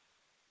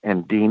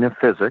and dean of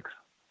physics.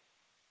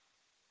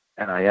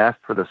 And I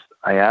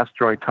asked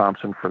Joy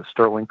Thompson for the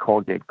Sterling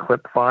Colgate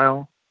clip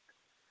file.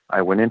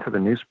 I went into the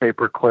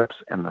newspaper clips,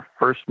 and the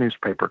first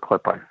newspaper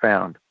clip I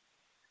found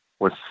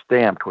was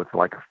stamped with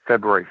like a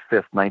February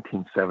 5th,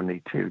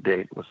 1972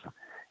 date.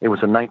 It was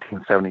a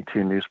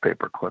 1972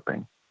 newspaper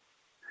clipping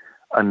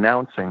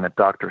announcing that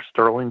Dr.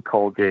 Sterling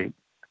Colgate,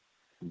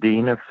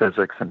 Dean of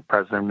Physics and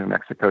President of New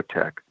Mexico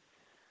Tech,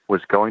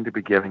 was going to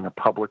be giving a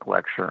public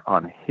lecture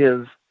on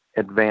his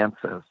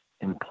advances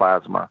in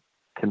plasma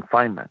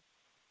confinement.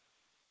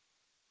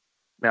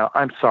 Now,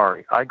 I'm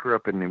sorry. I grew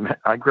up in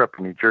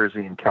New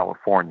Jersey and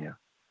California,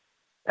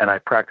 and I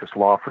practiced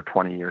law for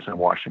 20 years in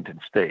Washington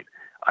State.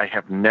 I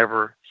have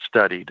never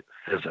studied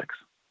physics,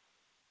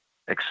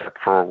 except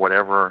for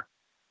whatever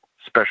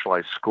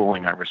specialized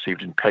schooling I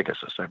received in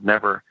Pegasus. I've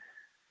never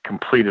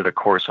completed a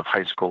course of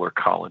high school or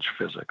college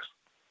physics.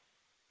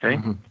 Okay?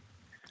 Mm-hmm.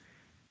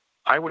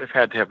 I would have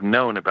had to have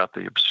known about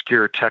the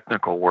obscure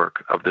technical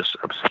work of this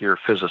obscure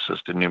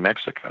physicist in New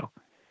Mexico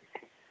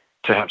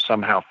to have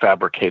somehow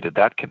fabricated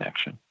that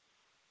connection.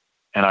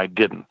 And I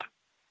didn't.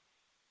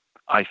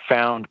 I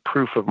found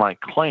proof of my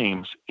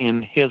claims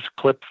in his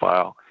clip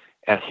file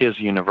at his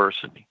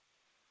university.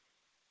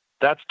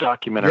 That's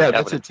documentary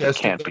evidence. That's a test.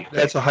 Can't be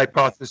that's a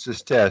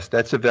hypothesis test.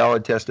 That's a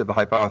valid test of a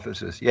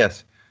hypothesis.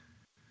 Yes.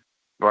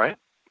 Right?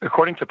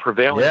 According to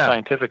prevailing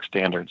scientific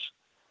standards,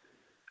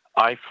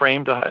 I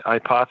framed a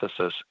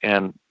hypothesis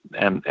and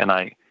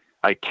I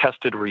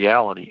tested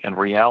reality, and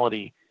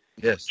reality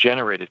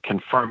generated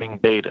confirming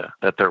data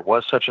that there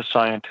was such a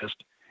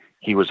scientist.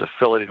 He was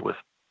affiliated with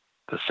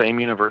the same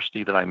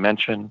university that I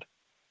mentioned,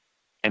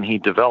 and he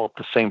developed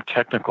the same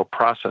technical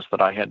process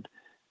that I had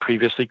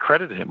previously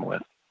credited him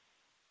with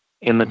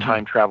in the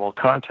time travel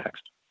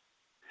context.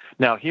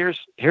 Now, here's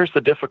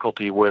the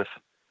difficulty with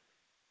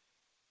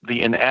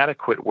the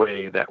inadequate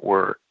way that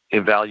we're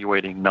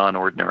evaluating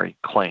non-ordinary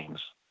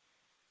claims.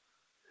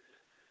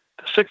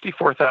 The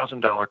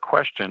 $64,000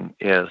 question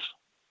is,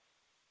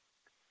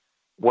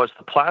 was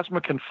the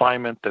plasma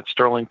confinement that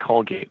Sterling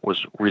Colgate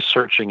was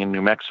researching in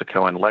New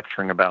Mexico and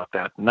lecturing about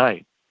that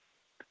night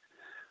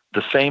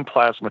the same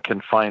plasma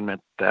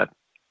confinement that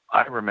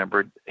I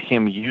remembered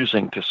him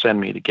using to send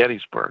me to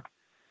Gettysburg?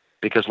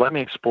 Because let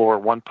me explore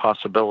one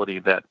possibility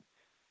that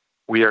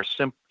we are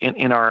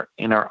in our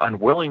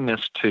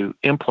unwillingness to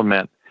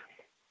implement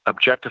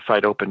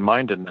objectified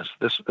open-mindedness.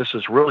 This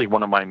is really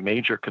one of my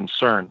major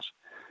concerns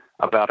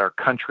about our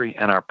country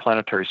and our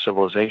planetary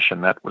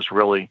civilization that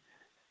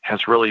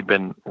has really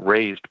been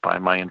raised by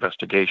my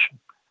investigation.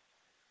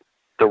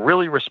 The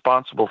really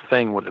responsible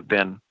thing would have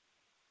been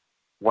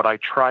what I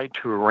tried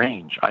to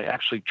arrange. I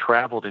actually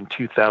traveled in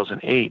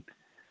 2008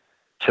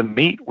 to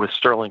meet with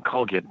Sterling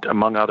Colgate,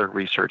 among other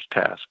research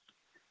tasks,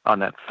 on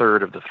that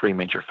third of the 3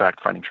 major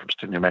fact-finding trips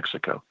to New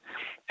Mexico.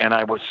 And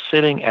I was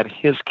sitting at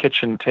his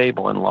kitchen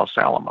table in Los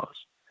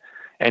Alamos,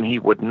 and he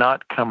would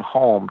not come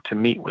home to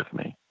meet with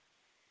me.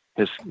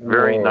 His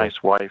very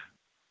nice wife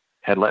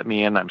had let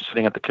me in. I'm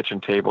sitting at the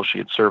kitchen table. She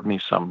had served me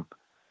some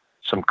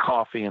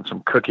coffee and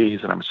some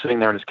cookies, and I'm sitting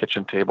there at his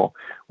kitchen table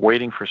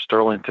waiting for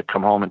Sterling to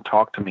come home and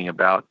talk to me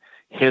about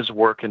his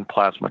work in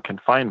plasma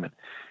confinement,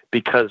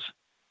 because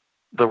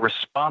the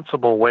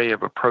responsible way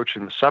of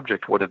approaching the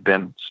subject would have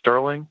been,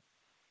 Sterling,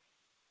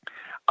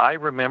 I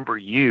remember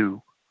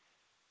you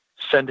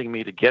sending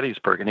me to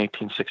Gettysburg in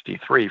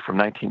 1863 from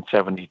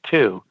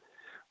 1972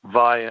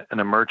 via an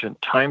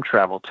emergent time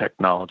travel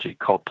technology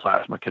called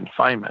plasma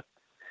confinement.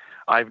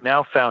 I've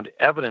now found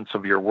evidence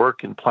of your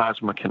work in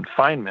plasma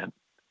confinement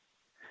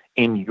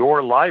in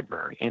your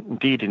library,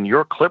 indeed in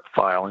your clip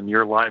file in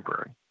your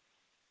library,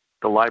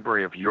 the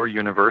library of your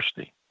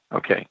university.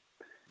 Okay.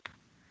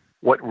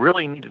 What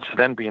really needed to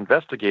then be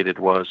investigated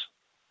was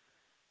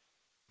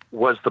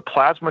the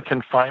plasma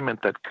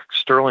confinement that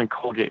Sterling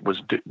Colgate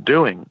was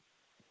doing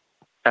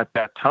at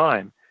that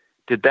time,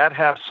 did that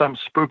have some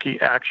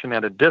spooky action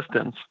at a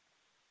distance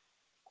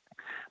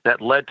that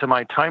led to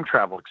my time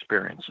travel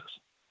experiences?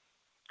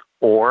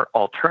 Or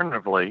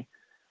alternatively,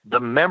 the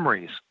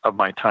memories of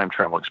my time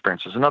travel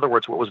experiences. In other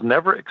words, what was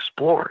never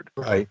explored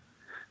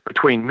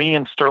between me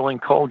and Sterling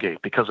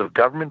Colgate because of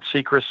government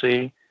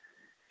secrecy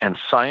and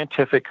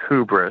scientific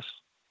hubris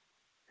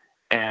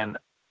and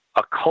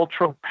a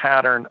cultural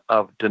pattern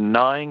of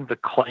denying the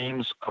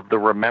claims of the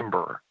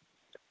rememberer.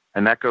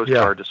 And that goes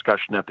to our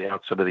discussion at the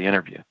outset of the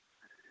interview.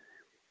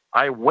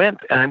 I went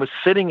and I was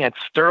sitting at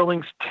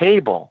Sterling's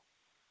table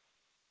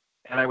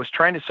and I was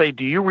trying to say,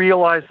 do you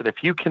realize that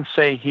if you can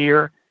say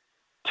here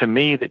to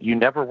me that you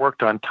never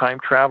worked on time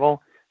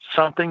travel,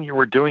 something you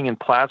were doing in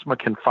plasma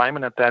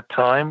confinement at that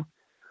time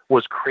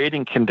was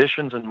creating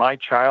conditions in my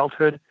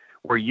childhood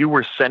where you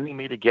were sending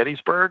me to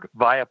Gettysburg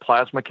via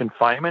plasma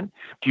confinement?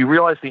 Do you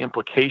realize the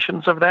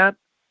implications of that?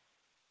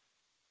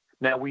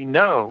 Now, we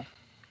know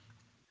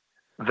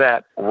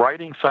that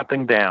writing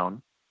something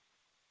down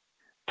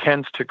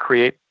tends to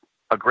create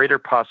a greater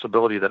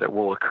possibility that it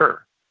will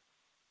occur.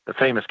 The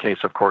famous case,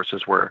 of course,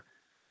 is where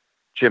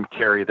Jim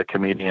Carrey, the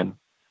comedian,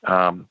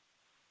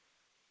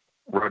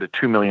 wrote a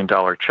 $2 million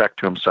check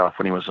to himself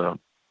when he was an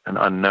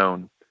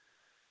unknown.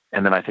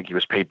 And then I think he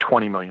was paid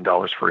 $20 million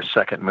for his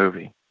second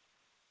movie.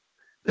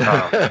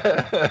 But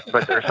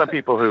there are some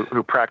people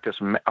who practice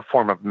a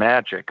form of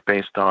magic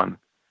based on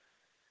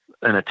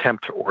an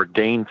attempt to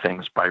ordain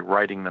things by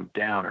writing them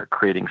down or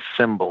creating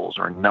symbols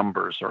or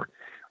numbers or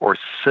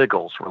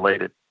sigils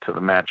related to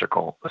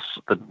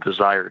the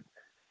desired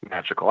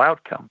magical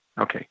outcome.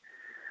 Okay.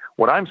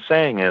 What I'm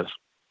saying is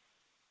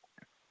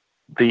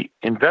the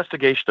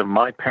investigation of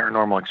my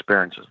paranormal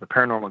experiences, the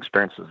paranormal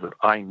experiences that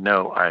I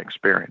know I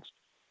experienced,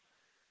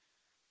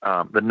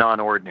 the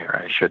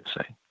non-ordinary, I should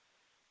say,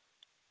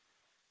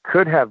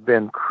 could have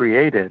been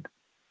created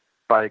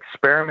by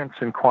experiments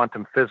in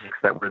quantum physics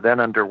that were then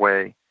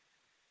underway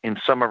in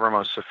some of our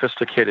most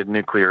sophisticated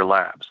nuclear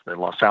labs, the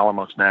Los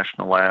Alamos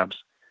National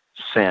Labs,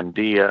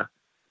 Sandia,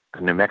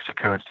 the New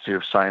Mexico Institute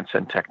of Science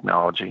and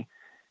Technology,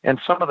 and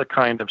some of the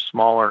kind of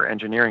smaller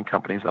engineering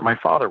companies that my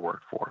father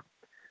worked for,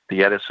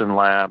 the Edison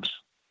Labs,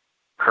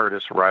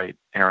 Curtiss-Wright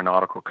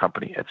Aeronautical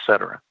Company,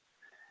 etc.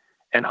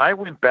 And I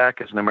went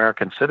back as an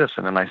American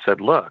citizen and I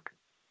said, look,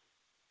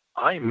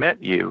 I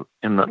met you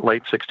in the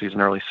late 60s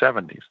and early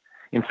 70s.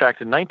 In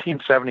fact, in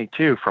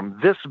 1972, from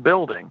this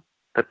building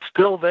that's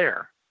still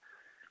there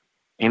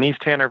in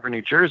East Hanover,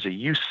 New Jersey,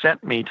 you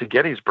sent me to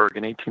Gettysburg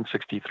in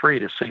 1863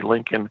 to see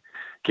Lincoln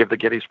give the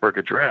Gettysburg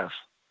Address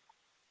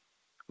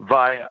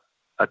via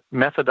a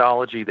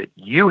methodology that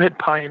you had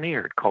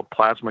pioneered called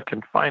plasma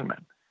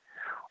confinement.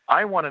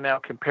 I want to now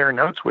compare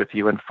notes with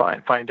you and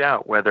find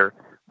out whether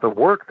the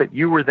work that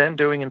you were then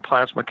doing in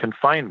plasma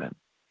confinement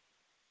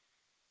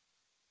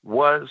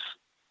was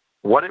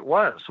what it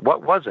was.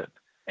 What was it?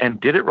 And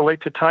did it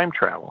relate to time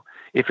travel?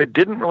 If it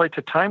didn't relate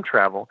to time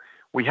travel,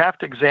 we have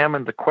to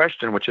examine the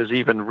question, which is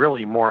even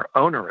really more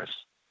onerous,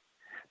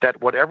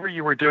 that whatever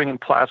you were doing in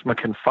plasma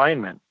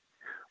confinement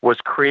was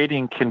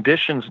creating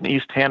conditions in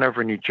East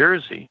Hanover, New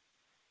Jersey,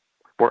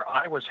 where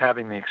I was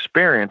having the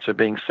experience of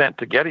being sent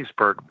to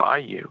Gettysburg by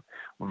you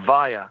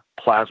via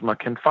plasma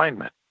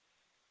confinement.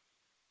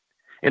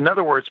 In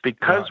other words,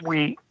 because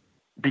we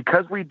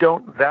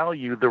don't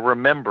value the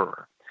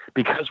rememberer,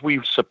 because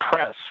we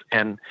suppress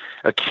and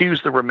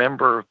accuse the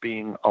rememberer of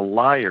being a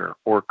liar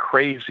or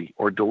crazy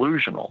or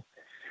delusional,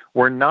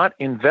 we're not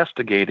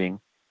investigating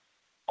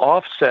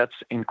offsets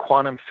in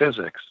quantum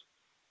physics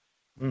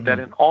that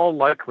in all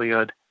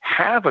likelihood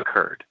have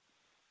occurred,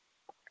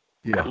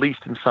 at least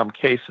in some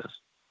cases.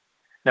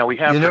 Now, we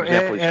have, for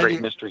example, these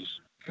great mysteries.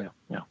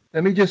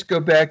 Let me just go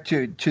back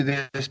to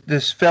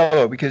this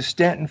fellow, because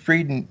Stanton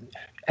Frieden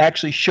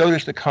actually showed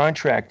us the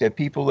contract that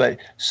people that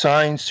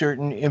sign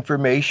certain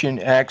information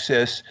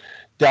access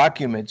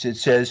documents, it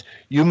says,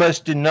 you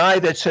must deny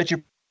that such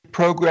a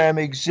program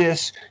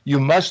exists. You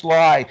must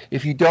lie.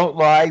 If you don't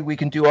lie, we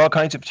can do all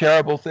kinds of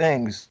terrible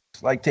things,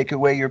 like take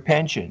away your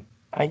pension.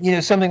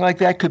 Something like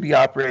that could be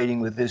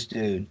operating with this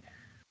dude.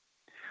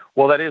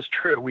 Well, that is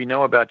true. We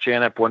know about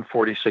JANEP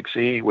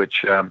 146E,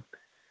 which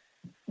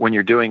when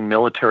you're doing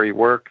military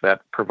work,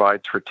 that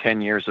provides for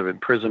 10 years of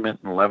imprisonment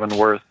in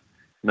Leavenworth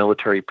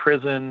military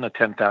prison, a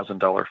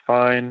 $10,000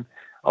 fine,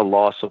 a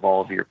loss of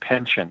all of your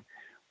pension.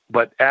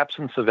 But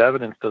absence of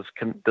evidence does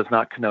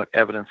not connote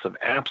evidence of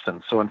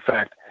absence. So, in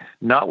fact,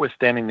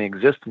 notwithstanding the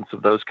existence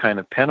of those kind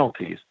of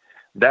penalties,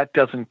 that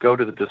doesn't go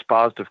to the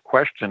dispositive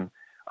question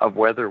of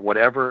whether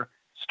whatever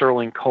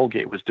Sterling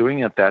Colgate was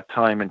doing at that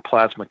time in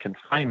plasma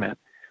confinement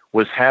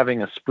was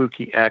having a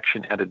spooky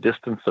action at a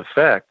distance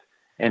effect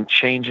and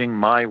changing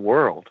my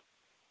world.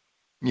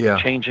 Yeah.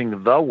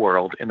 Changing the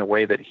world in a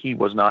way that he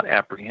was not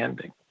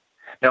apprehending.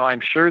 Now, I'm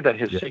sure that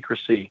his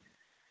secrecy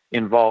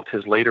involved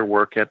his later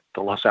work at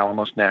the Los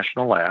Alamos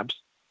National Labs.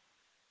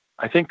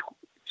 I think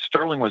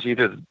Sterling was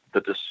either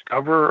the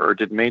discoverer or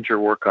did major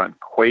work on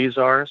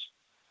quasars.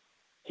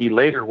 He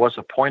later was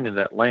appointed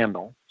at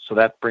Landell, so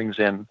that brings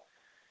in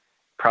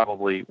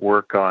probably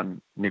work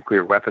on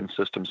nuclear weapon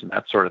systems and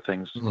that sort of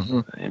things,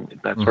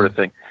 sort of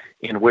thing,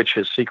 in which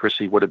his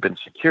secrecy would have been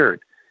secured.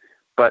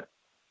 But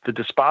the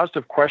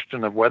dispositive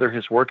question of whether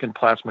his work in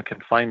plasma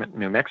confinement in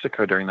New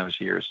Mexico during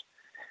those years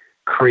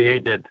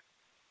created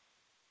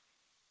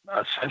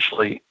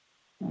essentially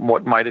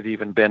what might have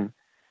even been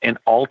an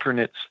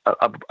alternate,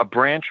 a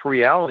branch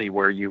reality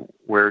where,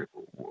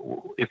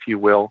 if you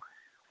will,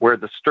 where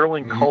the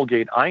Sterling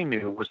Colgate I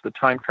knew was the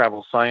time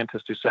travel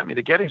scientist who sent me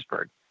to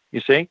Gettysburg. You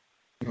see?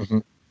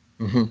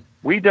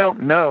 We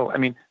don't know. I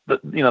mean,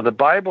 the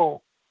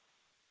Bible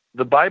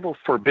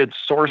forbids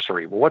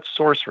sorcery. Well, what's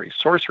sorcery?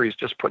 Sorcery is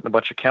just putting a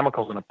bunch of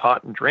chemicals in a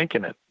pot and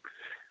drinking it,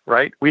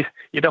 right?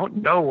 You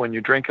don't know when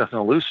you drink an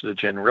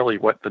hallucinogen really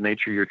what the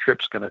nature of your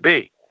trip's going to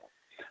be.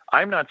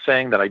 I'm not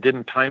saying that I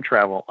didn't time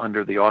travel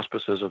under the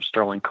auspices of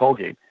Sterling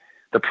Colgate.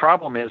 The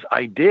problem is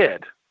I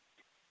did,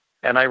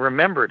 and I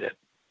remembered it.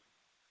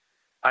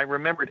 I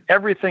remembered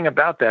everything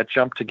about that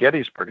jump to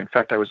Gettysburg. In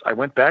fact, I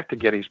went back to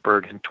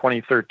Gettysburg in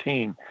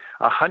 2013,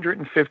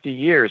 150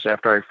 years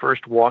after I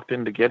first walked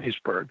into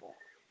Gettysburg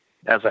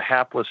as a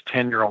hapless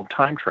 10-year-old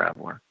time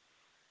traveler.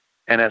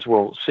 And as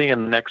we'll see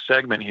in the next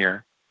segment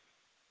here,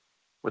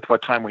 with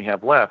what time we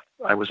have left,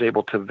 I was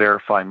able to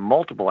verify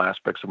multiple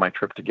aspects of my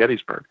trip to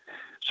Gettysburg.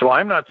 So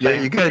I'm not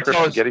saying you got to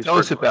tell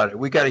us about it.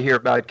 We got to hear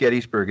about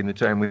Gettysburg in the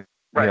time we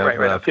right.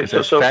 Okay,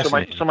 so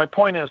my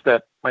point is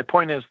that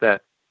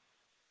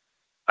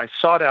I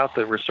sought out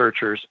the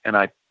researchers and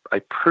I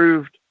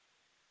proved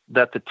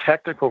that the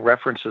technical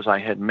references I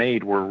had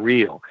made were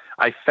real.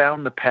 I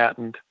found the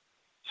patent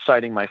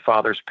citing my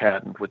father's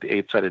patent with the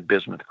 8-sided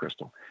bismuth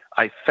crystal.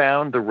 I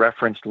found the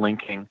reference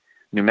linking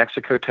New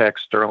Mexico Tech,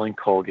 Sterling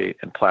Colgate,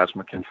 and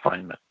plasma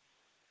confinement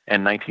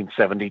in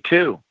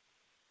 1972.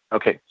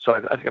 Okay, so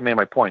I think I made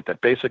my point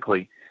that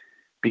basically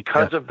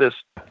because of this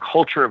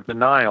culture of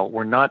denial,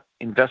 we're not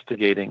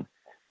investigating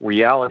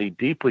reality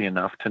deeply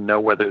enough to know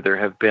whether there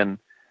have been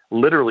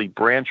literally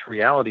branch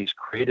realities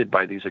created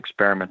by these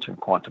experiments in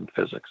quantum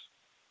physics.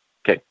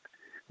 Okay,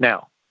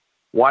 now,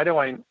 what did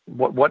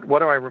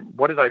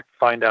I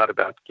find out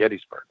about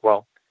Gettysburg?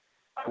 Well,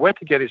 I went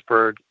to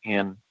Gettysburg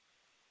in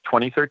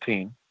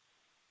 2013.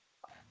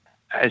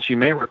 As you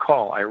may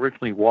recall, I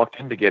originally walked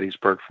into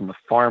Gettysburg from the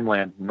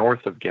farmland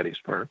north of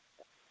Gettysburg.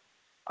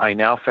 I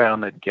now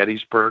found that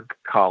Gettysburg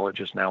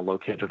College is now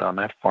located on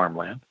that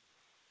farmland.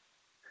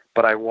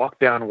 But I walked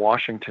down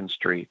Washington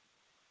Street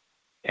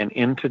and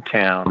into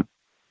town,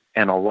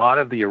 and a lot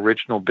of the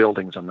original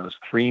buildings on those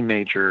three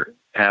major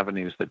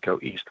avenues that go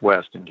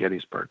east-west in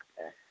Gettysburg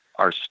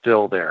are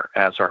still there,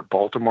 as are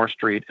Baltimore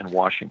Street and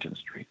Washington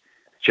Street,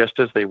 just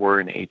as they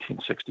were in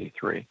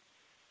 1863.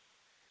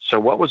 So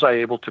what was I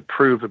able to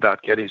prove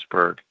about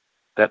Gettysburg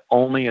that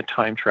only a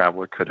time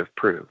traveler could have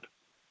proved?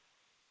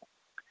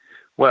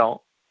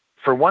 Well,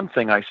 for one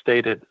thing, I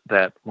stated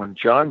that when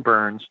John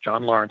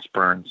Lawrence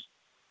Burns,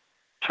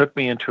 took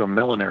me into a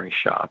millinery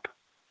shop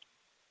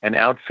and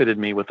outfitted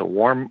me with a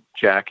warm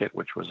jacket,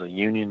 which was a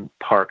Union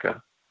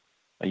parka,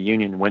 a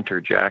Union winter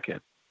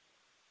jacket,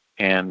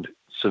 and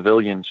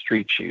civilian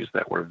street shoes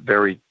that were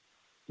very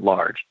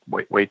large,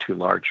 way too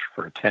large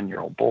for a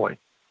 10-year-old boy,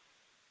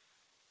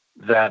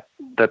 that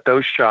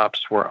those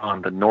shops were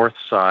on the north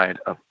side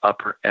of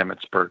Upper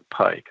Emmitsburg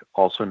Pike,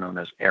 also known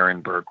as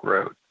Ehrenberg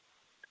Road.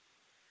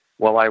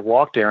 Well, I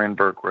walked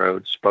Ehrenberg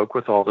Road, spoke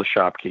with all the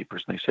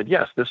shopkeepers, and they said,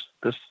 yes, this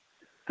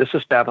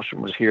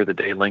establishment was here the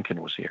day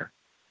Lincoln was here.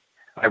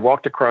 I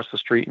walked across the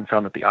street and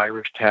found that the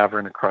Irish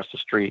Tavern across the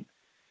street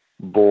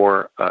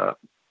bore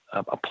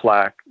a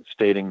plaque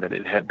stating that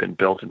it had been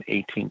built in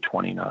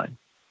 1829.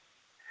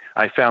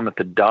 I found that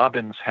the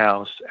Dobbins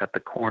House at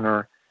the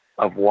corner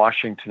of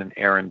Washington and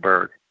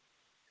Ehrenberg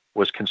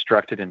was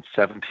constructed in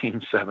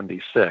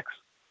 1776.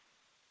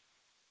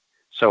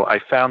 So I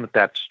found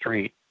that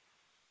street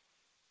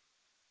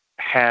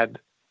had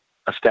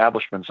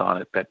establishments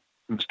on it that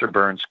Mr.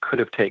 Burns could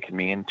have taken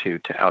me into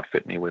to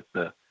outfit me with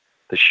the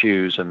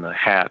shoes and the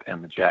hat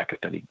and the jacket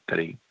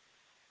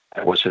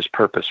that was his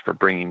purpose for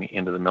bringing me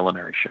into the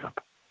millinery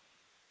shop.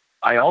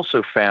 I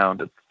also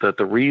found that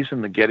the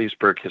reason the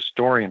Gettysburg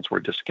historians were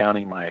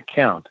discounting my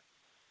account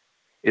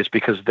is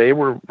because they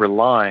were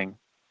relying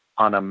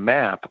on a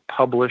map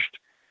published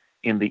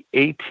in the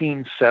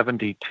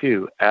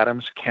 1872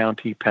 Adams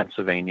County,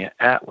 Pennsylvania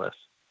Atlas.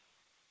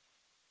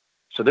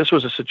 So this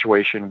was a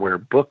situation where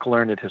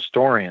book-learned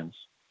historians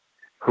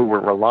who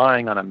were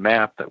relying on a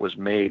map that was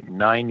made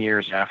 9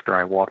 years after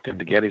I walked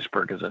into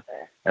Gettysburg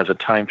as a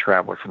time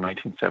traveler from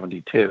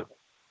 1972,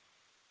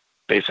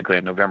 basically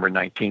on November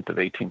 19th of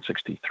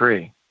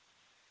 1863,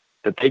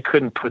 that they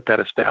couldn't put that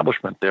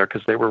establishment there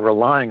because they were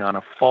relying on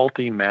a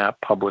faulty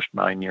map published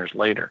 9 years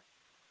later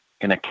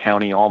in a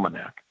county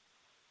almanac.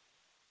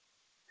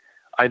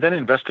 I then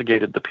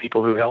investigated the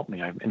people who helped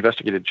me. I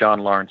investigated John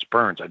Lawrence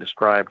Burns. I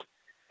described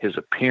his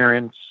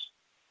appearance,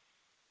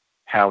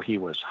 how he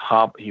was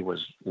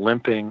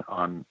limping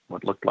on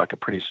what looked like a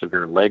pretty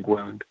severe leg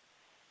wound,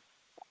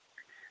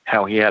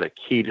 how he had a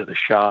key to the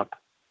shop,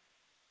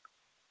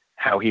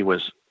 how he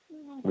was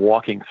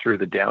walking through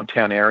the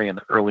downtown area in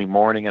the early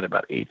morning at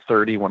about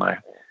 8:30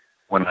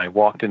 when I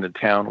walked into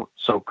town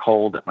so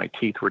cold that my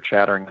teeth were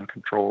chattering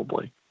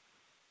uncontrollably.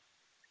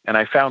 And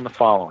I found the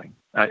following.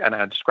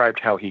 I described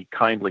how he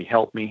kindly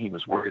helped me. He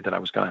was worried that I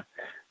was going to,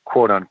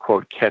 quote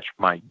unquote, catch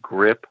my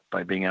grip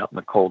by being out in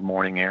the cold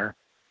morning air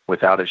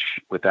without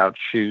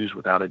shoes,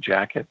 without a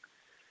jacket.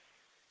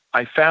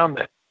 I found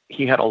that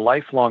he had a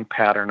lifelong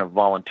pattern of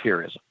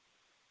volunteerism.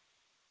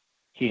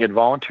 He had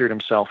volunteered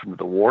himself into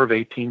the War of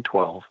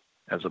 1812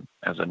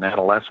 as an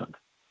adolescent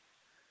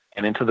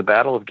and into the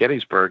Battle of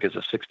Gettysburg as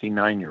a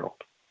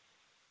 69-year-old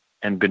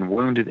and been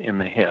wounded in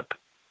the hip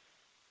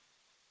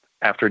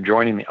after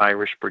joining the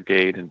Irish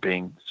Brigade and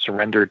being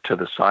surrendered to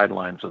the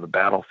sidelines of the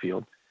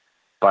battlefield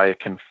by a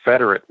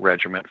Confederate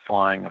regiment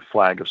flying a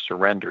flag of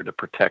surrender to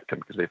protect him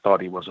because they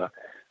thought he was a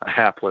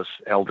hapless,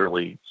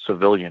 elderly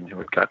civilian who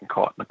had gotten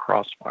caught in the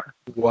crossfire.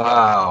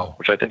 Wow.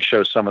 Which I think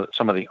shows some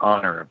of the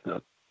honor of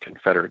the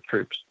Confederate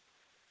troops,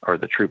 or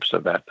the troops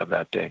of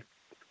that day.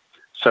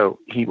 So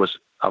he was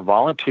a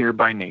volunteer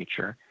by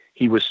nature.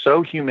 He was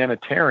so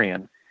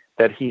humanitarian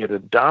that he had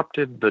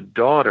adopted the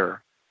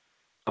daughter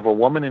of a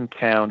woman in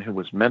town who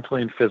was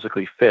mentally and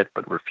physically fit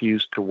but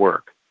refused to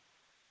work.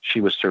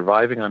 She was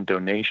surviving on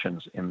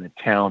donations in the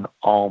town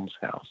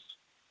almshouse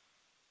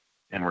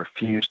and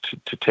refused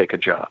to take a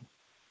job.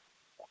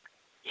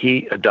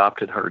 He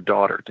adopted her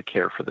daughter to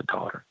care for the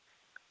daughter.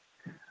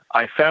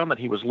 I found that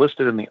he was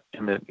listed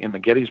in the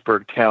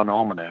Gettysburg Town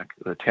Almanac,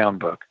 the town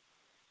book,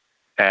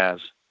 as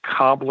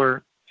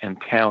cobbler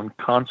and town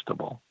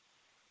constable.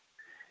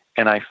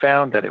 And I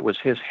found that it was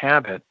his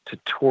habit to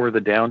tour the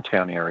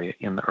downtown area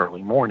in the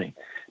early morning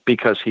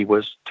because he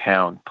was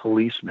town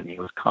policeman. He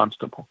was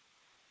constable.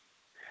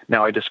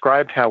 Now, I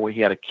described how he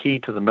had a key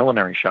to the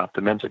millinery shop,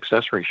 the men's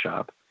accessory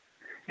shop,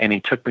 and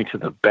he took me to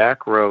the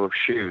back row of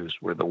shoes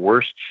where the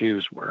worst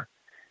shoes were,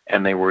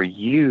 and they were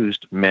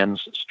used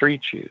men's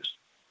street shoes.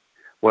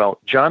 Well,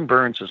 John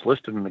Burns is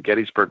listed in the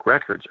Gettysburg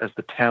records as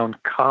the town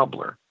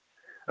cobbler.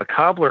 A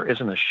cobbler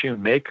isn't a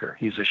shoemaker.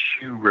 He's a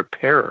shoe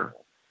repairer.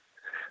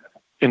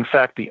 In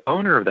fact, the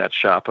owner of that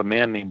shop, a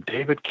man named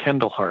David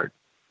Kendallhart,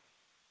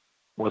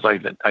 was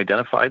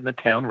identified in the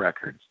town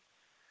records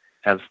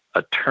as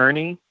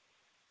attorney,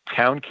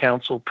 town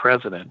council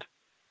president,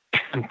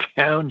 and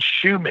town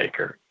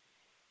shoemaker.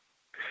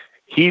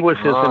 He was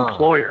his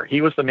employer.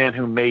 He was the man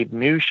who made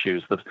new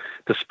shoes, the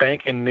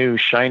spanking new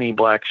shiny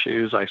black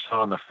shoes I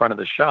saw in the front of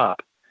the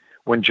shop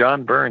when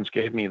John Burns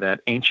gave me that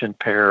ancient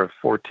pair of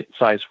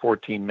size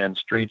 14 men's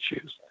street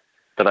shoes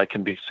that I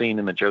can be seen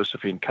in the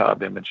Josephine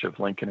Cobb image of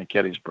Lincoln at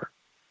Gettysburg.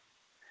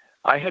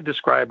 I had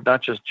described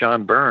not just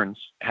John Burns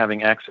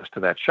having access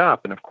to that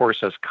shop, and of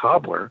course as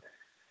cobbler,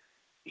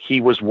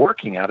 he was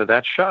working out of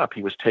that shop.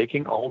 He was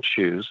taking old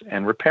shoes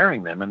and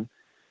repairing them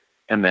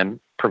and then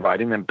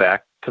providing them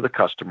back to the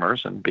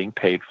customers and being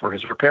paid for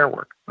his repair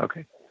work.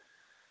 Okay.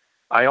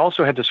 I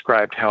also had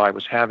described how I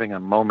was having a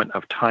moment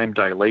of time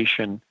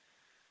dilation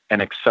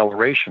and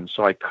acceleration,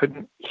 so I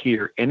couldn't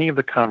hear any of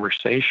the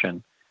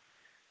conversation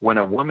when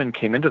a woman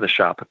came into the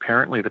shop,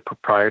 apparently the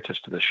proprietress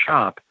to the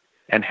shop,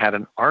 and had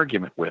an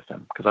argument with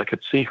him because I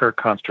could see her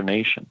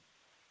consternation.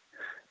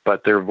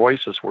 But their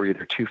voices were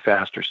either too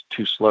fast or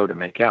too slow to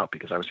make out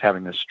because I was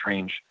having this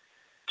strange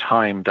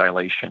time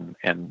dilation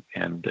and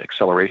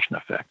acceleration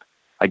effect,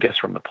 I guess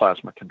from the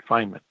plasma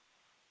confinement.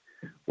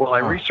 Well, I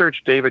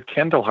researched David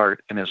Kendallhart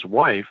and his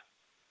wife,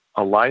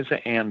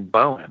 Eliza Ann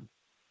Bowen,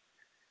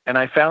 and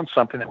I found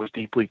something that was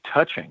deeply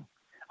touching.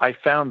 I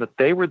found that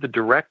they were the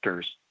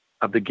directors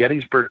of the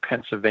Gettysburg,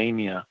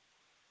 Pennsylvania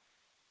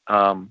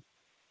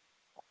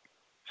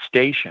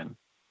station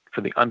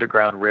for the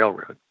Underground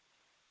Railroad.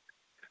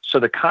 So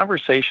the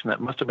conversation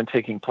that must have been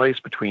taking place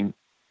between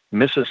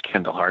Mrs.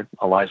 Kendallhart,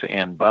 Eliza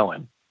Ann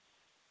Bowen,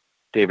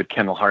 David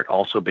Kendallhart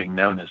also being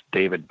known as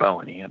David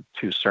Bowen, he had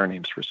two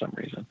surnames for some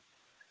reason,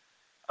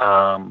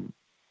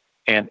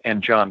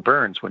 and John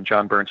Burns, when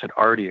John Burns had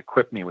already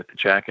equipped me with the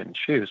jacket and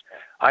shoes,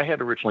 I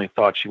had originally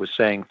thought she was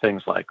saying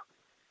things like,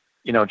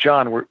 you know,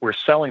 John, we're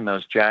selling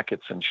those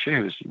jackets and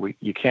shoes.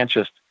 You can't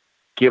just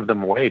give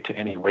them away to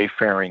any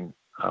wayfaring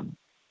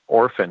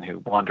orphan who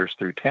wanders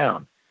through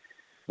town.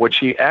 What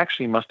she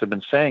actually must have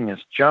been saying is,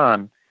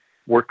 John,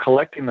 we're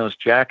collecting those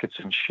jackets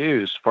and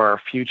shoes for our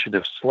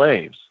fugitive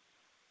slaves.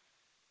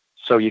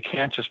 So you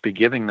can't just be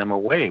giving them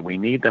away. We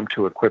need them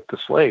to equip the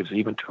slaves,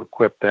 even to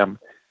equip them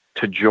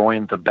to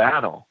join the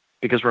battle.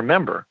 Because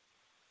remember,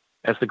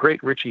 as the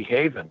great Richie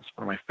Havens,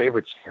 one of my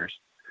favorite singers,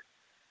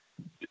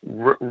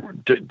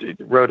 he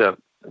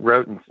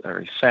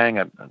sang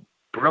a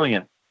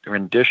brilliant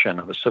rendition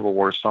of a Civil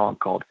War song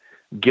called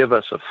 "Give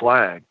Us a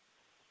Flag."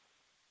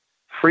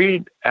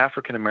 freed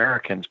African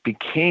Americans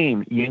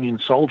became Union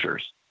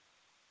soldiers.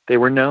 They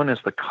were known as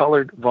the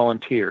Colored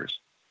Volunteers.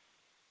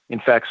 In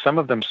fact, some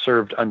of them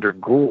served under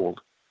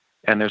Gould,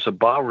 and there's a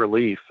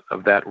bas-relief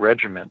of that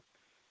regiment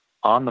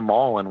on the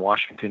mall in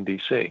Washington,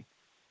 D.C.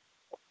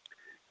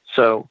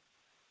 So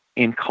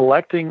in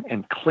collecting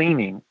and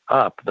cleaning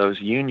up those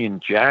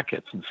Union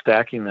jackets and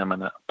stacking them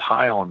in a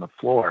pile on the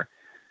floor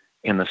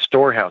in the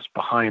storehouse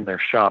behind their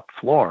shop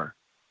floor,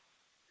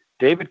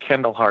 David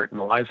Kendall Hart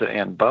and Eliza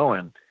Ann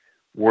Bowen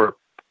were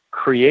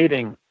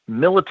creating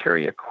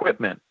military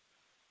equipment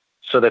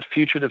so that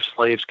fugitive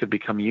slaves could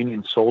become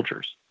Union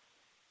soldiers.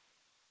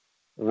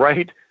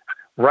 Right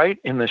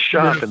in the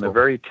shop, beautiful, in the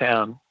very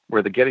town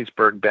where the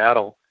Gettysburg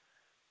battle,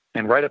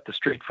 and right up the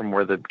street from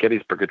where the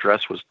Gettysburg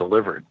Address was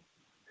delivered.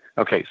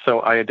 Okay,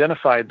 so I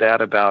identified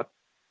that about,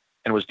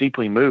 and was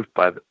deeply moved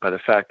by the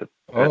fact that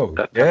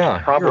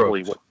that's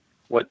probably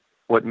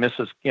what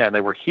Mrs. Yeah, they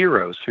were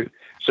heroes who.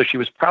 So she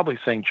was probably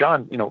saying,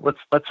 John,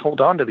 let's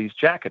hold on to these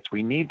jackets.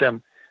 We need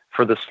them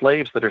for the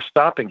slaves that are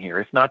stopping here,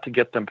 if not to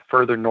get them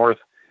further north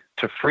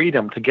to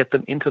freedom, to get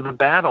them into the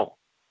battle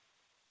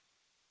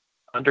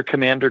under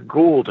Commander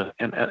Gould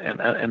and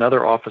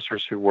other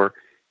officers who were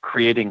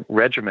creating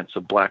regiments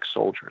of black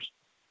soldiers.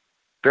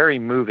 Very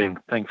moving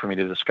thing for me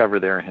to discover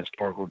there in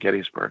historical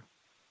Gettysburg.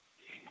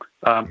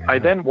 I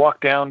then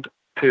walked down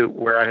to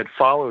where I had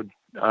followed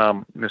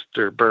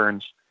Mr.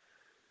 Burns,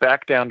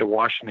 back down to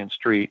Washington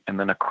Street, and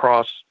then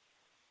across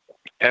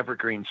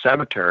Evergreen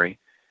Cemetery,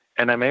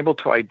 and I'm able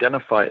to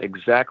identify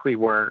exactly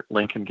where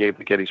Lincoln gave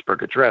the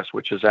Gettysburg Address,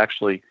 which is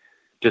actually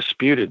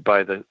disputed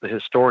by the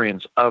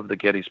historians of the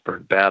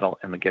Gettysburg Battle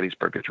and the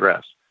Gettysburg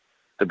Address,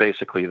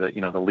 basically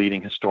the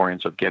leading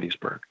historians of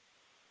Gettysburg.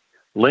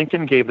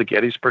 Lincoln gave the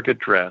Gettysburg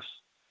Address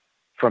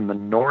from the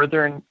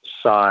northern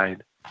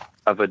side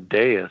of a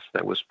dais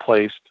that was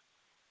placed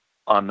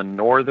on the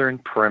northern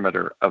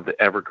perimeter of the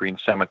Evergreen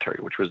Cemetery,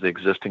 which was the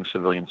existing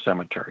civilian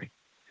cemetery.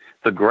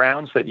 The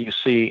grounds that you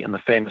see in the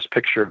famous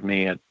picture of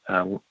me at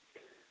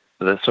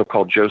the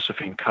so-called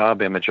Josephine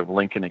Cobb image of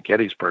Lincoln at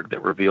Gettysburg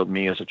that revealed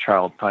me as a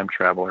child time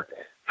traveler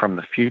from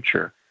the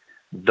future,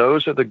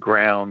 those are the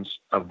grounds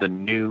of the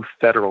new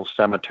federal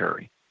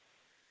cemetery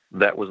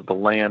that was the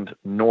land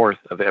north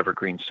of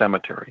Evergreen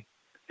Cemetery.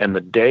 And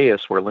the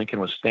dais where Lincoln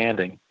was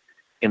standing,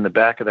 in the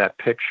back of that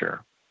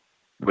picture,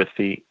 with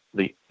the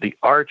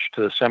arch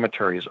to the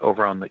cemetery is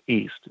over on the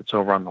east. It's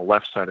over on the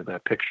left side of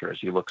that picture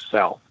as you look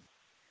south.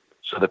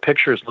 So the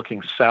picture is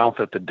looking south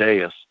at the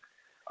dais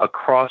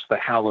across the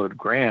hallowed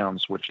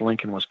grounds which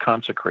Lincoln was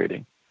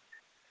consecrating,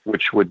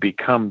 which would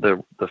become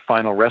the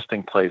final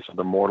resting place of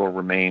the mortal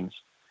remains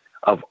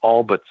of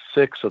all but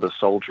 6 of the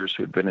soldiers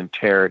who'd been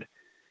interred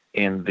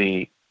in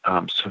the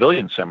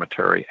civilian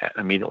cemetery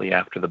immediately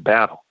after the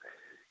battle.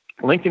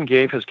 Lincoln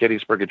gave his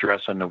Gettysburg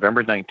Address on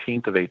November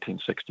 19th of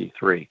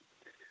 1863,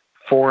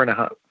 four and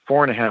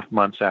a half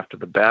months after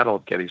the Battle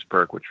of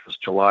Gettysburg, which was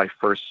July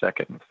 1st,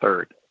 2nd, and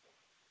 3rd.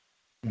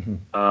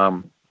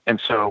 Mm-hmm. And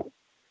so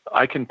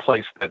I can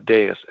place that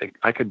dais.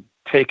 I could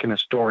take an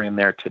historian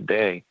there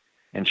today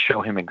and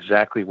show him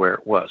exactly where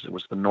it was. It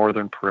was the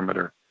northern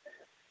perimeter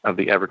of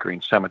the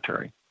Evergreen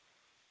Cemetery.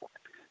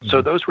 Mm-hmm.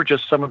 So those were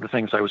just some of the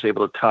things I was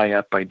able to tie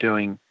up by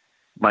doing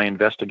my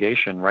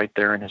investigation right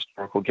there in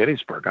historical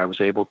Gettysburg. I was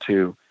able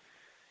to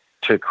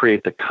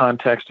create the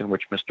context in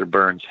which Mr.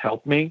 Burns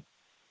helped me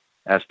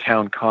as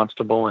town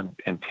constable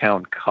and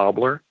town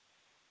cobbler.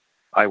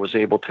 I was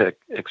able to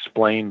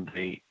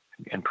explain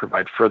and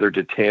provide further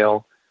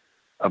detail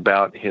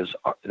about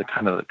the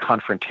kind of the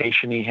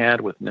confrontation he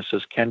had with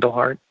Mrs. Kendall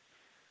Hart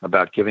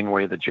about giving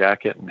away the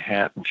jacket and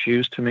hat and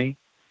shoes to me.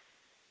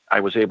 I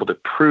was able to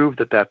prove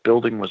that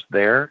building was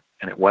there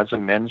and it was a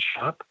men's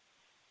shop.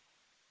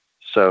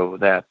 So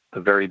that the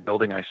very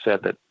building I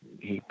said that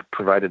he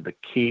provided the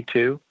key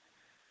to,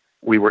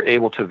 we were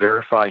able to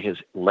verify his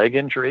leg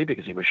injury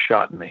because he was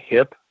shot in the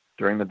hip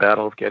during the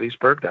Battle of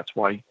Gettysburg. That's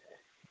why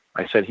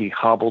I said he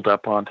hobbled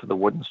up onto the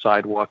wooden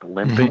sidewalk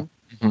limping.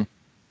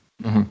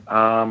 Mm-hmm.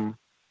 Mm-hmm.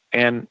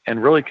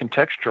 And really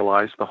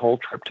contextualized the whole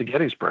trip to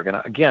Gettysburg.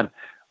 And again,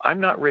 I'm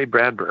not Ray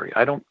Bradbury.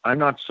 I'm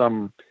not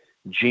some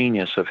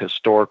genius of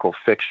historical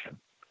fiction.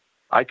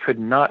 I could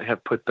not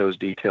have put those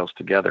details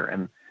together.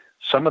 And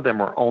some of them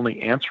are only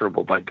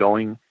answerable by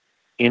going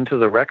into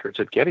the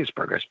records at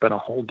Gettysburg. I spent a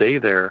whole day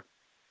there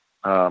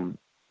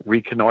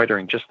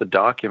reconnoitering just the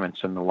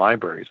documents in the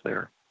libraries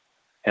there.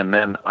 And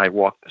then I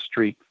walked the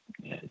street.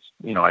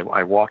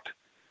 I walked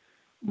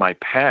my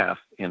path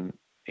in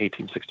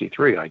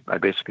 1863. I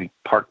basically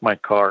parked my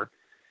car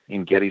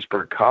in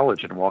Gettysburg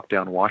College and walked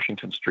down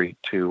Washington Street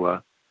to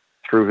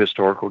through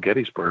historical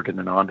Gettysburg and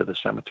then on to the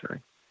cemetery.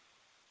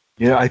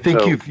 Yeah, I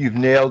think you've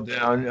nailed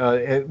down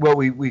what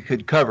we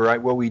could cover.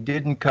 Right? What we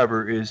didn't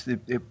cover is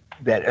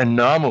that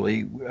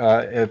anomaly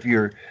of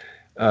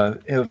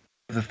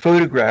the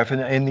photograph,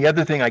 and the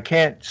other thing, I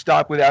can't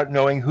stop without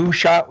knowing who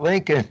shot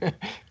Lincoln.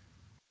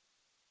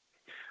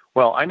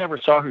 Well, I never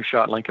saw who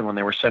shot Lincoln when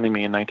they were sending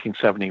me in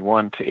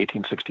 1971 to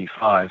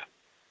 1865.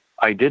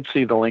 I did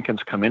see the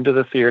Lincolns come into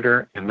the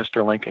theater, and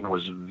Mr. Lincoln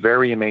was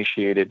very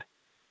emaciated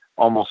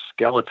almost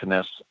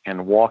skeletonous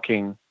and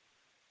walking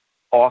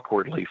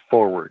awkwardly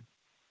forward,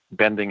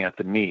 bending at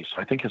the knee.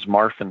 So I think his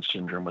Marfan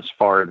syndrome was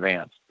far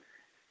advanced.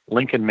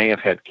 Lincoln may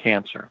have had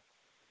cancer.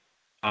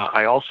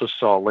 I also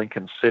saw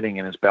Lincoln sitting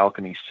in his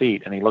balcony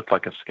seat, and he looked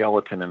like a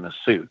skeleton in a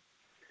suit.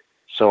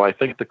 So I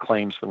think the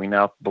claims that we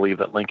now believe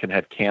that Lincoln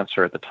had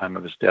cancer at the time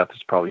of his death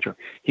is probably true.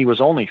 He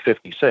was only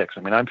 56. I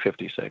mean, I'm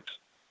 56,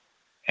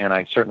 and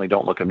I certainly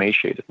don't look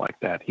emaciated like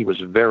that. He was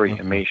very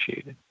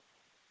emaciated.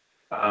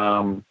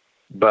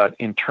 But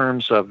in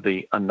terms of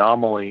the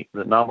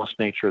anomalous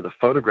nature of the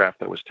photograph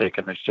that was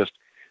taken, it's just,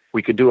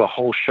 we could do a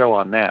whole show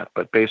on that.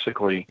 But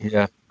basically,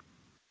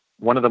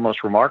 one of the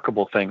most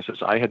remarkable things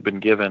is I had been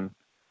given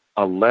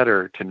a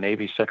letter to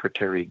Navy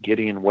Secretary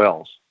Gideon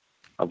Welles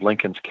of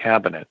Lincoln's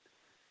cabinet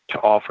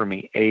to offer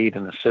me aid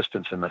and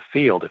assistance in the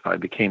field if I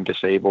became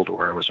disabled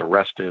or I was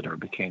arrested or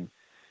became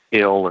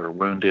ill or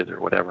wounded or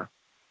whatever.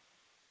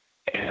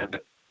 And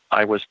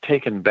I was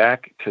taken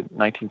back to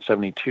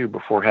 1972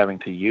 before having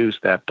to use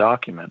that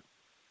document.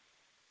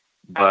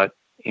 But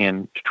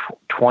in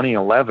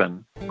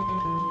 2011,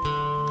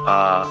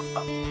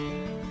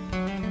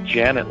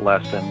 Janet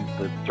Lessin,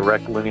 the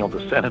direct lineal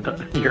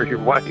descendant, your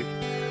wife,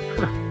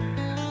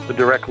 the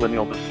direct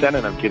lineal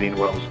descendant of Gideon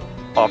Welles,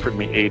 offered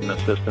me aid and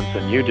assistance,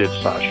 and you did,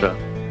 Sasha,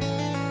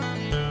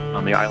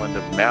 on the island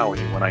of Maui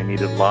when I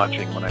needed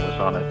lodging when I was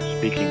on a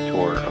speaking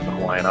tour of the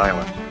Hawaiian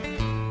Islands.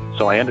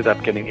 So I ended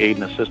up getting aid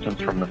and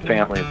assistance from the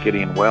family of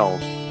Gideon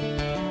Welles,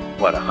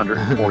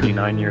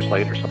 149 years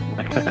later, something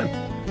like that.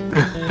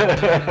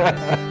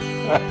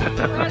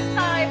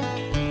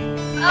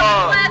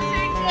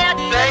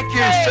 Thank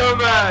you so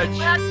much.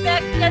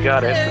 You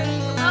got it.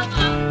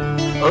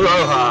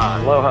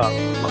 Aloha. Aloha.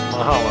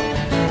 Mahalo.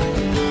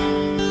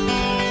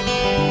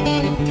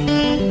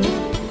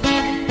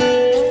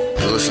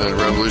 You're listening to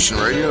Revolution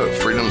Radio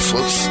at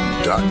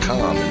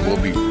freedomslips.com, and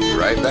we'll be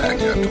right back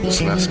after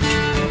this message.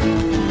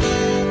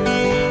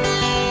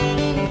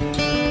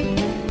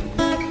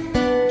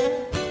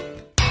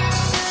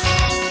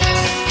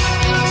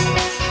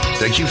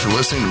 Thank you for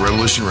listening to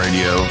Revolution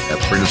Radio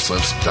at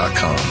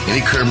freedomslips.com.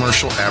 Any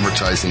commercial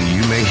advertising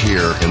you may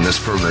hear in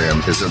this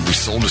program is of the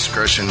sole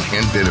discretion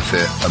and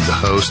benefit of the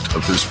host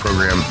of whose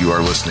program you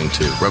are listening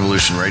to.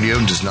 Revolution Radio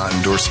does not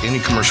endorse any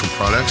commercial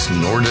products,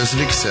 nor does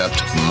it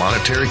accept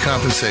monetary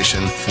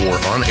compensation for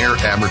on-air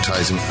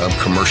advertising of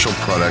commercial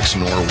products,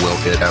 nor will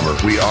it ever.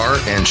 We are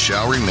and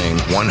shall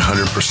remain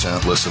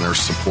 100% listener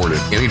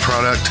supported. Any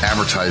product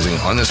advertising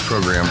on this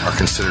program are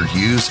considered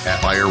used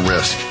at buyer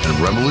risk, and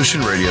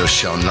Revolution Radio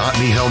shall not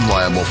be held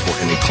liable for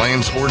any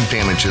claims or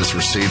damages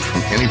received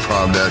from any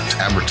product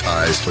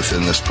advertised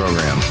within this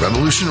program.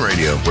 Revolution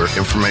Radio, where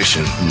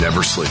information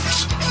never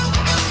sleeps.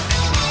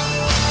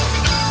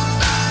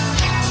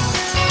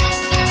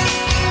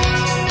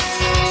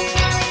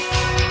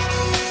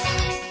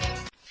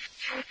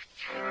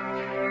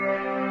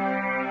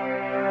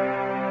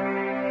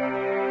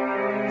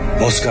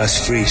 Most guys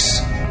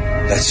freeze.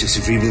 That's your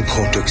cerebral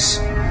cortex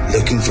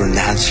looking for an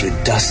answer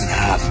it doesn't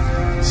have.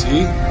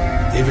 See?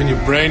 Even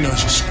your brain knows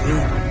you're screwed.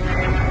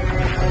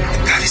 The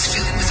body's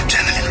filling with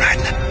adrenaline right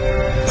now,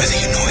 whether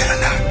you know it or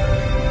not.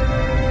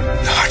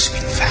 Your heart's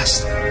beating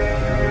fast.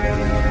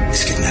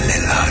 It's getting a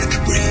little harder to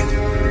breathe.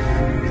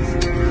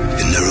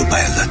 The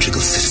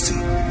neurobiological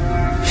system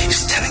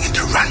is telling it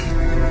to run,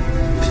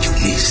 but your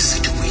knees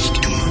are too weak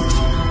to move.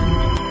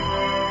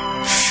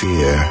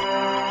 Fear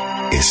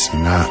is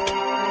not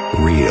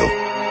real.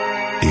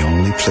 The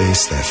only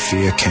place that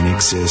fear can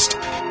exist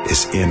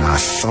is in our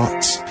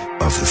thoughts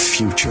of the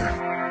future.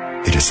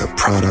 It is a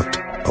product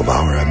of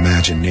our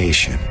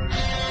imagination,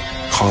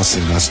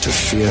 causing us to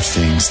fear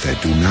things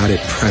that do not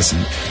at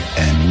present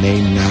and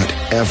may not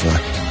ever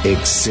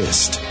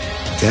exist.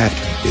 That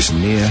is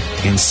near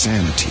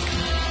insanity.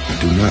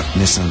 Do not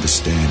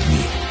misunderstand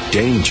me.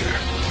 Danger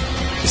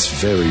is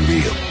very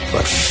real,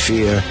 but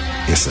fear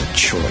is a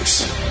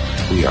choice.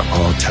 We are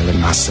all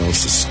telling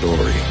ourselves a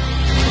story.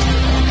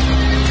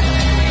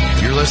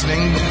 You're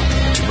listening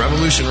to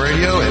Revolution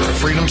Radio at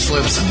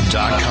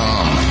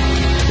freedomslips.com.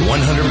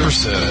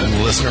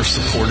 100%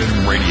 listener-supported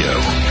radio.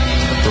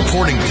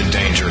 Reporting to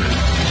danger.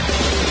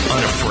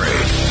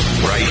 Unafraid.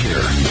 Right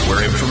here,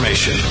 where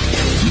information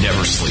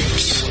never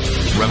sleeps.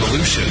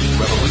 Revolution.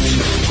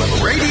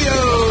 Radio.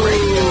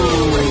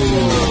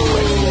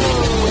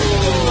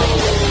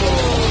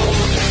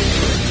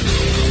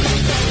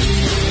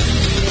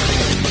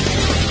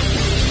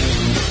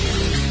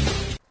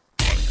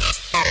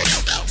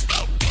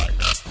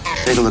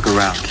 Take a look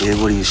around, kid.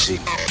 What do you see?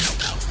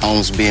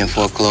 Homes being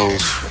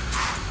foreclosed.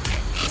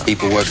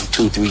 People working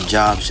 2-3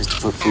 jobs just to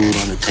put food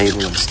on the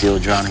table and still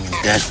drowning in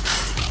debt.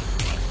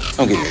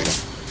 Don't get me wrong.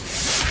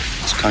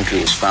 This country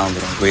is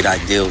founded on great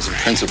ideals and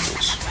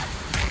principles.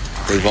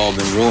 They've all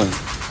been ruined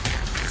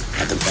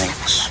by the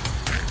banks.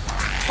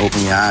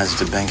 Open your eyes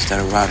to the banks that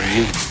are robbing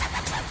you.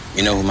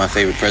 You know who my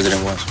favorite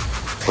president was?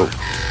 Who?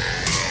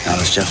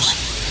 Thomas Jefferson.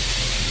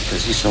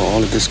 Because he saw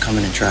all of this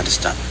coming and tried to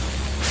stop it.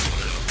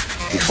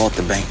 He fought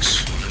the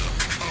banks.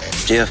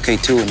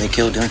 JFK too, and they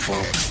killed him for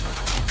it.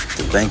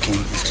 The banking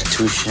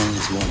institution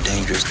is more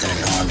dangerous than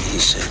an army, he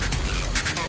said.